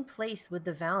trade in place with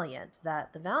the Valiant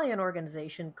that the Valiant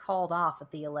organization called off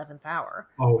at the 11th hour.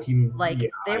 Oh, yeah, Like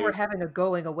they were having a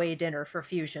going away dinner for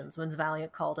Fusions when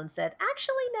Valiant called and said,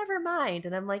 "Actually, never mind."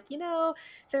 And I'm like,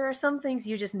 there are some things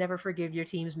you just never forgive your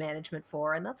team's management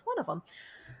for, and that's one of them.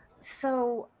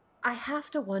 So I have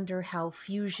to wonder how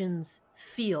Fusions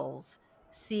feels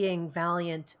seeing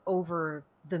Valiant over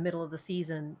the middle of the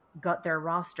season gut their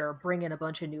roster, bring in a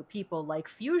bunch of new people. Like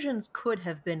Fusions could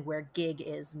have been where Gig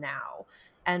is now,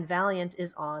 and Valiant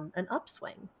is on an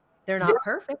upswing. They're yeah. not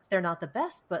perfect, they're not the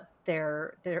best, but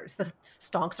they're the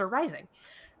stonks are rising.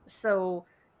 So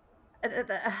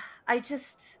I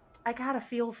just I got a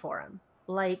feel for him.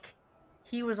 Like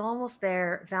he was almost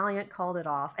there. Valiant called it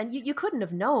off, and you couldn't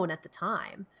have known at the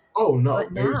time, Oh no,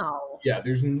 but now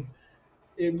there's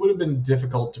it would have been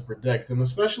difficult to predict, and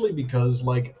especially because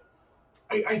like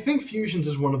I think Fusions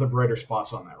is one of the brighter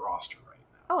spots on that roster right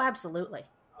oh, absolutely,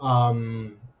 now.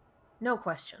 no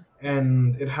question.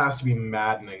 And it has to be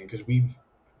maddening because we've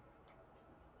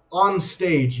on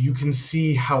stage you can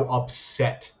see how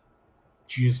upset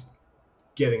just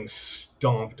getting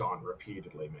stomped on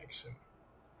repeatedly makes him.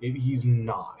 He's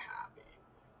not happy.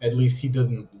 At least he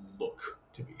doesn't look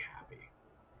to be happy.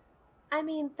 I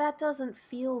mean, that doesn't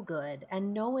feel good.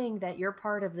 And knowing that you're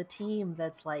part of the team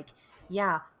that's like,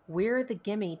 yeah, we're the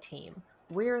gimme team.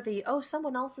 We're the, oh,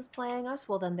 someone else is playing us.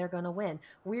 Well, then they're going to win.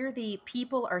 We're the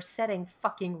people are setting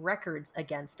fucking records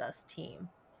against us team.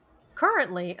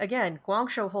 Currently, again,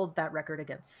 Guangzhou holds that record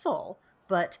against Seoul,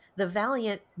 but the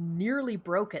Valiant nearly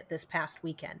broke it this past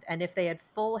weekend. And if they had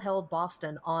full held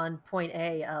Boston on point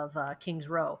A of Kings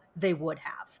Row, they would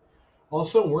have.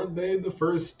 Also, weren't they the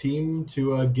first team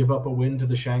to give up a win to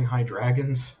the Shanghai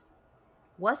Dragons?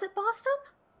 Was it Boston?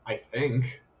 I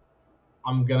think.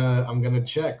 I'm gonna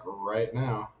check right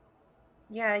now.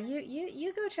 Yeah,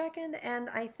 you go check in, and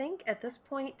I think at this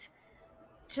point,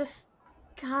 just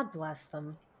God bless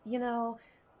them.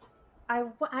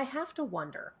 I have to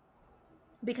wonder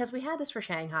because we had this for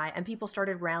Shanghai, and people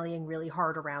started rallying really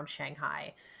hard around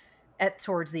Shanghai at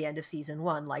towards the end of season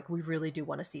one. Like we really do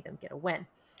want to see them get a win.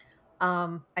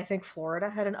 I think Florida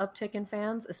had an uptick in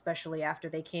fans, especially after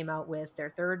they came out with their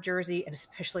third jersey, and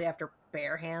especially after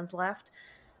Bare Hands left.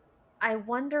 I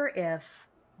wonder if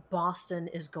Boston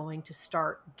is going to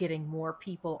start getting more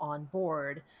people on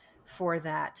board for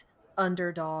that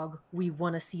underdog, we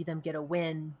want to see them get a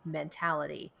win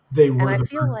mentality. They And were I the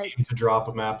feel first like team to drop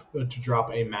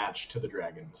a match to the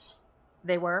Dragons.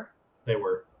 they were. They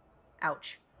were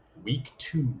Ouch. week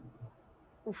two.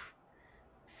 Oof.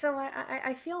 So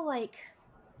I feel like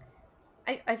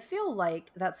I feel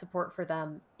like that support for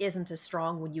them isn't as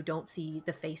strong when you don't see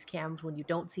the face cams, when you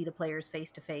don't see the players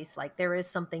face to face. Like there is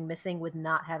something missing with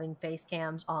not having face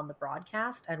cams on the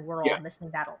broadcast, and we're Yeah. all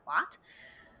missing that a lot.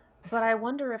 But I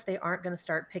wonder if they aren't going to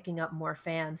start picking up more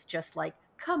fans, just like,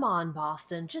 come on,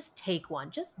 Boston, just take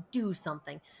one, just do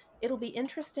something. It'll be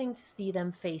interesting to see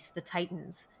them face the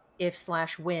Titans if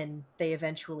slash win they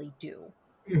eventually do,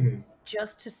 Mhm.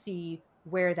 just to see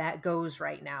where that goes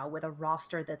right now with a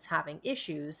roster that's having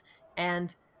issues.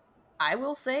 And I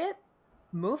will say it,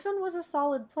 Muffin was a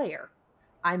solid player.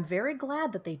 I'm very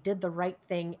glad that they did the right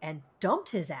thing and dumped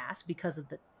his ass because of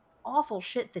the awful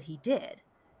shit that he did.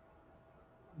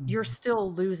 You're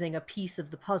still losing a piece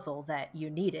of the puzzle that you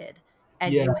needed,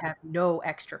 and Yeah, you have no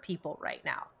extra people right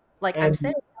now. Like I'm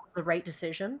saying and was the right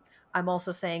decision. I'm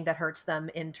also saying that hurts them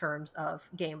in terms of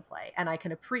gameplay. And I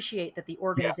can appreciate that the Yeah.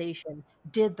 organization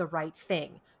did the right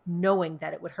thing, knowing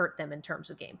that it would hurt them in terms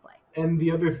of gameplay. And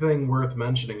the other thing worth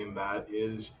mentioning in that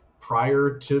is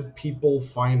prior to people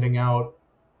finding out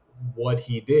what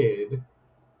he did,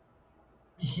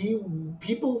 he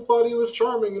people thought he was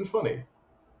charming and funny.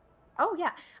 Oh,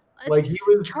 yeah. It's, Like he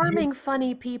charming,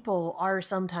 funny people are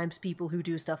sometimes people who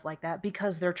do stuff like that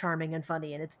because they're charming and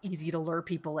funny and it's easy to lure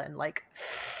people in. Like,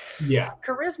 yeah,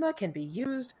 charisma can be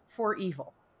used for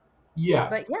evil. yeah,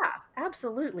 But yeah,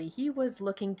 absolutely. He was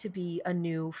looking to be a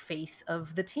new face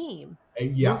of the team.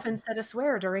 yeah, Mufin said a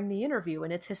swear during the interview,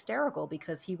 and it's hysterical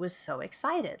because he was so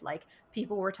excited. Like,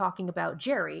 people were talking about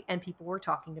Jerry and people were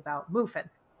talking about Mufin.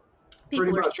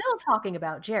 pretty People are much. still talking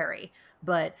about Jerry,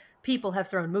 but people have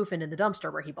thrown Mufin in the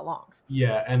dumpster where he belongs.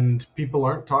 Yeah, and people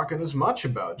aren't talking as much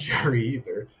about Jerry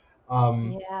either.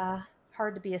 Um, Yeah,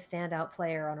 hard to be a standout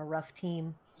player on a rough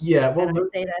team. yeah, And I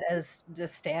say that as the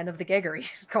stand of the Giggery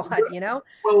squad, you know?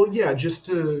 yeah, just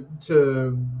to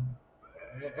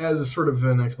as sort of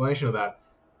an explanation of that.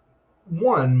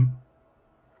 One,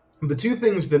 the two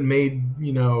things that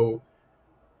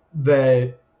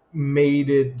that made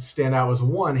it stand out was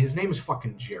one, his name is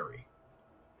fucking Jerry.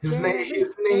 Jerry,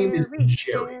 His name is Jerry,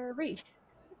 Jerry. Jerry.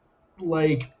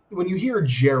 Like when you hear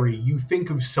Jerry, you think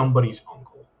of somebody's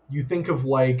uncle. You think of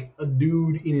like a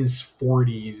dude in his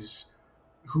 40s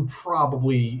who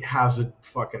probably has a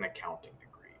fucking accounting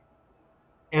degree.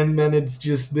 And then it's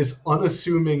just this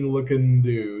unassuming looking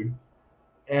dude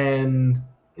and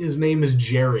his name is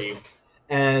Jerry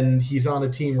and he's on a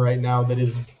team right now that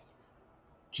is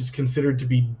just considered to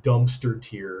be dumpster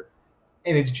tier,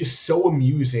 and it's just so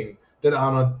amusing that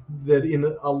in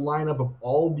a lineup of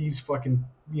all these fucking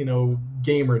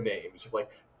gamer names like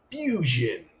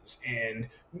Fusions and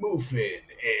Mufin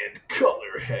and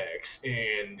Color Hex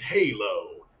and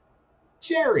Halo,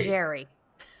 Jerry. Jerry.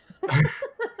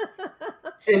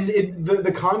 And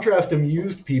the contrast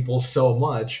amused people so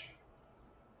much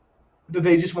that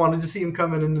they just wanted to see him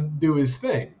come in and do his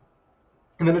thing,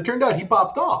 and then it turned out he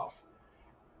popped off.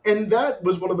 And that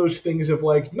was one of those things of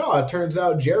like, no, it turns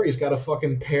out Jerry's got a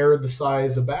fucking pair the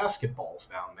size of basketballs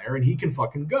down there, and he can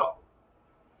fucking go.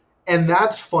 And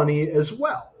that's funny as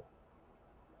well.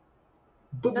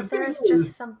 But the But thing there's is,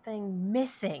 just something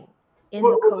missing in the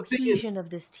the thing is, cohesion of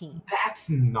this team. that's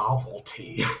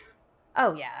novelty.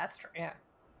 Oh, yeah, that's true. Yeah.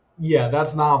 Yeah,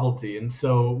 that's novelty. And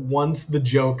so once the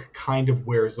joke kind of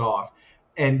wears off,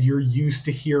 and you're used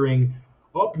to hearing,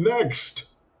 up next,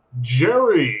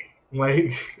 Jerry,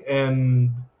 like,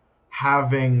 and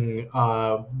having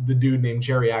the dude named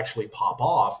Jerry actually pop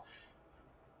off,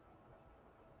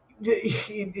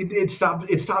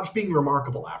 it stops being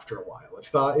remarkable after a while.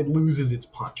 It loses its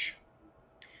punch.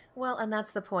 Well, and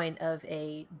that's the point of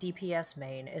a DPS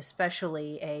main,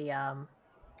 especially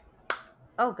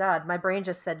oh god, my brain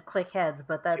just said click heads,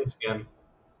 but that's Again,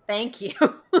 thank you.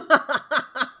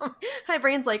 My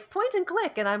brain's like point and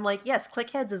click, and I'm like, yes,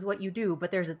 click heads is what you do,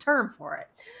 but there's a term for it.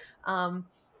 Um,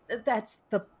 that's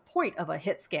the point of a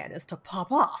hit scan is to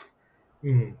pop off.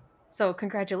 mm, So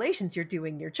congratulations, you're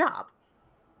doing your job.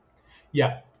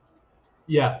 yeah,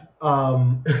 yeah.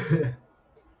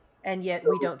 And yet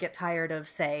we don't get tired of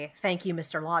say, thank you,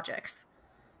 Mr. Logics.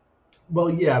 Well,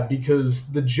 yeah,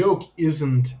 because the joke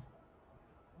isn't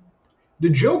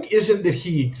that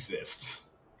he exists.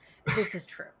 This is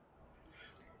true.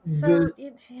 The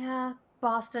So, yeah,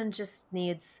 Boston just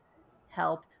needs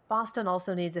help. Boston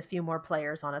also needs a few more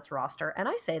players on its roster, and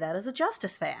I say that as a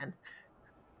Justice fan.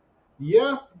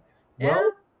 Yeah, Yeah?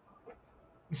 well,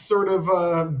 sort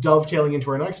of dovetailing into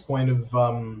our next point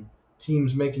of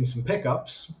teams making some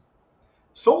pickups.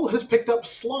 Seoul has picked up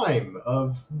Slime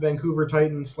of Vancouver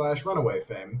Titans / Runaway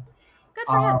fame. Good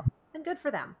for Uh, him, and good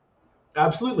for them.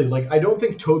 Absolutely. Like, I don't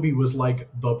think Toby was like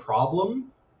the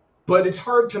problem, but it's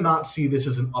hard to not see this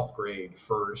as an upgrade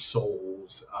for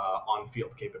Seoul's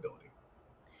on-field capability.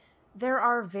 There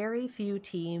are very few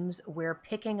teams where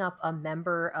picking up a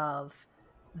member of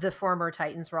the former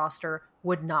Titans roster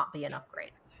would not be an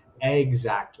upgrade.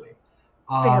 Exactly.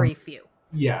 Very few.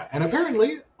 Yeah, and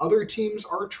apparently other teams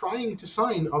are trying to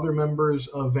sign other members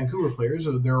of Vancouver players.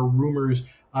 There are rumors.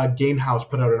 Gamehouse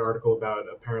put out an article about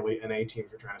apparently NA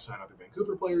teams are trying to sign other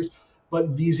Vancouver players, but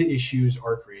visa issues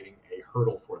are creating a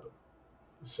hurdle for them.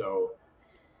 So,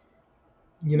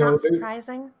 Not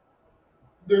surprising.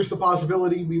 there's the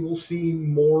possibility we will see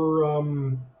more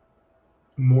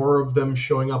of them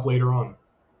showing up later on.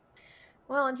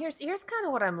 Well, and here's kind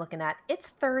of what I'm looking at. It's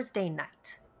Thursday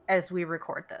night as we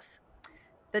record this.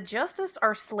 The Justice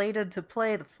are slated to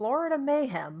play the Florida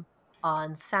Mayhem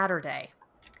on Saturday.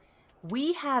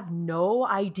 We have no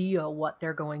idea what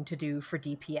they're going to do for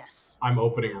DPS. I'm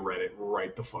opening Reddit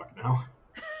right the fuck now.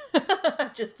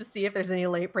 Just to see if there's any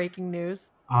late breaking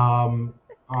news. Um,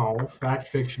 oh, Fact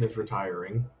Fiction is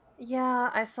retiring. Yeah,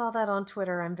 I saw that on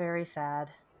Twitter. I'm very sad.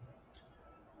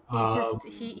 He just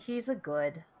Um, he's a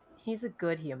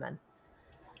good human.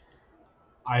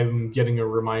 I'm getting a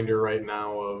reminder right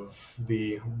now of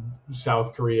the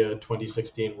South Korea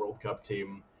 2016 World Cup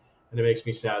team, and it makes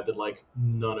me sad that like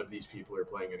none of these people are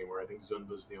playing anymore. I think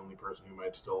Zunba's the only person who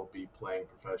might still be playing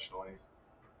professionally.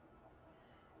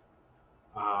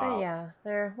 But Um, yeah,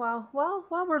 there. Well, while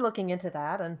we're looking into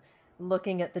that and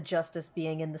looking at the Justice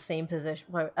being in the same position,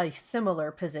 well, a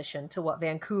similar position to what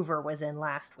Vancouver was in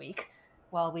last week,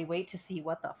 while we wait to see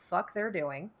what the fuck they're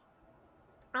doing,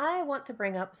 I want to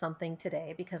bring up something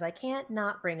today because I can't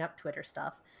not bring up Twitter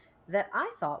stuff that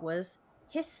I thought was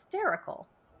hysterical,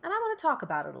 and I want to talk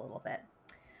about it a little bit.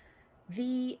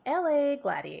 The LA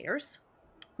Gladiators,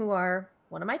 who are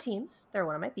one of my teams, they're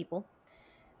one of my people.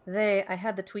 I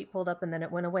had the tweet pulled up and then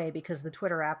it went away because the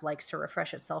Twitter app likes to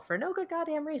refresh itself for no good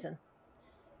goddamn reason.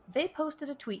 They posted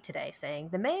a tweet today saying,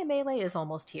 "The May Melee is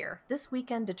almost here. This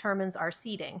weekend determines our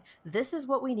seeding. This is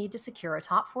what we need to secure a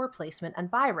top 4 placement and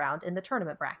bye round in the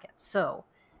tournament bracket. So,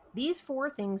 these 4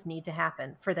 things need to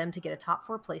happen for them to get a top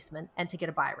 4 placement and to get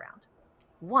a bye round.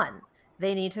 1,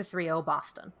 they need to 3-0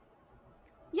 Boston.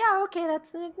 Yeah, okay,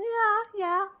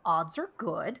 yeah, odds are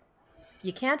good.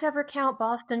 You can't ever count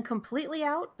Boston completely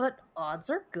out, but odds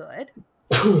are good.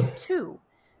 2,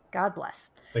 God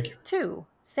bless. Thank you. 2,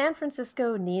 San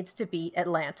Francisco needs to beat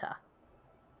Atlanta.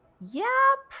 Yeah,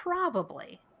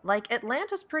 probably. Like,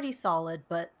 Atlanta's pretty solid,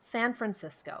 but San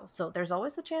Francisco. So there's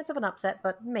always the chance of an upset,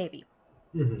 but maybe.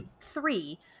 Mm-hmm.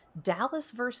 3, Dallas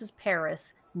versus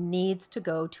Paris needs to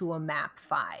go to a map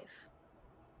 5.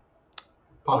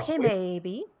 Okay, Possibly.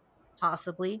 maybe.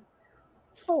 Possibly.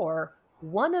 4,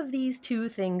 one of these 2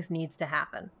 things needs to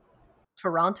happen.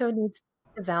 Toronto needs to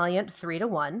beat the Valiant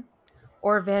 3-1,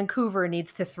 or Vancouver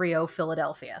needs to 3-0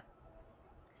 Philadelphia.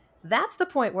 That's the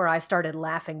point where I started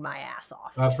laughing my ass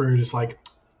off. That's where you're just like,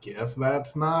 guess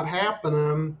that's not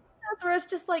happening. That's where it's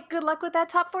just like, good luck with that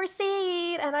top 4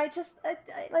 seed. And I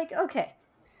like, okay.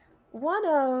 One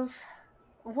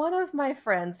of my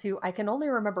friends, who I can only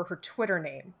remember her Twitter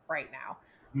name right now,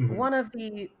 Mm-hmm. one of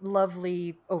the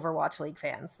lovely Overwatch League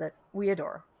fans that we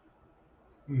adore,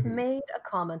 Mm-hmm. made a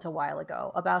comment a while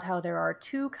ago about how there are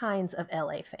 2 kinds of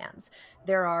LA fans.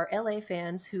 There are LA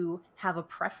fans who have a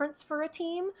preference for a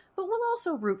team, but will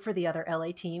also root for the other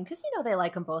LA team because, they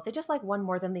like them both. They just like one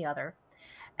more than the other.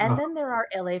 And then there are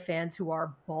LA fans who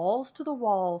are balls to the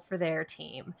wall for their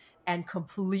team and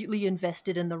completely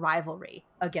invested in the rivalry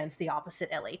against the opposite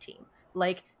LA team.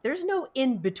 Like, there's no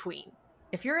in between.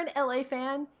 If you're an LA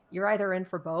fan, you're either in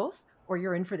for both or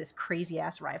you're in for this crazy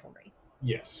ass rivalry.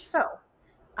 Yes. So,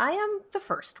 I am the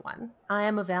first one. I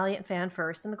am a Valiant fan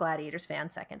first and a Gladiators fan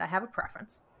second. I have a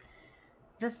preference.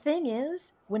 The thing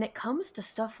is, when it comes to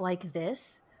stuff like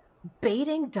this,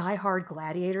 baiting diehard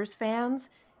Gladiators fans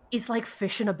is like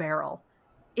fish in a barrel.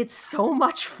 It's so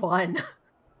much fun.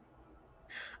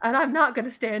 And I'm not going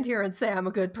to stand here and say I'm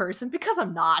a good person because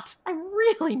I'm not. I'm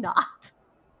really not.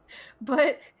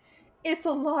 But it's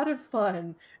a lot of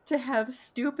fun to have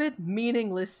stupid,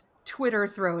 meaningless Twitter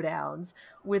throwdowns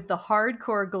with the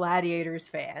hardcore Gladiators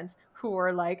fans who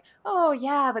are like, "Oh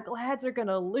yeah, the Glads are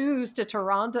gonna lose to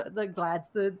Toronto.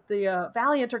 The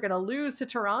Valiant are gonna lose to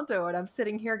Toronto," and I'm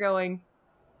sitting here going,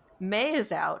 "May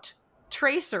is out,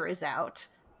 Tracer is out.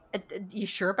 You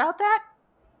sure about that?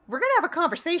 We're gonna have a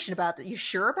conversation about that. You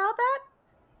sure about that?"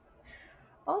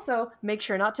 Also, make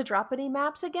sure not to drop any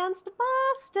maps against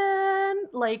Boston.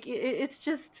 Like, it's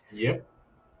just, Yep.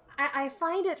 I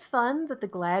find it fun that the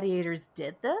Gladiators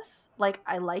did this. Like,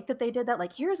 I like that they did that.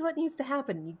 Like, here's what needs to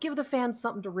happen. You give the fans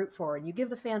something to root for, and you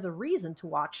give the fans a reason to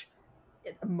watch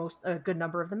a good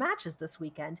number of the matches this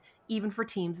weekend, even for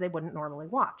teams they wouldn't normally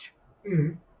watch.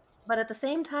 Mm-hmm. But at the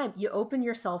same time, you open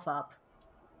yourself up.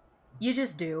 You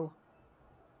just do.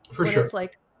 For When sure. it's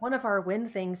like, one of our win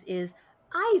things is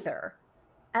either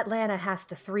Atlanta has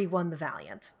to 3-1 the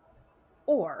Valiant,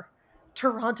 or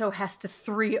Toronto has to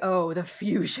 3-0 the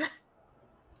Fusion.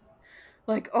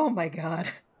 Like, oh my god.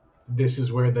 This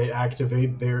is where they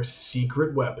activate their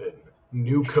secret weapon,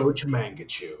 new coach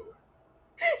Mangachu.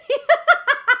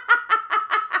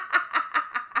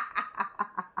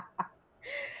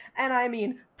 And I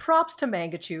mean, props to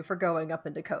Mangachu for going up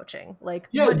into coaching. Like,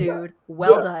 Yeah, my dude,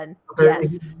 well yeah. done. Apparently,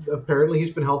 Yes. apparently he's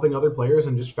been helping other players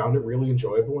and just found it really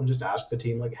enjoyable and just asked the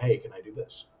team like, "Hey, can I do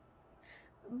this?"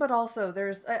 but also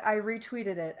I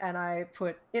retweeted it and I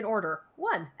put in order: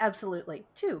 1, absolutely;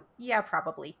 2, yeah,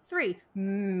 probably; 3,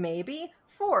 maybe;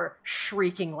 4,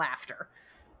 shrieking laughter.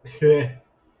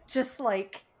 Just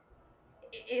like,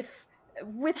 if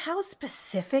with how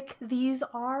specific these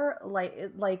are,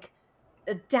 like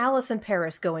Dallas and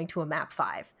Paris going to a map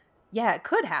 5. Yeah, it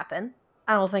could happen.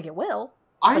 I don't think it will,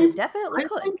 but I it definitely I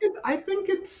could. think I think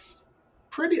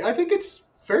it's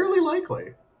fairly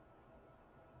likely.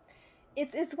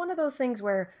 It's one of those things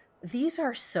where these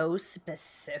are so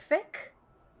specific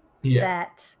Yeah,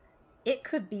 that it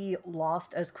could be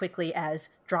lost as quickly as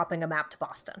dropping a map to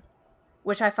Boston,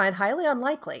 which I find highly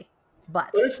unlikely.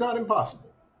 but But it's not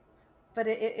impossible.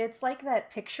 it's like that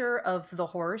picture of the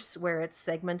horse where it's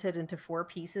segmented into 4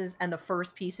 pieces, and the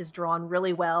first piece is drawn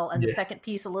really well, and the Yeah, second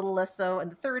piece a little less so,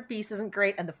 and the third piece isn't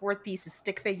great, and the fourth piece is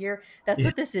stick figure. That's yeah,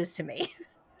 what this is to me.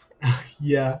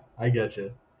 yeah. I get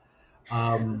you.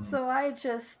 So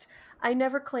I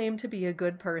never claim to be a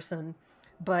good person,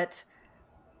 but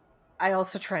I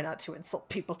also try not to insult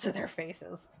people to their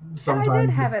faces. And I did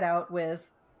Sometimes, have it out with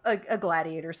a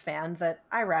Gladiators fan that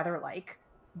I rather like,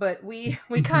 but we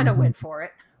kind of went for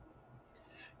it.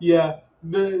 yeah.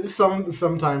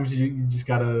 Sometimes you just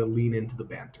gotta lean into the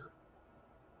banter.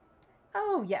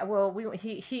 Oh yeah, well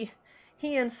he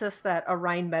insists that a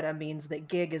Rhine meta means that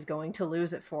Gig is going to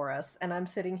lose it for us, and I'm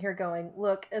sitting here going,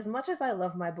 look, as much as I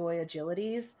love my boy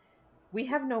Agilities, we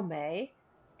have no May,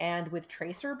 and with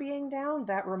Tracer being down,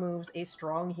 that removes a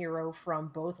strong hero from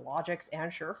both Logic's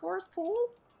and Sureforce pool.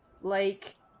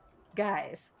 Like,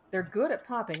 guys, they're good at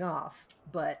popping off,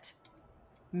 but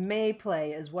May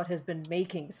play is what has been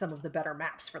making some of the better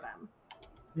maps for them.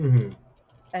 Hmm.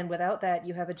 And without that,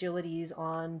 you have agilities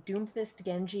on Doomfist,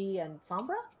 Genji, and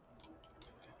Sombra.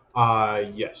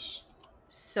 Yes.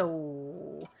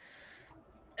 So,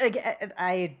 again,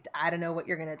 I don't know what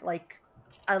you're gonna like.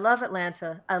 I love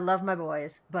Atlanta. I love my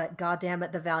boys, but goddamn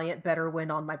it, the Valiant better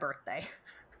win on my birthday.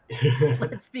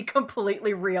 Let's be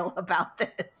completely real about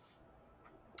this.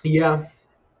 Yeah,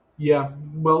 yeah.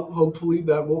 Well, hopefully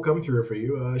that will come through for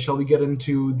you. Shall we get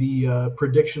into the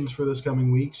predictions for this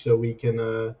coming week so we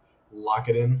can lock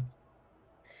it in?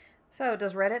 So,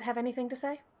 does Reddit have anything to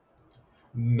say?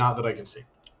 Not that I can see.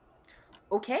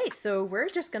 Okay, so we're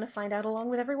just going to find out along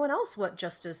with everyone else what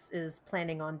Justice is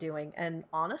planning on doing. And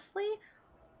honestly,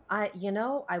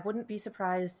 I wouldn't be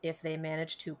surprised if they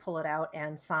manage to pull it out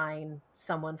and sign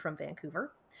someone from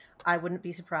Vancouver. I wouldn't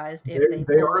be surprised if they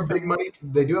They pull are a big some. money.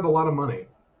 They do have a lot of money,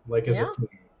 like as a Yeah, team.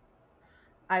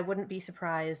 I wouldn't be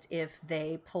surprised if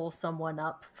they pull someone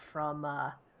up from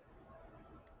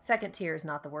second tier is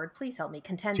not the word. Please help me.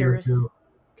 Tier Contenders. two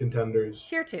contenders.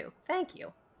 Tier 2. Thank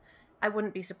you. I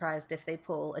wouldn't be surprised if they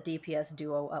pull a DPS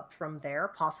duo up from there,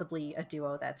 possibly a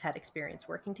duo that's had experience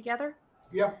working together.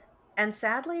 Yeah, And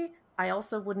sadly, I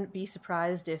also wouldn't be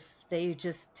surprised if they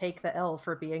just take the L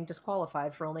for being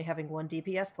disqualified for only having one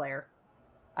DPS player.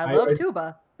 I love I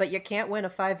Tuba, but you can't win a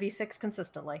 5v6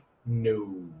 consistently.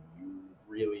 no, you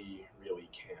really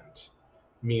can't.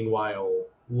 Meanwhile,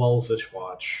 Lulzish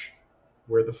watch.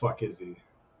 Where the fuck is he?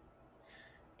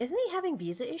 Isn't he having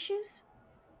visa issues?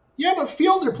 Yeah, but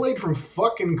Fielder played from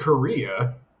fucking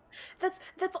Korea.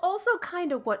 That's also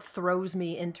kind of what throws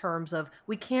me in terms of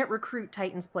we can't recruit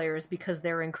Titans players because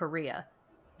they're in Korea.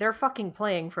 They're fucking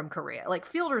playing from Korea. Like,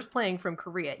 Fielder's playing from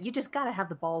Korea. You just gotta have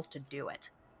the balls to do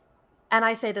it. And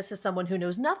I say this as someone who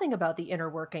knows nothing about the inner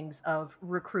workings of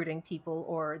recruiting people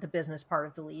or the business part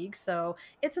of the league, so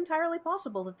it's entirely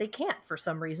possible that they can't for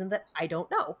some reason that I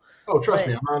don't know. Oh, trust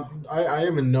me, But I'm not. I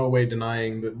am in no way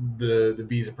denying that the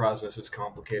visa process is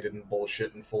complicated and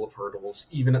bullshit and full of hurdles,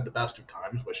 even at the best of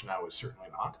times, which now is certainly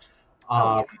not.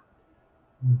 oh Um, yeah.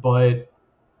 but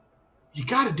you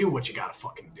got to do what you got to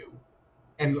fucking do,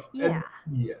 and Yeah.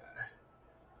 yeah,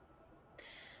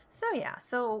 So yeah,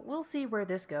 so we'll see where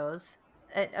this goes.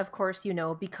 Of course,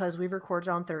 because we recorded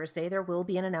on Thursday, there will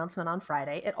be an announcement on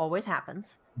Friday. It always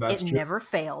happens. It that's just never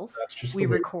fails. that's just the We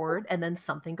way. record and then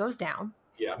something goes down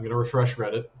Yeah, I'm gonna refresh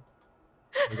Reddit.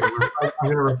 I'm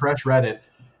gonna refresh Reddit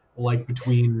like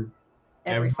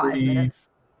every five every minutes.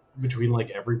 between like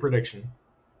every prediction.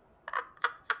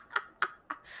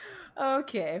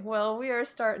 Okay, well, we are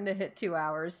starting to hit 2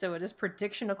 hours, so it is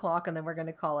prediction o'clock, and then we're going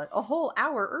to call it a whole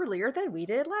hour earlier than we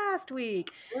did last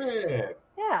week. Yeah,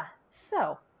 Yeah,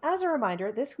 so as a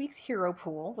reminder, this week's hero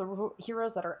pool, the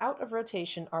heroes that are out of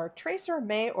rotation are Tracer,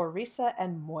 May, Orisa,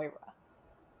 and Moira.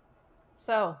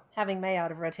 So, having May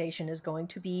out of rotation is going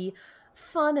to be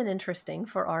fun and interesting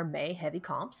for our May heavy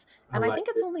comps, I and I like think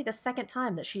it's it. only the second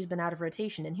time that she's been out of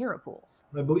rotation in hero pools.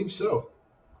 I believe so.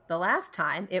 The last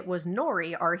time, it was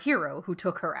Nori, our hero, who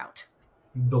took her out.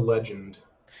 The legend.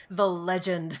 The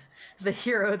legend, the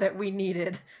hero that we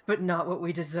needed, but not what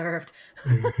we deserved.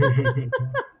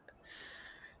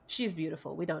 She's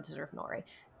beautiful. We don't deserve Nori.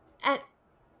 And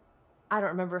I don't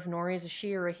remember if Nori is a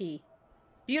she or a he.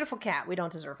 Beautiful cat. We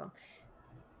don't deserve him.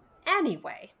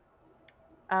 Anyway,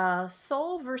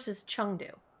 Soul versus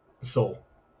Chengdu. Soul.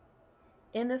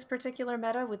 In this particular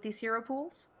meta with these hero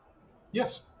pools?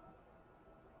 Yes.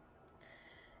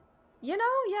 You know,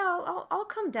 yeah, I'll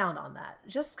come down on that.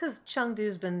 Just because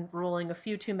Chengdu's been ruling a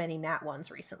few too many nat ones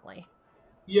recently.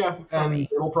 Yeah, For and me.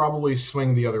 it'll probably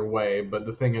swing the other way, but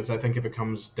the thing is, I think if it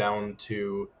comes down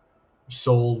to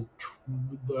Seoul,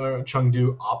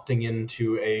 Chengdu opting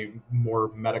into a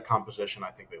more meta composition, I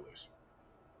think they lose.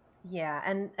 Yeah,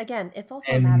 and again, it's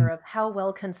also a matter And of how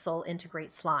well can Soul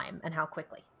integrate slime and how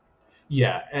quickly.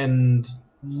 yeah, and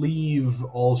Leave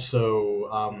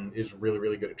also is really,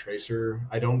 really good at Tracer.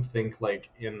 I don't think like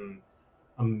in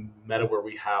a meta where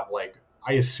we have like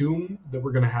I assume that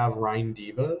we're gonna have Ryan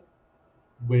Diva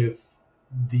with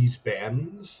these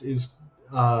bands is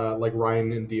like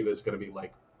Ryan and Diva is gonna be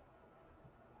like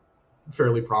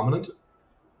fairly prominent.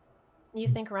 You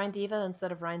think Ryan Diva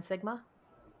instead of Ryan Sigma?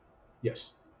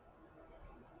 Yes.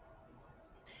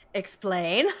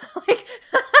 Explain. Like,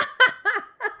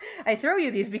 I throw you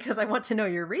these because I want to know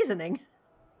your reasoning.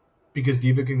 Because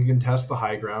Diva can contest the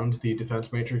high ground, the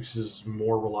defense matrix is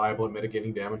more reliable at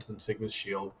mitigating damage than Sigma's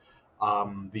shield.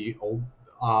 The old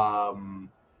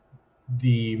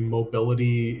the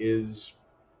mobility is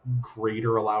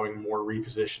greater, allowing more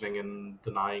repositioning and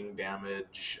denying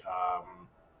damage.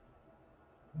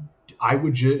 I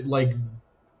would like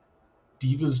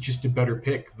Diva's just a better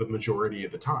pick the majority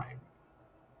of the time.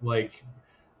 Like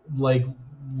like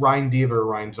Ryan Diva or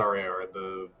Ryan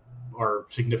Zarya are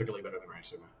significantly better than Ryan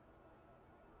Sigma.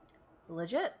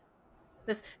 Legit.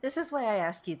 This is why I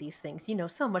ask you these things. You know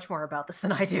so much more about this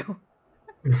than I do.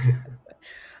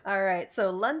 All right,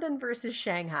 so London versus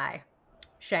Shanghai.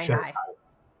 Shanghai. Shanghai.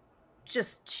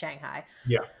 Just Shanghai.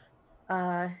 Yeah,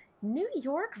 Uh New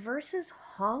York versus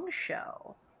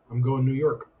Hangzhou. I'm going New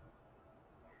York.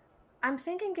 I'm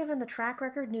thinking given the track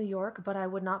record New York, but I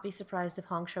would not be surprised if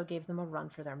Hangzhou gave them a run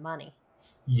for their money.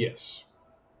 Yes.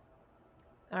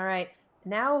 All right.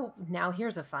 Now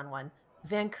here's a fun one.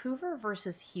 Vancouver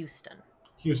versus Houston.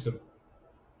 Houston.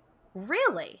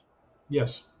 Really?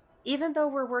 Yes. Even though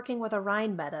we're working with a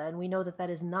Rhine meta and we know that that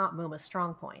is not Muma's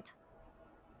strong point.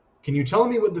 Can you tell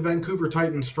me what the Vancouver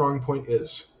Titans' strong point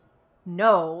is?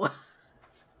 No.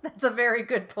 That's a very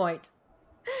good point.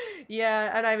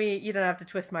 Yeah, and I mean, you don't have to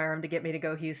twist my arm to get me to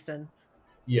go Houston.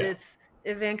 Yeah. It's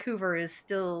Vancouver is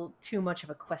still too much of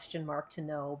a question mark to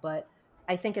know, but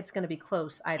I think it's going to be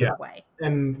close either Yeah. way.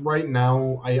 And right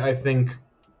now, I think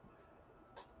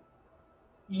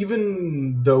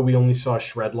even though we only saw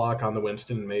Shredlock on the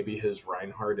Winston, maybe his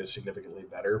Reinhardt is significantly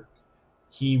better.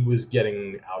 He was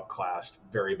getting outclassed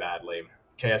very badly.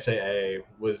 KSAA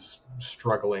was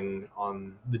struggling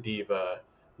on the Diva.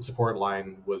 The support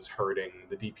line was hurting.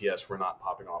 The DPS were not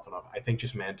popping off enough. I think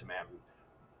just man to man,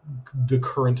 the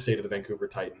current state of the Vancouver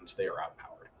Titans, they are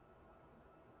outpowered.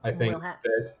 I We'll think have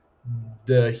that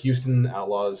the Houston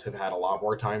Outlaws have had a lot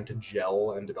more time to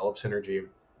gel and develop synergy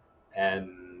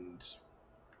and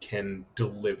can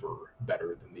deliver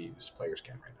better than these players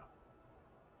can right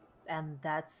now. and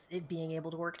that's it being able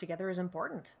to work together is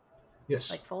important. Yes,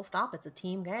 Like full stop, it's a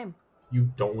team game.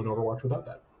 you don't win Overwatch without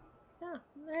that. Yeah.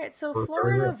 All right, so We're very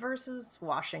Florida rare. versus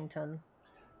Washington.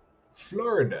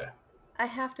 Florida. I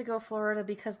have to go Florida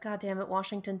because goddamn it,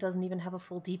 Washington doesn't even have a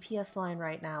full DPS line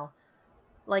right now.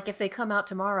 Like if they come out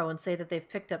tomorrow and say that they've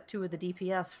picked up 2 of the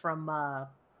DPS from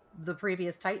the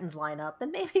previous Titans lineup,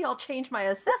 then maybe I'll change my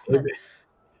assessment.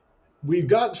 We've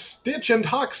got Stitch and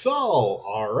Haxal.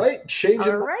 All right, change it.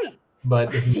 All right.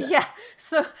 But yeah, Yeah.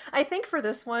 So I think for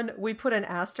this one, we put an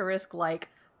asterisk like,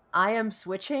 I am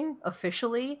switching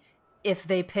officially if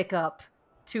they pick up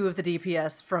 2 of the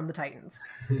DPS from the Titans.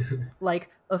 Like,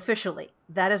 officially.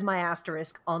 That is my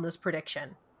asterisk on this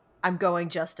prediction. I'm going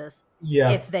Justice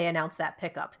yeah, if they announce that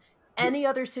pickup. Any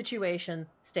other situation,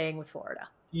 staying with Florida.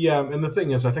 yeah. And the thing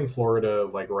is, I think Florida,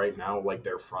 like right now, like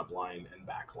their front line and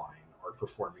back line are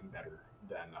performing better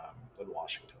than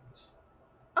Washington's.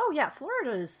 Oh yeah,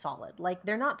 Florida is solid. Like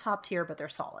they're not top tier, but they're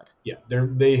solid. Yeah,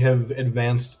 they have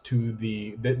advanced to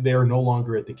they are no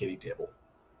longer at the kiddie table.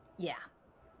 Yeah.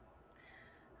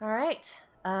 All right.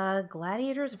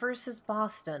 Gladiators versus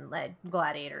Boston.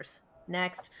 Gladiators.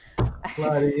 Next.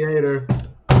 Gladiator,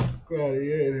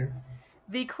 gladiator.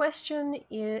 The question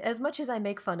is, as much as I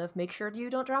make fun of, make sure you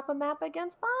don't drop a map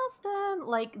against Boston.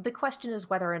 Like the question is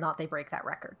whether or not they break that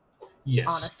record. Yes.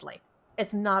 Honestly,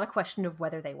 it's not a question of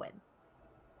whether they win.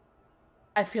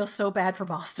 I feel so bad for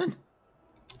Boston.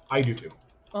 I do too.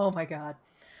 Oh my god.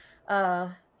 Uh,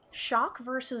 Shock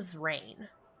versus Rain.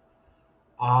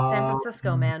 San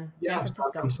Francisco, Um, man. San yeah, San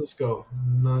Francisco. Francisco.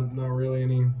 Not really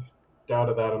any doubt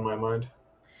of that in my mind.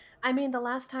 I mean, the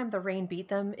last time the Rain beat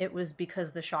them, it was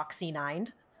because the Shock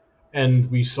C9'd. And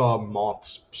we saw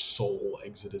Moth's soul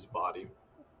exit his body.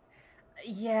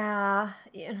 Yeah.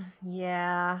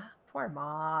 Yeah. Poor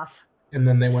Moth. And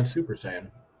then they went Super Saiyan.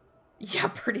 Yeah,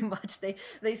 pretty much. They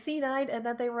C9'd and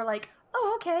then they were like,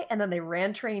 oh, okay. And then they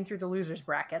ran train through the losers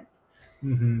bracket.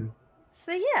 Mm-hmm.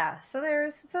 So yeah, so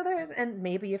there's and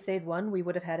maybe if they'd won, we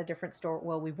would have had a different story.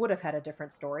 Well, we would have had a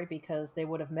different story because they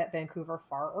would have met Vancouver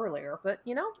far earlier. But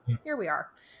here we are,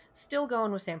 still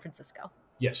going with San Francisco.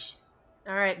 Yes,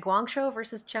 All right, Guangzhou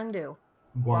versus Chengdu.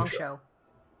 Guangzhou. Guangzhou.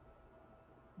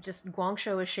 Just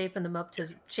Guangzhou is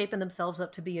shaping themselves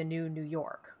up to be a new New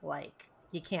York. Like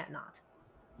you can't not.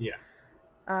 Yeah,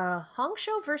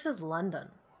 Hangzhou versus London.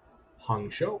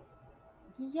 Hangzhou.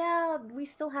 Yeah, we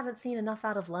still haven't seen enough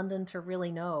out of London to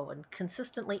really know, and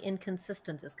consistently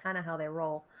inconsistent is kind of how they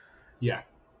roll. Yeah,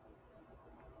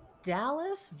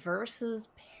 Dallas versus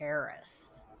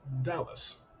Paris.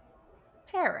 Dallas.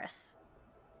 Paris.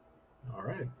 All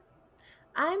right.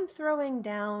 I'm throwing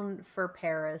down for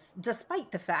Paris,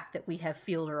 despite the fact that we have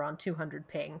Fielder on 200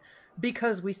 ping,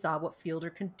 because we saw what Fielder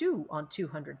can do on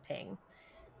 200 ping.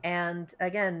 And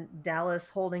again, Dallas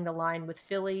holding the line with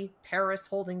Philly, Paris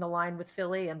holding the line with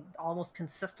Philly, and almost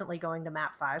consistently going to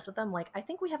map fives with them. Like, I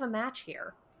think we have a match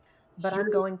here, but I'm Here,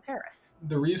 going Paris.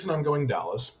 the reason I'm going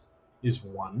Dallas is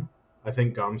one, I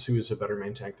think Gansu is a better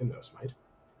main tank than Nosmite.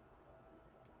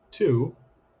 Two,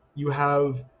 you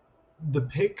have the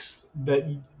picks that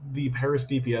the Paris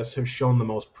DPS have shown the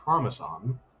most promise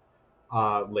on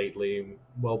lately.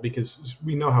 Well, because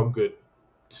we know how good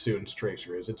Soon's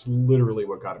Tracer is. It's literally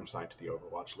what got him signed to the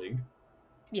Overwatch League.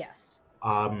 Yes.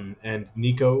 And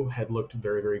Nico had looked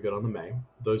very, very good on the May.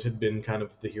 Those had been kind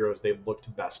of the heroes they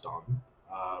looked best on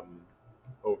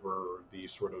over the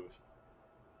sort of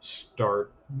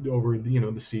start over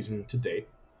the season to date.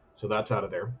 So that's out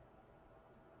of there.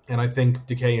 And I think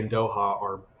Decay and Doha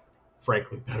are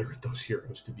frankly better at those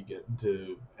heroes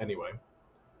to anyway.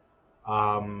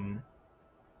 Um,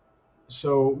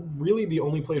 so really, the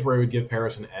only place where I would give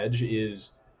Paris an edge is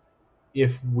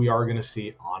if we are going to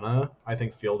see Ana. I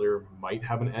think Fielder might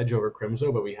have an edge over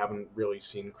Crimzo, but we haven't really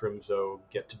seen Crimzo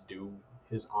get to do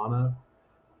his Ana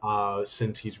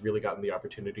since he's really gotten the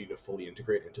opportunity to fully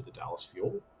integrate into the Dallas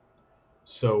Fuel.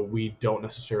 So we don't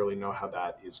necessarily know how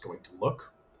that is going to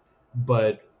look,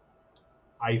 but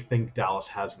I think Dallas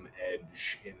has an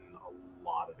edge in a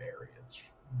lot of areas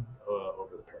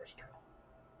over the Paris Eternal.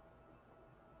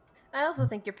 I also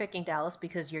think you're picking Dallas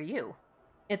because you're you.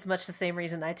 It's much the same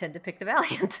reason I tend to pick the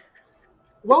Valiant.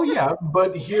 Well, yeah,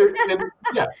 but here, and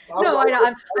yeah, No, I know.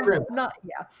 I'm grant that. not.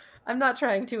 Yeah, I'm not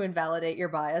trying to invalidate your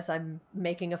bias. I'm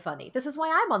making a funny. This is why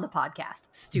I'm on the podcast.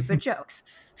 Stupid jokes.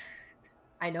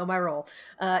 I know my role.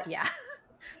 Yeah,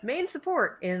 main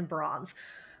support in bronze.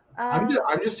 I'm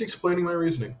just explaining my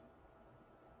reasoning.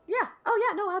 Yeah. Oh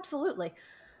yeah. No, absolutely.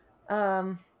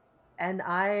 And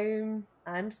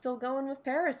I'm still going with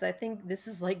Paris. I think this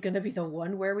is like going to be the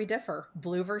one where we differ.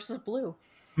 Blue versus blue.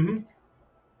 Mm-hmm.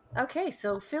 Okay,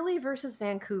 so Philly versus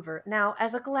Vancouver. Now,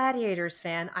 as a Gladiators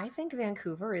fan, I think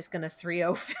Vancouver is going to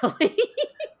 3-0 Philly.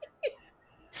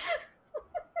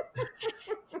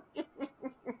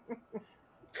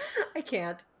 I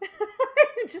can't.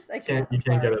 I can't. You I'm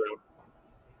can't get sorry. it out.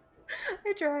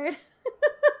 I tried.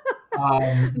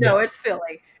 No, Yeah, it's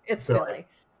Philly. It's Philly.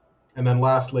 and then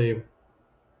lastly,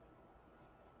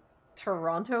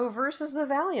 Toronto versus the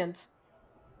Valiant.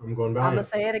 I'm going I'm going to Valiant.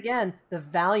 say it again. The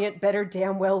Valiant better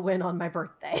damn well win on my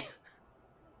birthday.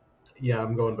 Yeah,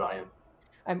 I'm going Valiant.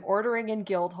 I'm ordering in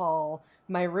Guildhall.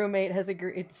 My roommate has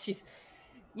agreed. She's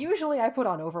usually I put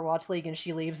on Overwatch League and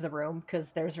she leaves the room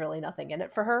because there's really nothing in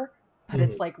it for her. But Mm-hmm.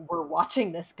 it's like we're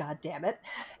watching this, god damn it,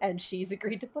 and she's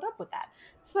agreed to put up with that.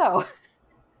 So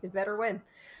it better win.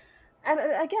 And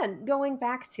again, going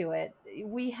back to it,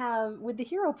 we have with the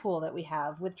hero pool that we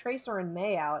have with Tracer and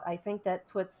May out. I think that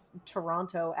puts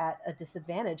Toronto at a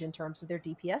disadvantage in terms of their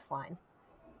DPS line.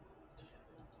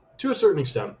 To a certain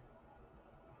extent.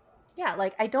 Yeah,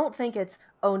 like I don't think it's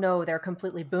oh no, they're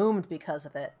completely boomed because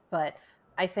of it, but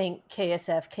I think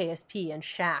KSF, KSP, and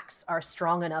Shax are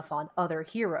strong enough on other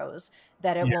heroes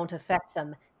that it Yeah, won't affect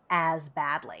them as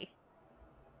badly.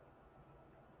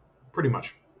 pretty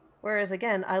much. Whereas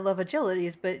again, I love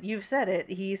agilities, but you've said it,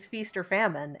 he's feast or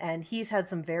famine, and he's had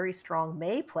some very strong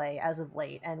May play as of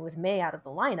late, and with May out of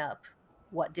the lineup,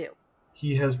 what do?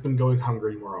 He has been going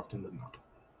hungry more often than not.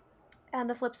 And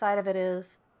the flip side of it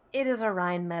is a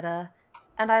Rhine meta,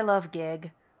 and I love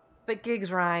Gig, but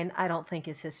Gig's Rhine I don't think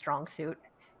is his strong suit.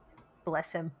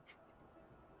 Bless him.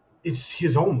 It's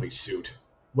his only suit.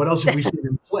 What else have we seen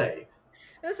him play?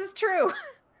 This is true.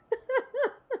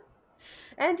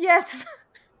 And yet,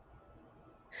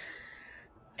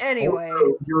 anyway,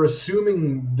 Also, you're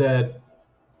assuming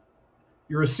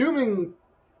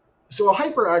so a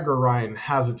hyper aggro Ryan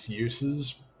has its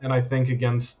uses, and I think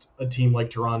against a team like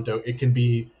Toronto, it can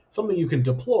be something you can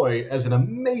deploy as an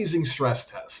amazing stress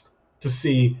test to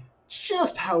see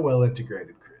just how well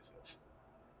integrated Cruz is.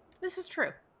 this is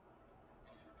true.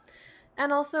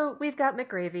 And also, we've got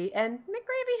McGravy, and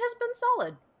McGravy has been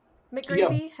solid. Yeah,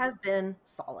 McGravy has been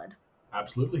solid.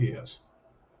 absolutely he is.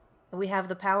 We have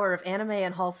the power of anime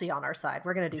and Halsey on our side.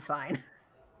 We're going to do fine.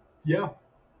 Yeah.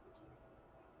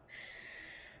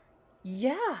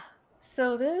 Yeah.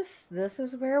 So this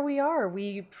is where we are.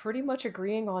 We pretty much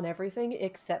agreeing on everything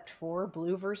except for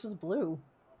blue versus blue.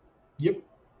 Yep.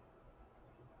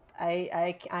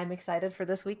 I'm excited for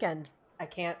this weekend. I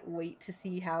can't wait to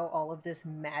see how all of this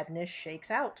madness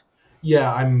shakes out.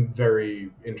 Yeah, I'm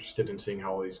very interested in seeing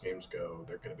how all these games go.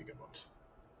 They're going to be good ones.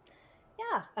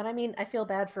 Yeah, and I mean, I feel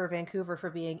bad for Vancouver for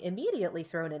being immediately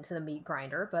thrown into the meat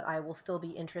grinder, but I will still be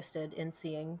interested in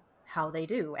seeing how they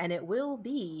do. And it will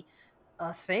be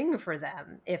a thing for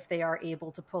them if they are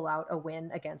able to pull out a win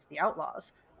against the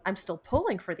Outlaws. I'm still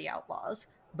pulling for the Outlaws,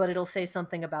 but it'll say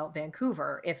something about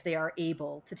Vancouver if they are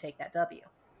able to take that W.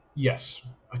 Yes,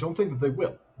 I don't think that they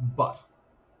will, but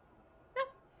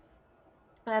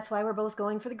That's why we're both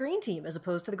going for the green team as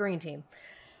opposed to the green team.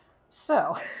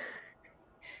 So,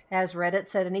 has Reddit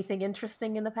said anything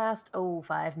interesting in the past,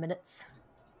 5 minutes?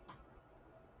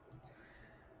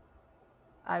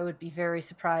 I would be very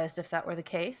surprised if that were the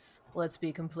case. Let's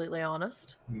be completely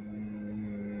honest.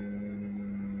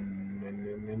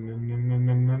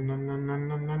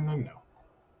 no.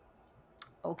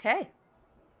 Okay.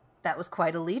 That was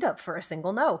quite a lead up for a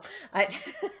single no. I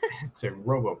It's a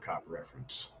RoboCop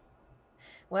reference.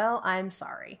 Well, I'm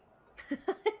sorry.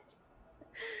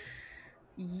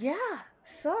 Yeah.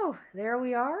 So, there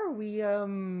we are. We'll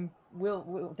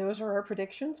those are our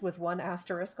predictions with one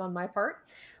asterisk on my part.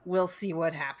 We'll see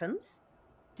what happens.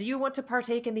 Do you want to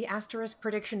partake in the asterisk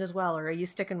prediction as well, or are you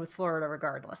sticking with Florida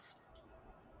regardless?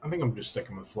 I think I'm just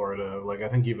sticking with Florida. Like, I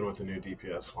think even with the new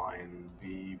DPS line,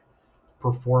 the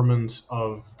performance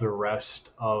of the rest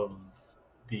of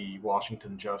the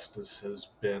Washington Justice has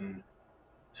been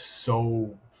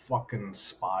so fucking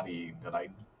spotty that I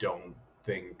don't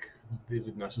think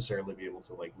they'd necessarily be able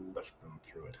to like lift them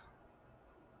through it.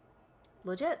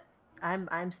 Legit.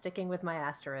 I'm sticking with my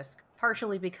asterisk,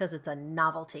 partially because it's a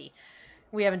novelty.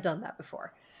 We haven't done that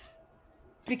before.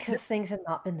 Because things have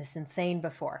not been this insane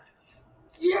before.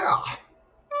 Yeah,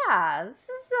 Yeah, this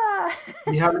is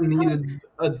we haven't needed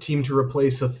a team to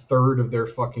replace a third of their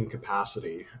fucking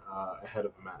capacity ahead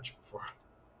of a match before.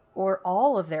 or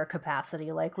all of their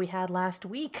capacity like we had last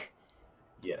week.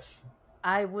 Yes.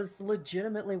 I was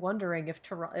legitimately wondering if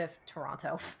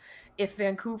Toronto, if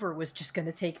Vancouver was just going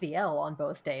to take the L on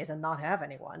both days and not have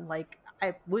anyone. Like,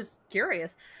 I was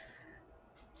curious.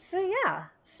 So yeah,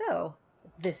 so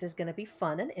this is going to be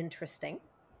fun and interesting.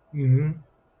 Mm-hmm.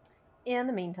 In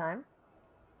the meantime,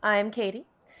 I'm Katie.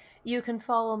 You can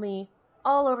follow me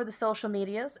all over the social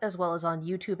medias, as well as on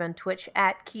YouTube and Twitch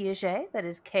at Kiaxet. That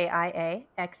is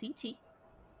Kiaxet.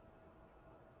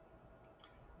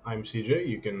 I'm CJ.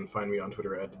 You can find me on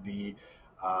Twitter at the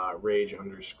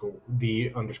underscore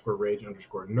rage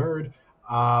underscore nerd.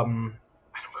 I don't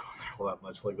go on there all that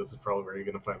much. Like this is probably where you're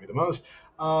gonna find me the most.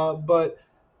 But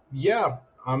yeah,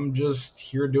 I'm just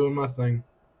here doing my thing.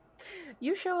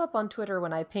 You show up on Twitter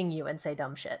when I ping you and say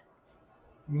dumb shit.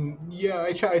 Yeah,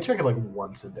 I check it like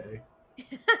once a day.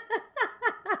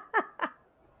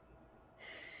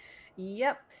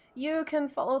 Yep. You can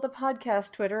follow the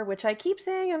podcast Twitter, which I keep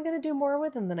saying I'm going to do more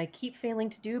with, and then I keep failing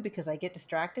to do because I get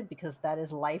distracted because that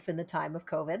is life in the time of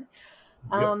COVID.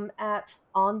 Yep. At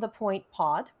On the Point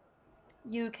Pod.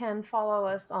 You can follow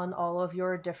us on all of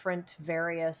your different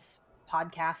various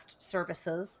podcast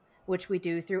services, which we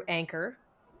do through Anchor.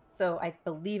 So I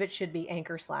believe it should be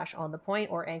Anchor/On the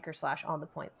Point or Anchor/On the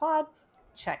Point Pod.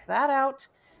 Check that out.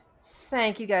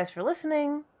 Thank you guys for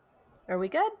listening. Are we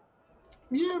good?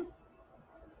 Yeah.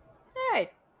 All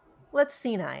right. Let's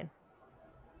C9.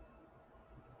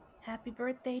 Happy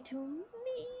birthday to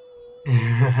me.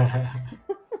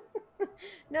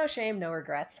 No shame, no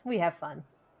regrets. We have fun.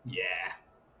 Yeah.